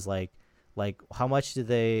concern, is like how much do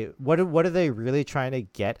they, what are they really trying to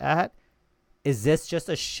get at? Is this just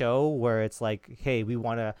a show where it's like, hey, we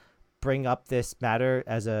want to bring up this matter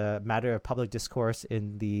as a matter of public discourse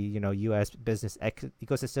in the, U.S. business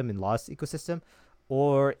ecosystem and laws ecosystem?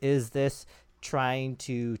 Or is this trying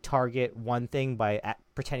to target one thing by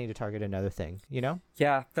pretending to target another thing,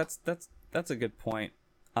 Yeah, that's a good point.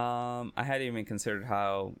 I hadn't even considered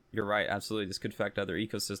how, you're right, absolutely, this could affect other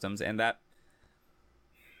ecosystems, and that's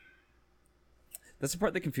the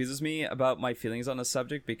part that confuses me about my feelings on the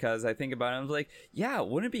subject, because I think about it, I'm like, yeah,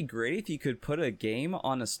 wouldn't it be great if you could put a game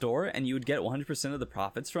on a store and you would get 100% of the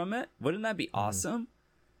profits from it? Wouldn't that be awesome?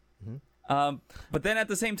 But then at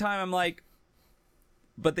the same time, I'm like,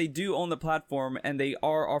 but they do own the platform and they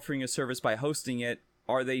are offering a service by hosting it.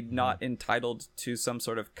 Are they not entitled to some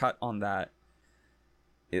sort of cut on that?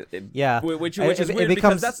 Yeah, which is weird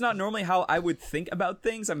because that's not normally how I would think about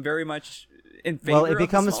things. I'm very much in favor. Well, it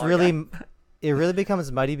becomes really, it really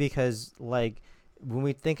becomes muddy because like when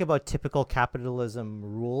we think about typical capitalism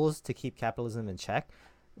rules to keep capitalism in check,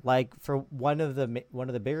 like for one of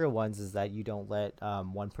the bigger ones is that you don't let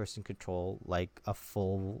one person control like a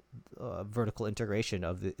full vertical integration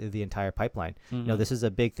of the entire pipeline. You know, this is a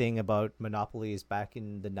big thing about monopolies back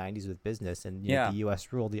in the 90s with business, and you know, the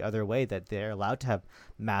US ruled the other way, that they're allowed to have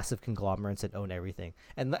massive conglomerates that own everything.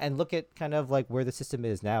 And look at kind of like where the system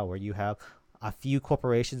is now, where you have a few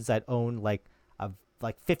corporations that own like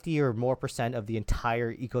 50 or more % of the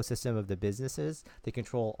entire ecosystem of the businesses. They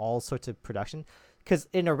control all sorts of production. Because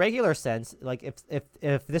in a regular sense, like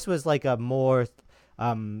if this was like a more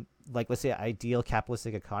like, let's say, ideal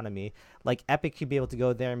capitalistic economy, like Epic could be able to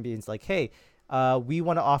go there and be like, hey, we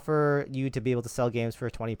want to offer you to be able to sell games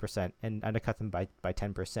for 20% and undercut them by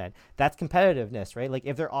 10%. That's competitiveness, right? Like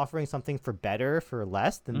if they're offering something for better for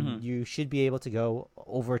less, then you should be able to go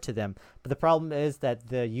over to them. But the problem is that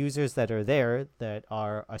the users that are there that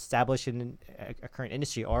are established in a current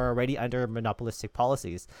industry are already under monopolistic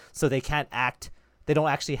policies, so they can't act. They don't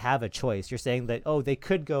actually have a choice. You're saying that, oh, they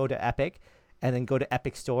could go to Epic and then go to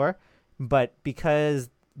Epic Store, but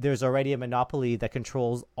because there's already a monopoly that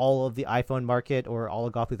controls all of the iPhone market, or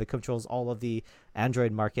oligopoly that controls all of the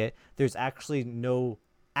Android market, there's actually no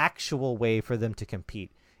actual way for them to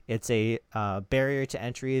compete. It's a barrier to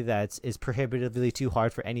entry that is prohibitively too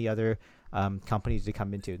hard for any other companies to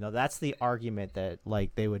come into. Now, that's the argument that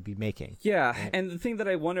like they would be making. Yeah, right? And the thing that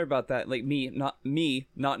I wonder about that, like me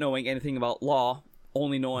not knowing anything about law,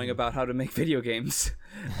 only knowing about how to make video games.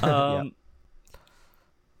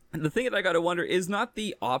 The thing that I gotta wonder is not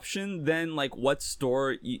the option then like what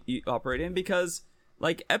store you operate in, because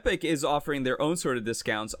like Epic is offering their own sort of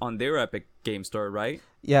discounts on their Epic Game Store, right?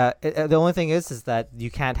 Yeah, the only thing is that you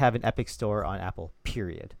can't have an Epic Store on Apple,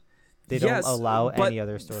 period. They don't allow any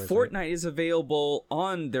other stores. Fortnite is available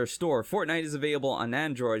on their store. Fortnite is available on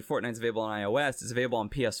Android. Fortnite's available on iOS. It's available on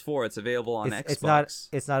PS4. It's available on Xbox.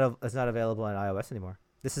 It's not available on iOS anymore.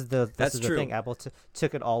 This is the thing. Apple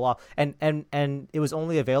took it all off, and it was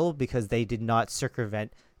only available because they did not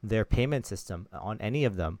circumvent their payment system on any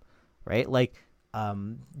of them, right? Like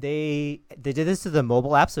they did this to the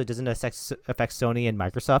mobile app, so it doesn't affect Sony and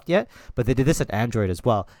Microsoft yet, but they did this at Android as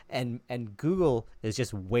well. And Google is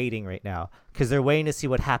just waiting right now because they're waiting to see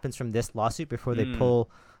what happens from this lawsuit before they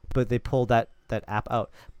pull that app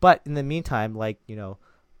out. But in the meantime, like, you know,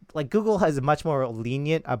 like Google has much more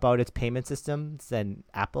lenient about its payment systems than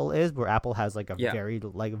Apple is, where Apple has like a very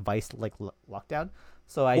like vice like lockdown.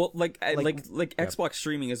 So Xbox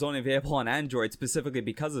streaming is only available on Android specifically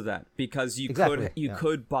because of that. Because you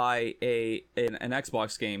could buy an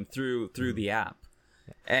Xbox game through the app,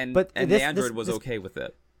 and the Android was okay with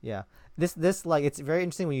it. Yeah, this like it's very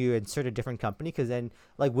interesting when you insert a different company, because then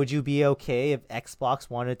like would you be okay if Xbox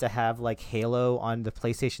wanted to have like Halo on the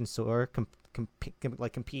PlayStation Store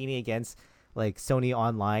competing against like Sony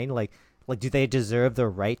Online? Like do they deserve the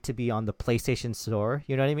right to be on the PlayStation Store?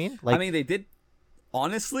 You know what I mean? Like, I mean, they did.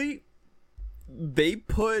 Honestly, they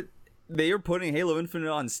are putting Halo Infinite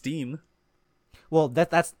on Steam. Well,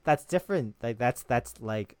 that's different. Like that's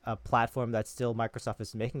like a platform that still Microsoft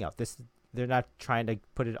is making up. They're not trying to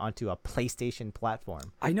put it onto a PlayStation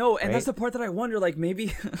platform. I know, and that's the part that I wonder. Like,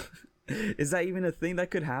 maybe is that even a thing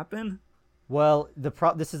that could happen? Well, they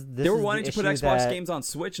were wanting to put Xbox games on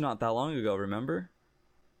Switch not that long ago. Remember?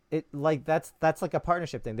 It like that's like a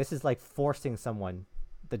partnership thing. This is like forcing someone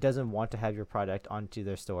that doesn't want to have your product onto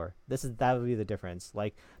their store. That would be the difference.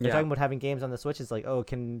 Like they're talking about having games on the Switch. It's like, oh,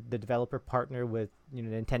 can the developer partner with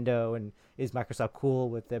Nintendo, and is Microsoft cool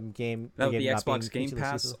with them the Xbox Game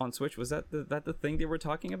Pass on Switch? Was that the thing they were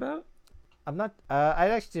talking about? I'm not. I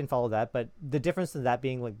actually didn't follow that, but the difference in that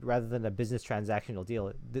being like rather than a business transactional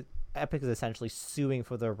deal, Epic is essentially suing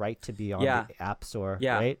for the right to be on the App Store,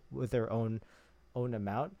 right, with their own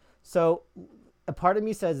amount. So a part of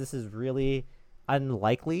me says this is really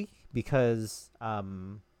unlikely because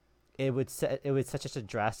it would set such a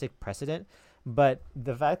drastic precedent, but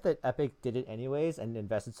the fact that Epic did it anyways and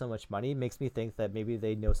invested so much money makes me think that maybe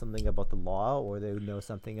they know something about the law, or they know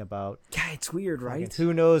something about it's weird, right?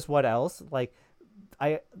 Who knows what else. Like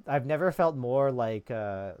I've never felt more like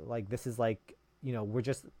this is like, we're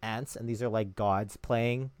just ants and these are like gods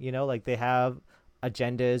playing, like they have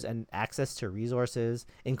agendas and access to resources,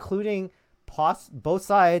 including both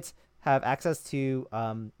sides have access to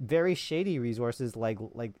very shady resources like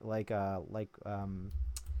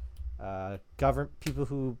government people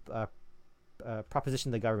who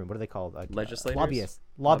proposition the government. What are they called? Legislators?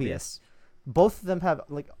 Lobbyists. Both of them have,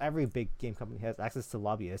 like, every big game company has access to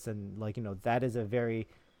lobbyists, and, like, you know, that is a very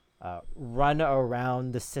run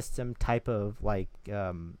around the system type of, like,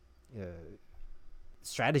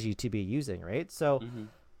 strategy to be using, right? So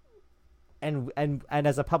and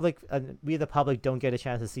as a public, we the public don't get a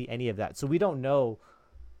chance to see any of that, so we don't know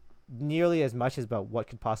nearly as much about what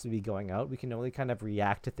could possibly be going out. We can only kind of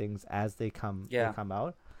react to things as they come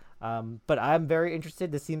out. But I'm very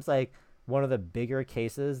interested. This seems like one of the bigger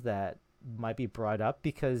cases that might be brought up,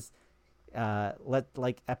 because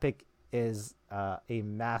Epic is a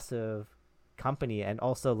massive company, and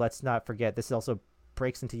also let's not forget this also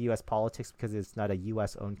breaks into U.S. politics because it's not a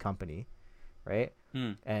U.S. owned company, right?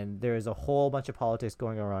 And there's a whole bunch of politics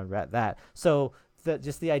going around that. So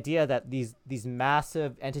just the idea that these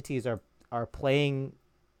massive entities are playing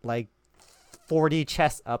like 4D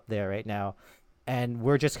chess up there right now, and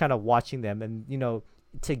we're just kind of watching them, and, you know,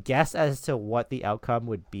 to guess as to what the outcome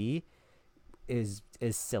would be is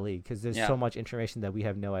silly, because there's so much information that we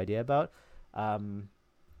have no idea about.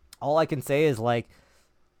 All I can say is, like,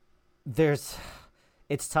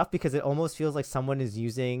 it's tough because it almost feels like someone is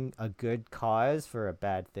using a good cause for a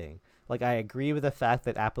bad thing. Like, I agree with the fact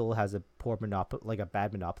that Apple has a poor monopoly, like a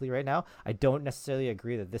bad monopoly right now. I don't necessarily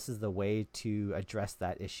agree that this is the way to address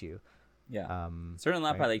that issue. Yeah. Certainly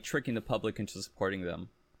not by, like, tricking the public into supporting them.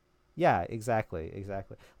 Yeah, exactly.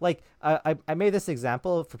 Like, I made this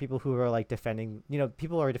example for people who are, like, defending, you know,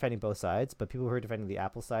 people who are defending both sides, but people who are defending the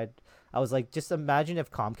Apple side, I was like, just imagine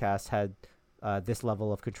if Comcast had this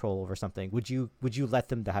level of control over something. Would you let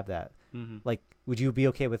them to have that? Like, would you be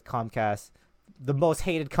okay with Comcast, the most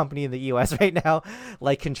hated company in the US right now,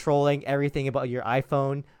 like, controlling everything about your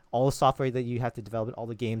iPhone, all the software that you have to develop, and all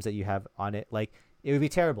the games that you have on it? Like, it would be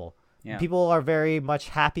terrible. Yeah. People are very much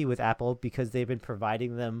happy with Apple because they've been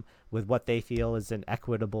providing them with what they feel is an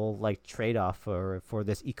equitable, like, trade-off for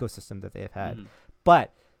this ecosystem that they've had.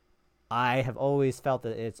 But I have always felt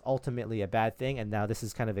that it's ultimately a bad thing, and now this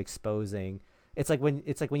is kind of exposing. It's like when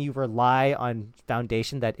you rely on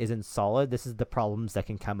foundation that isn't solid, this is the problems that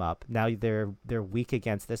can come up. Now they're weak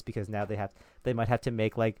against this because now they might have to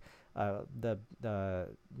make, like,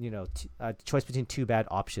 choice between two bad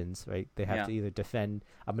options, right? They have to either defend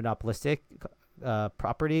a monopolistic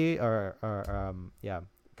property or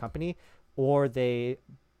company, or they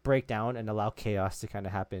break down and allow chaos to kind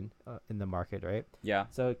of happen in the market, right? Yeah.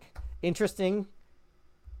 So interesting.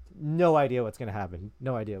 No idea what's gonna happen.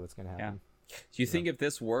 Yeah. Do you think if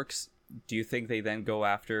this works, do you think they then go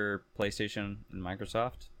after PlayStation and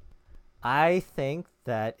Microsoft? I think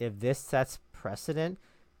that if this sets precedent,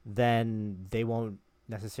 then they won't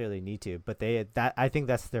necessarily need to, but I think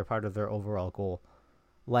that's their part of their overall goal.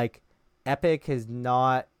 Like, Epic is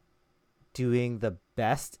not doing the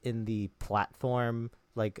best in the platform,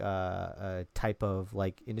 like, type of,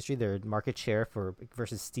 like, industry. Their market share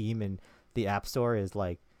versus Steam and the App Store is,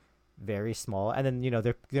 like, very small. And then, you know,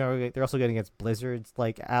 they're also getting against Blizzard's,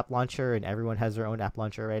 like, app launcher, and everyone has their own app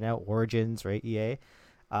launcher right now, Origins, right? EA.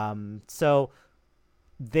 So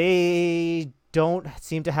they don't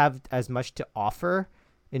seem to have as much to offer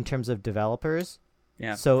in terms of developers.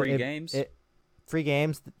 Yeah. So free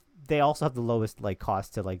games. They also have the lowest, like,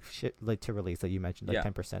 cost to, like, to release, like you mentioned, like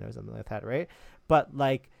 10% or something like that, right? But,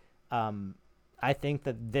 like, I think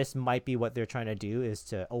that this might be what they're trying to do, is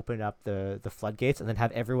to open up the floodgates and then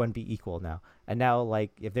have everyone be equal now. And now,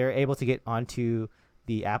 like, if they're able to get onto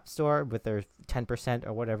the App Store with their 10%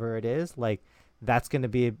 or whatever it is, like, they're going to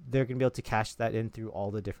be able to cash that in through all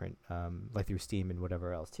the different, like, through Steam and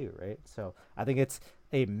whatever else too, right? So I think it's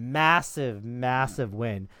a massive, massive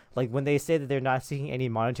win. Like, when they say that they're not seeking any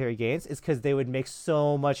monetary gains, it's because they would make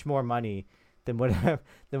so much more money than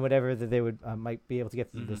whatever that they would might be able to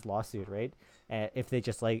get through this lawsuit, right? If they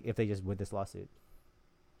just win this lawsuut.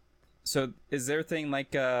 So is there a thing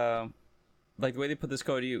like the way they put this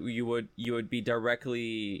code, you would be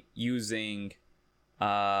directly using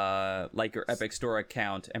like your Epic Store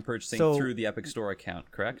account and purchasing through the Epic Store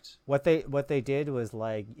account, correct? What they did was,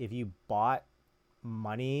 like, if you bought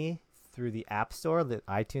money through the App Store, the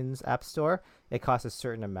iTunes App Store, it cost a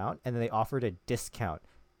certain amount, and then they offered a discount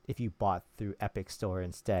if you bought through Epic Store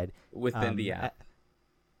instead within the app.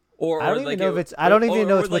 I don't even know if it's. I don't even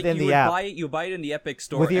know it's within the app. You buy it in the Epic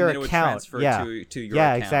Store with your and then account. It would transfer to your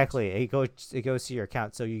account. Exactly. It goes to your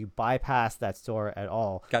account, so you bypass that store at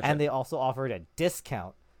all. Gotcha. And they also offered a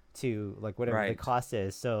discount to, like, whatever the cost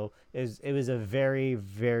is. So it was a very,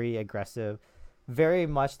 very aggressive very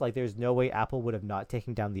much like there's no way Apple would have not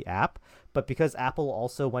taken down the app, but because Apple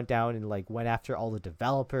also went down and like went after all the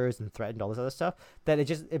developers and threatened all this other stuff, that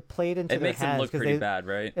it played into their hands. It makes them look pretty bad,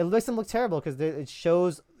 right? It makes them look terrible because it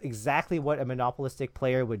shows exactly what a monopolistic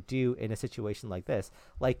player would do in a situation like this.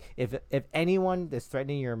 Like if anyone is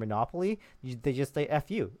threatening your monopoly, they just say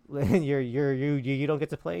 "F you," you don't get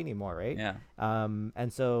to play anymore, right? Yeah.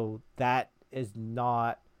 And so that is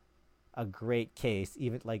not a great case,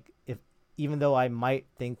 even though I might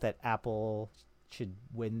think that Apple should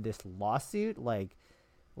win this lawsuit, like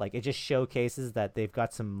it just showcases that they've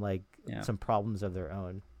got some some problems of their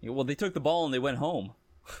own. Yeah, well, they took the ball and they went home.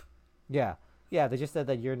 Yeah, they just said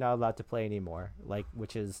that you're not allowed to play anymore,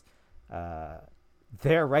 which is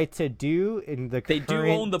their right to do in the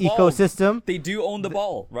current ecosystem. They do own the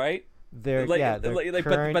ball, right? But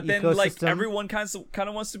then like everyone kind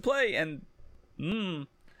of wants to play and.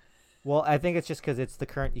 Well, I think it's just because it's the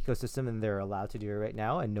current ecosystem and they're allowed to do it right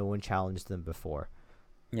now, and no one challenged them before.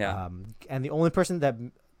 Yeah. And the only person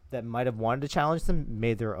that might have wanted to challenge them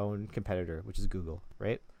made their own competitor, which is Google,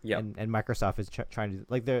 right? Yeah. And Microsoft is trying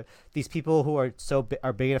to these people who are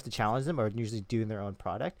are big enough to challenge them are usually doing their own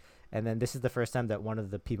product, and then this is the first time that one of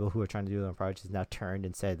the people who are trying to do their own product has now turned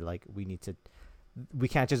and said like we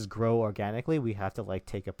can't just grow organically. We have to like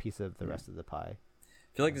take a piece of the rest of the pie.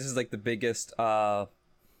 I feel like this is like the biggest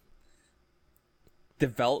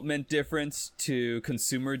development difference to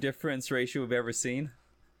consumer difference ratio we've ever seen.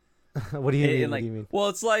 What do you mean? What do you mean? Well,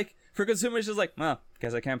 it's like for consumers, it's like,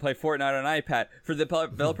 because I can't play Fortnite on an iPad. For the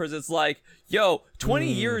developers, it's like, 20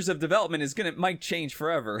 years of development might change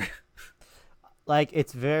forever. Like,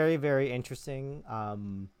 it's very, very interesting.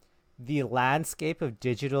 The landscape of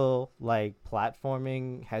digital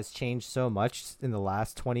platforming has changed so much in the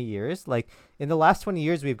last 20 years. Like in the last 20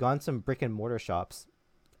 years, we've gone some brick and mortar shops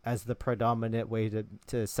as the predominant way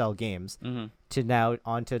to sell games to now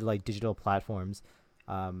onto digital platforms.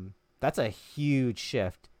 That's a huge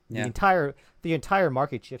shift. Yeah. The entire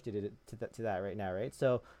market shifted it to that right now, right?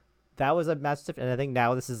 So that was a massive shift, and I think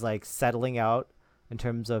now this is settling out in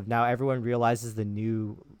terms of now everyone realizes the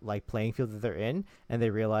new playing field that they're in, and they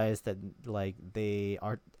realize that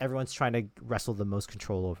everyone's trying to wrestle the most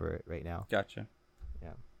control over it right now. Gotcha.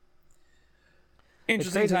 Yeah.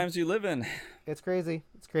 Interesting times you live in. It's crazy.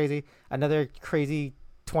 Another crazy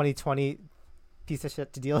 2020 piece of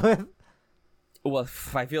shit to deal with. Well,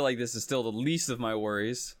 I feel like this is still the least of my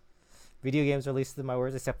worries. Video games are least of my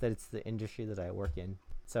worries, except that it's the industry that I work in.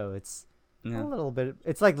 So it's a little bit.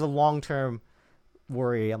 It's like the long-term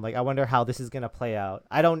worry. I'm like, I wonder how this is going to play out.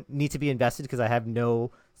 I don't need to be invested because I have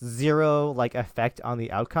zero effect on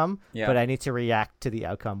the outcome. Yeah. But I need to react to the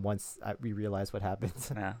outcome once we realize what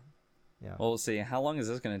happens. Yeah. Yeah. Well, we'll see. How long is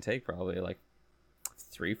this going to take? Probably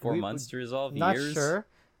 3-4 months to resolve. Not years? Sure.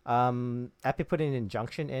 Epic put an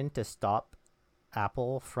injunction in to stop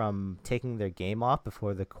Apple from taking their game off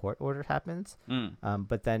before the court order happens.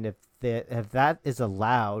 But then if that is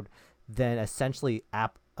allowed, then essentially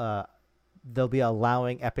they'll be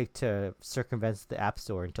allowing Epic to circumvent the App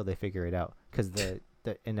Store until they figure it out because the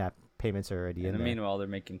in-app payments are already in there. Meanwhile, they're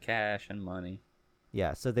making cash and money.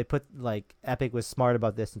 Yeah, so they put Epic was smart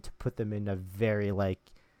about this and to put them in a very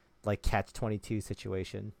catch-22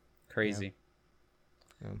 situation. Crazy.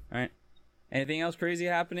 Yeah. All right. Anything else crazy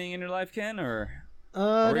happening in your life, Ken, or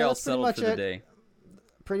are we all settled for the day?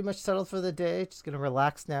 Pretty much settled for the day. Just gonna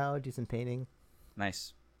relax now, do some painting.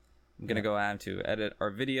 Nice. I'm gonna go out to edit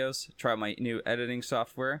our videos, try my new editing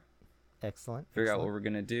software. Excellent. Figure out what we're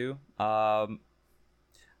gonna do. I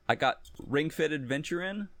got Ring Fit Adventure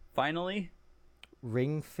in finally.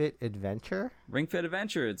 Ring Fit Adventure? Ring Fit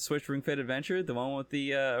Adventure. It's Switch Ring Fit Adventure, the one with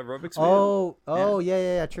the aerobics video.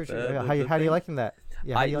 Yeah. True. How are you liking that?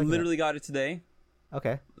 Yeah, I literally got it today.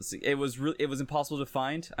 Okay. Let's see. It was impossible to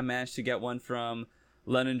find. I managed to get one from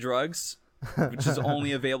London Drugs, which is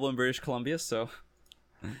only available in British Columbia. So.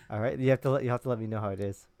 All right, you have to let me know how it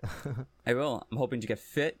is. I will. I'm hoping to get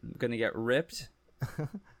fit. I'm gonna get ripped.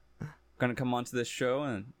 Gonna come onto this show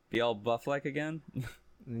and be all buff again.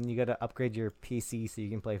 And you gotta upgrade your PC so you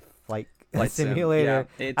can play Flight Simulator.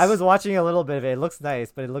 Yeah, I was watching a little bit of it. It looks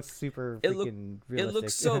nice, but it looks super freaking realistic. It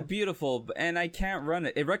looks so beautiful, and I can't run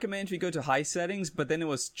it. It recommended we go to high settings, but then it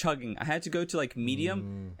was chugging. I had to go to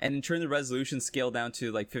medium and turn the resolution scale down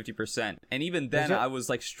to 50%. And even then, I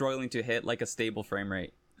was struggling to hit a stable frame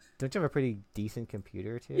rate. Don't you have a pretty decent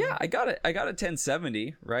computer too? Yeah, I got it. I got a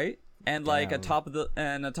 1070, right? And a top of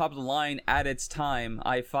the line at its time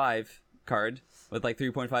i5 card with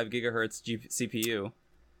 3.5 gigahertz CPU.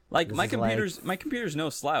 My computer's no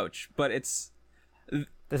slouch, but it's.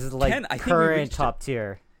 This is Ken, current top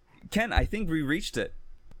tier. Ken, I think we reached it.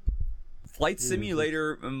 Flight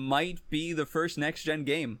Simulator might be the first next-gen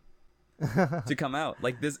game to come out.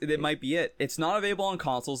 Like this, it might be it. It's not available on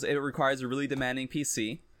consoles. It requires a really demanding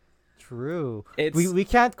PC. True. We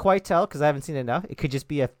can't quite tell because I haven't seen enough. It could just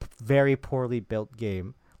be a very poorly built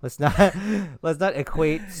game. Let's not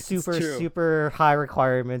equate super high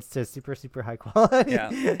requirements to super high quality. Yeah,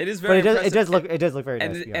 it is very. But it does look very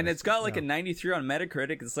nice. And it's got like a 93 on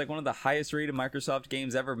Metacritic. It's like one of the highest rated Microsoft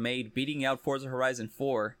games ever made, beating out Forza Horizon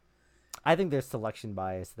 4. I think there's selection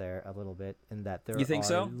bias there a little bit in that there. You think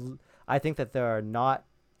so? I think that there are not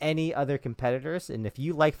any other competitors, and if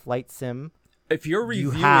you like Flight Sim, if you're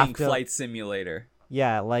reviewing Flight Simulator.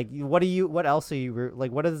 Yeah, like what else are you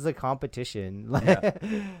like? What is the competition? Like,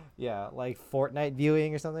 yeah, like Fortnite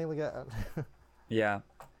viewing or something like that. Yeah,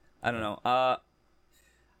 I don't know.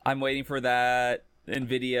 I'm waiting for that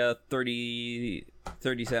NVIDIA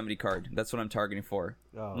 3070 card. That's what I'm targeting for.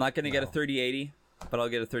 I'm not gonna get a 3080, but I'll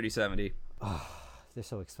get a 3070. Oh, they're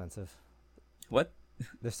so expensive. What?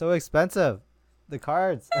 They're so expensive. The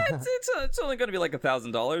cards. It's only going to be like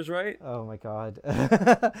 $1,000, right? Oh my god.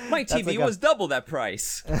 My TV was double that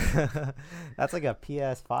price. That's like a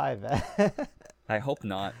PS5. I hope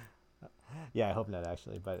not. Yeah, I hope not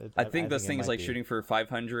actually, but I think this thing is like shooting for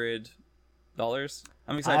 $500.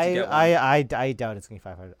 I'm excited to get one. I doubt it's going to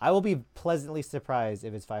be $500. I will be pleasantly surprised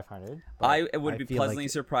if it's $500. I would be pleasantly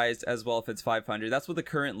surprised as well if it's $500. That's what the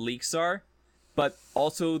current leaks are. But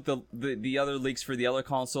also the other leaks for the other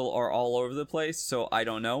console are all over the place, so I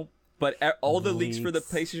don't know. But all the leaks for the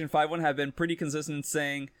PlayStation 5 one have been pretty consistent,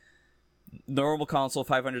 saying normal console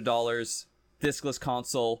 $500, discless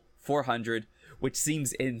console $400, which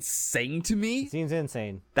seems insane to me. It seems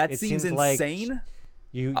insane. That seems insane. Like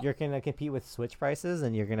you're gonna compete with Switch prices,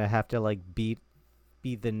 and you're gonna have to like beat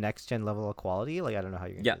the next gen level of quality. Like I don't know how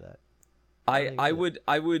you're gonna do that.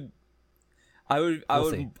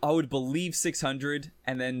 I would believe 600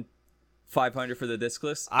 and then 500 for the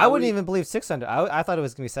discless. I wouldn't even believe 600. I thought it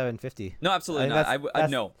was gonna be 750. No, absolutely not.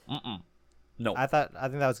 No. No. I think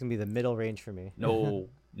that was gonna be the middle range for me. No,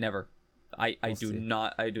 never. I do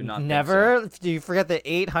not. Never. Think so. Do you forget the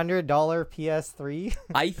 $800 PS3?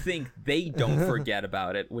 I think they don't forget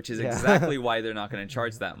about it, which is exactly why they're not going to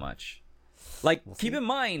charge that much. Like, keep in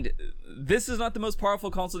mind, this is not the most powerful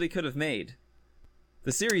console they could have made.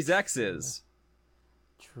 The Series X is.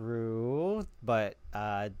 True, but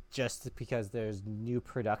just because there's new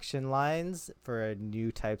production lines for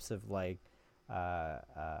new types of like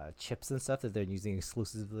chips and stuff that they're using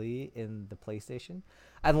exclusively in the PlayStation,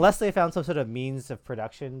 unless they found some sort of means of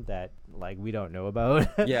production that like we don't know about.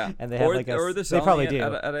 Yeah, and they have they probably do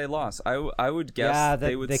at a loss. I would guess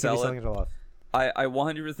they would sell it. At a loss. I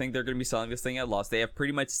 100% think they're going to be selling this thing at a loss. They have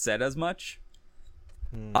pretty much said as much.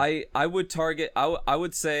 I would target. I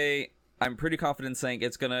would say. I'm pretty confident saying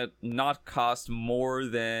it's gonna not cost more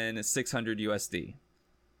than $600 USD.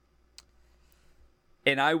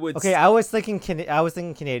 And I would. Okay, I was thinking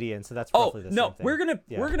Canadian, so that's roughly the same thing.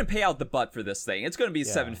 we're gonna pay out the butt for this thing. It's gonna be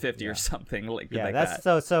 $750 or something like that.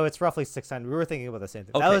 So it's roughly 600. We were thinking about the same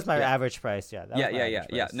thing. Okay, that was my average price. Yeah.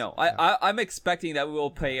 No, I'm expecting that we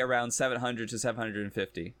will pay around $700 to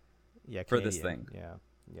 $750. Yeah, for this thing.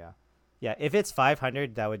 Yeah. If it's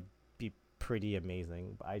 $500, that would be pretty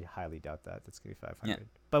amazing. I highly doubt that. That's gonna be $500. Yeah.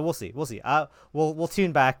 But we'll see. We'll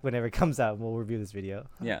tune back whenever it comes out and we'll review this video.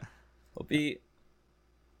 Yeah. It'll be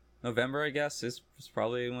November, I guess, is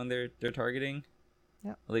probably when they're targeting.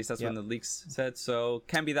 Yeah. At least that's when the leaks said. So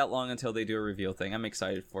can't be that long until they do a reveal thing. I'm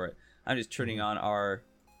excited for it. I'm just turning on our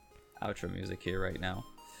outro music here right now.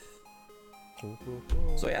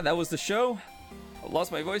 So yeah, that was the show. I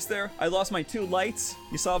lost my voice there. I lost my 2 lights.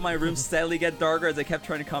 You saw my room steadily get darker as I kept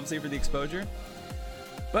trying to compensate for the exposure.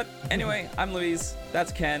 But anyway, I'm Louise.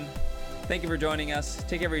 That's Ken. Thank you for joining us.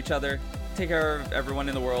 Take care of each other. Take care of everyone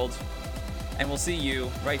in the world. And we'll see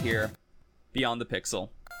you right here, Beyond the Pixel.